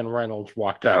fucking Ryan Reynolds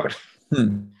walked out.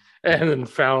 And then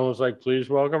Fallon was like, please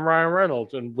welcome Ryan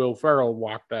Reynolds. And Will Ferrell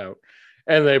walked out.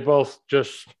 And they both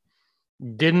just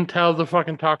didn't tell the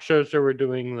fucking talk shows they were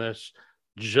doing this,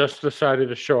 just decided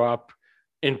to show up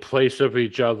in place of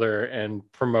each other and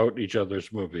promote each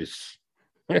other's movies.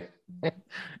 So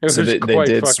they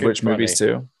did switch funny. Movies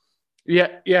too?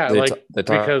 Yeah. They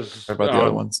because about the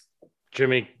other ones.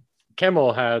 Jimmy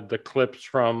Kimmel had the clips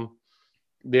from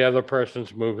the other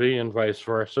person's movie and vice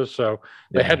versa. So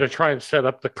they had to try and set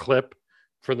up the clip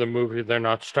for the movie they're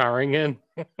not starring in.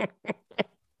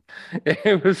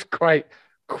 It was quite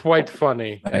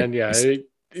funny. Nice. And yeah,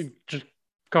 just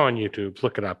go on YouTube,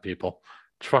 look it up, people.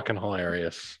 It's fucking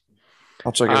hilarious.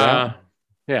 I'll check it out.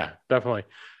 Yeah, definitely.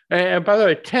 And by the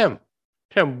way, Tim,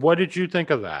 what did you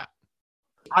think of that?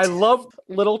 I love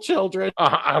little children.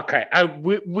 Okay,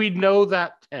 we know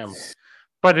that, Tim.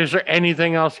 But is there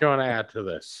anything else you want to add to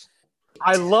this?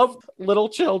 I love little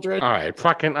children. All right,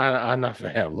 fucking enough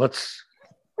of him. Let's.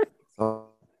 What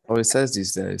he says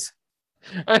these days.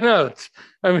 I know.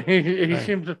 He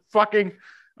seems fucking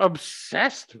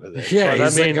obsessed with it. Yeah,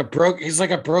 he's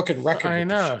like a broken record. I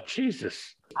know.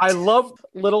 Jesus. I love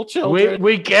little children.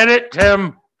 We get it,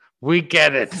 Tim. We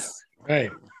get it. Right.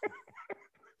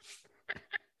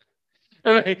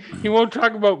 He won't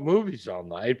talk about movies all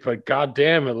night, but God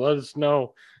damn it, let us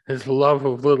know his love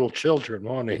of little children,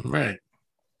 won't he? Right.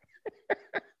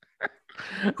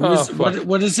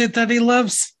 What is it that he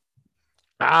loves?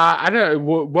 I don't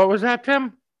know. What was that,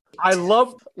 Tim? I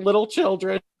love little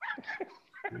children.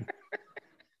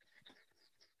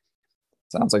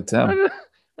 Sounds like Tim.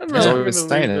 He's always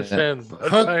saying it.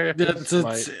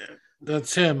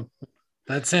 That's him.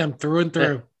 That's him through and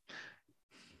through.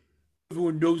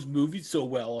 Everyone knows movies so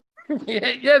well.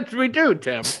 Yes, we do,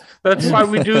 Tim. That's why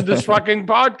we do this fucking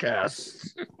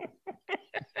podcast.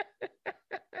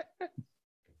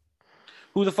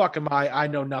 Who the fuck am I? I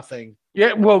know nothing.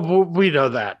 Yeah, well, we know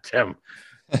that, Tim.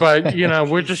 But,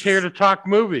 we're just here to talk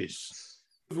movies.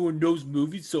 Everyone knows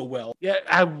movies so well.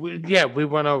 Yeah, we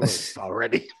went over it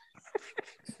already.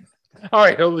 All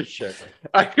right, holy shit.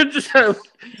 I could just have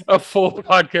a full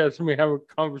podcast and we have a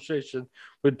conversation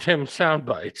with Tim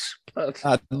Soundbites.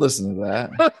 I'd listen to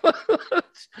that.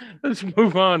 Let's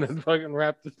move on and fucking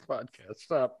wrap this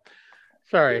podcast up.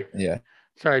 Sorry. Yeah.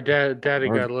 Sorry, Daddy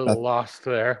got a little lost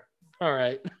there. All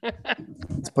right.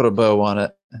 Let's put a bow on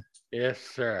it. Yes,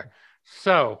 sir.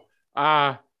 So,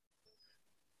 Red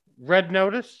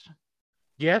Notice.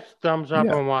 Yes, thumbs up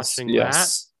on watching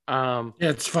that. Yeah,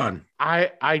 it's fun.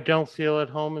 I don't feel at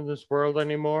home in this world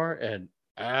anymore, and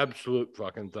absolute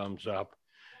fucking thumbs up.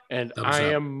 And I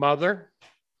Am Mother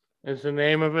is the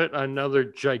name of it. Another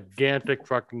gigantic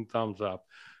fucking thumbs up.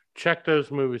 Check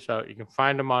those movies out. You can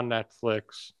find them on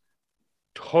Netflix.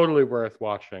 Totally worth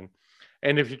watching.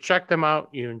 And if you check them out,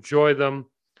 you enjoy them,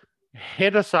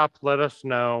 hit us up. Let us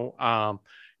know.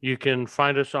 You can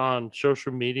find us on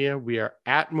social media. We are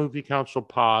at Movie Council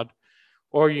Pod,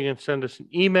 or you can send us an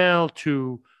email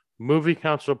to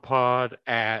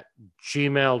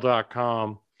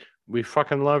moviecouncilpod@gmail.com. We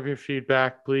fucking love your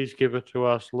feedback. Please give it to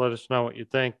us. Let us know what you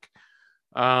think.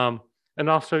 And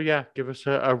also, yeah, give us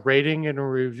a rating and a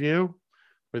review,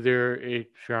 whether if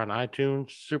you're on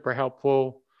iTunes, super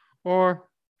helpful, or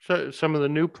some of the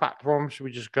new platforms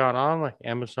we just got on, like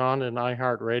Amazon and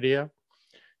iHeartRadio.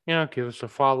 Give us a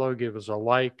follow, give us a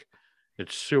like.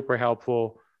 It's super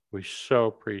helpful. We so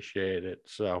appreciate it.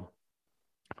 So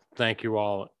thank you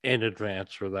all in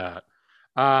advance for that.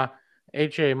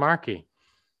 AJ, Marky,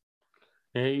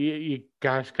 you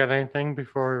guys got anything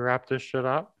before we wrap this shit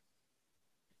up?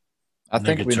 I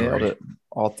think we nailed it.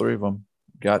 All three of them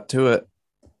got to it.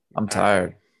 I'm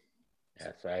tired.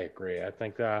 Yes, I agree. I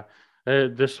think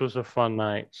this was a fun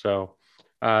night. So,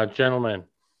 gentlemen,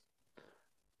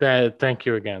 thank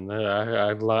you again.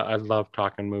 I love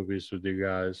talking movies with you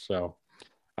guys. So,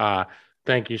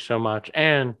 thank you so much.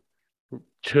 And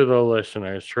to the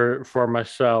listeners, for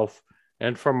myself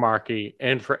and for Marky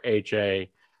and for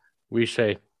AJ, we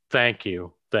say thank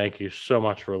you. Thank you so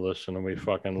much for listening. We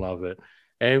fucking love it.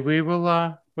 And we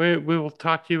will we will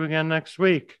talk to you again next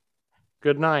week.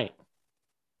 Good night.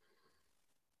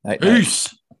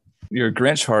 Peace. Your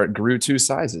Grinch heart grew 2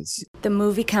 sizes. The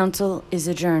movie council is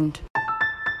adjourned.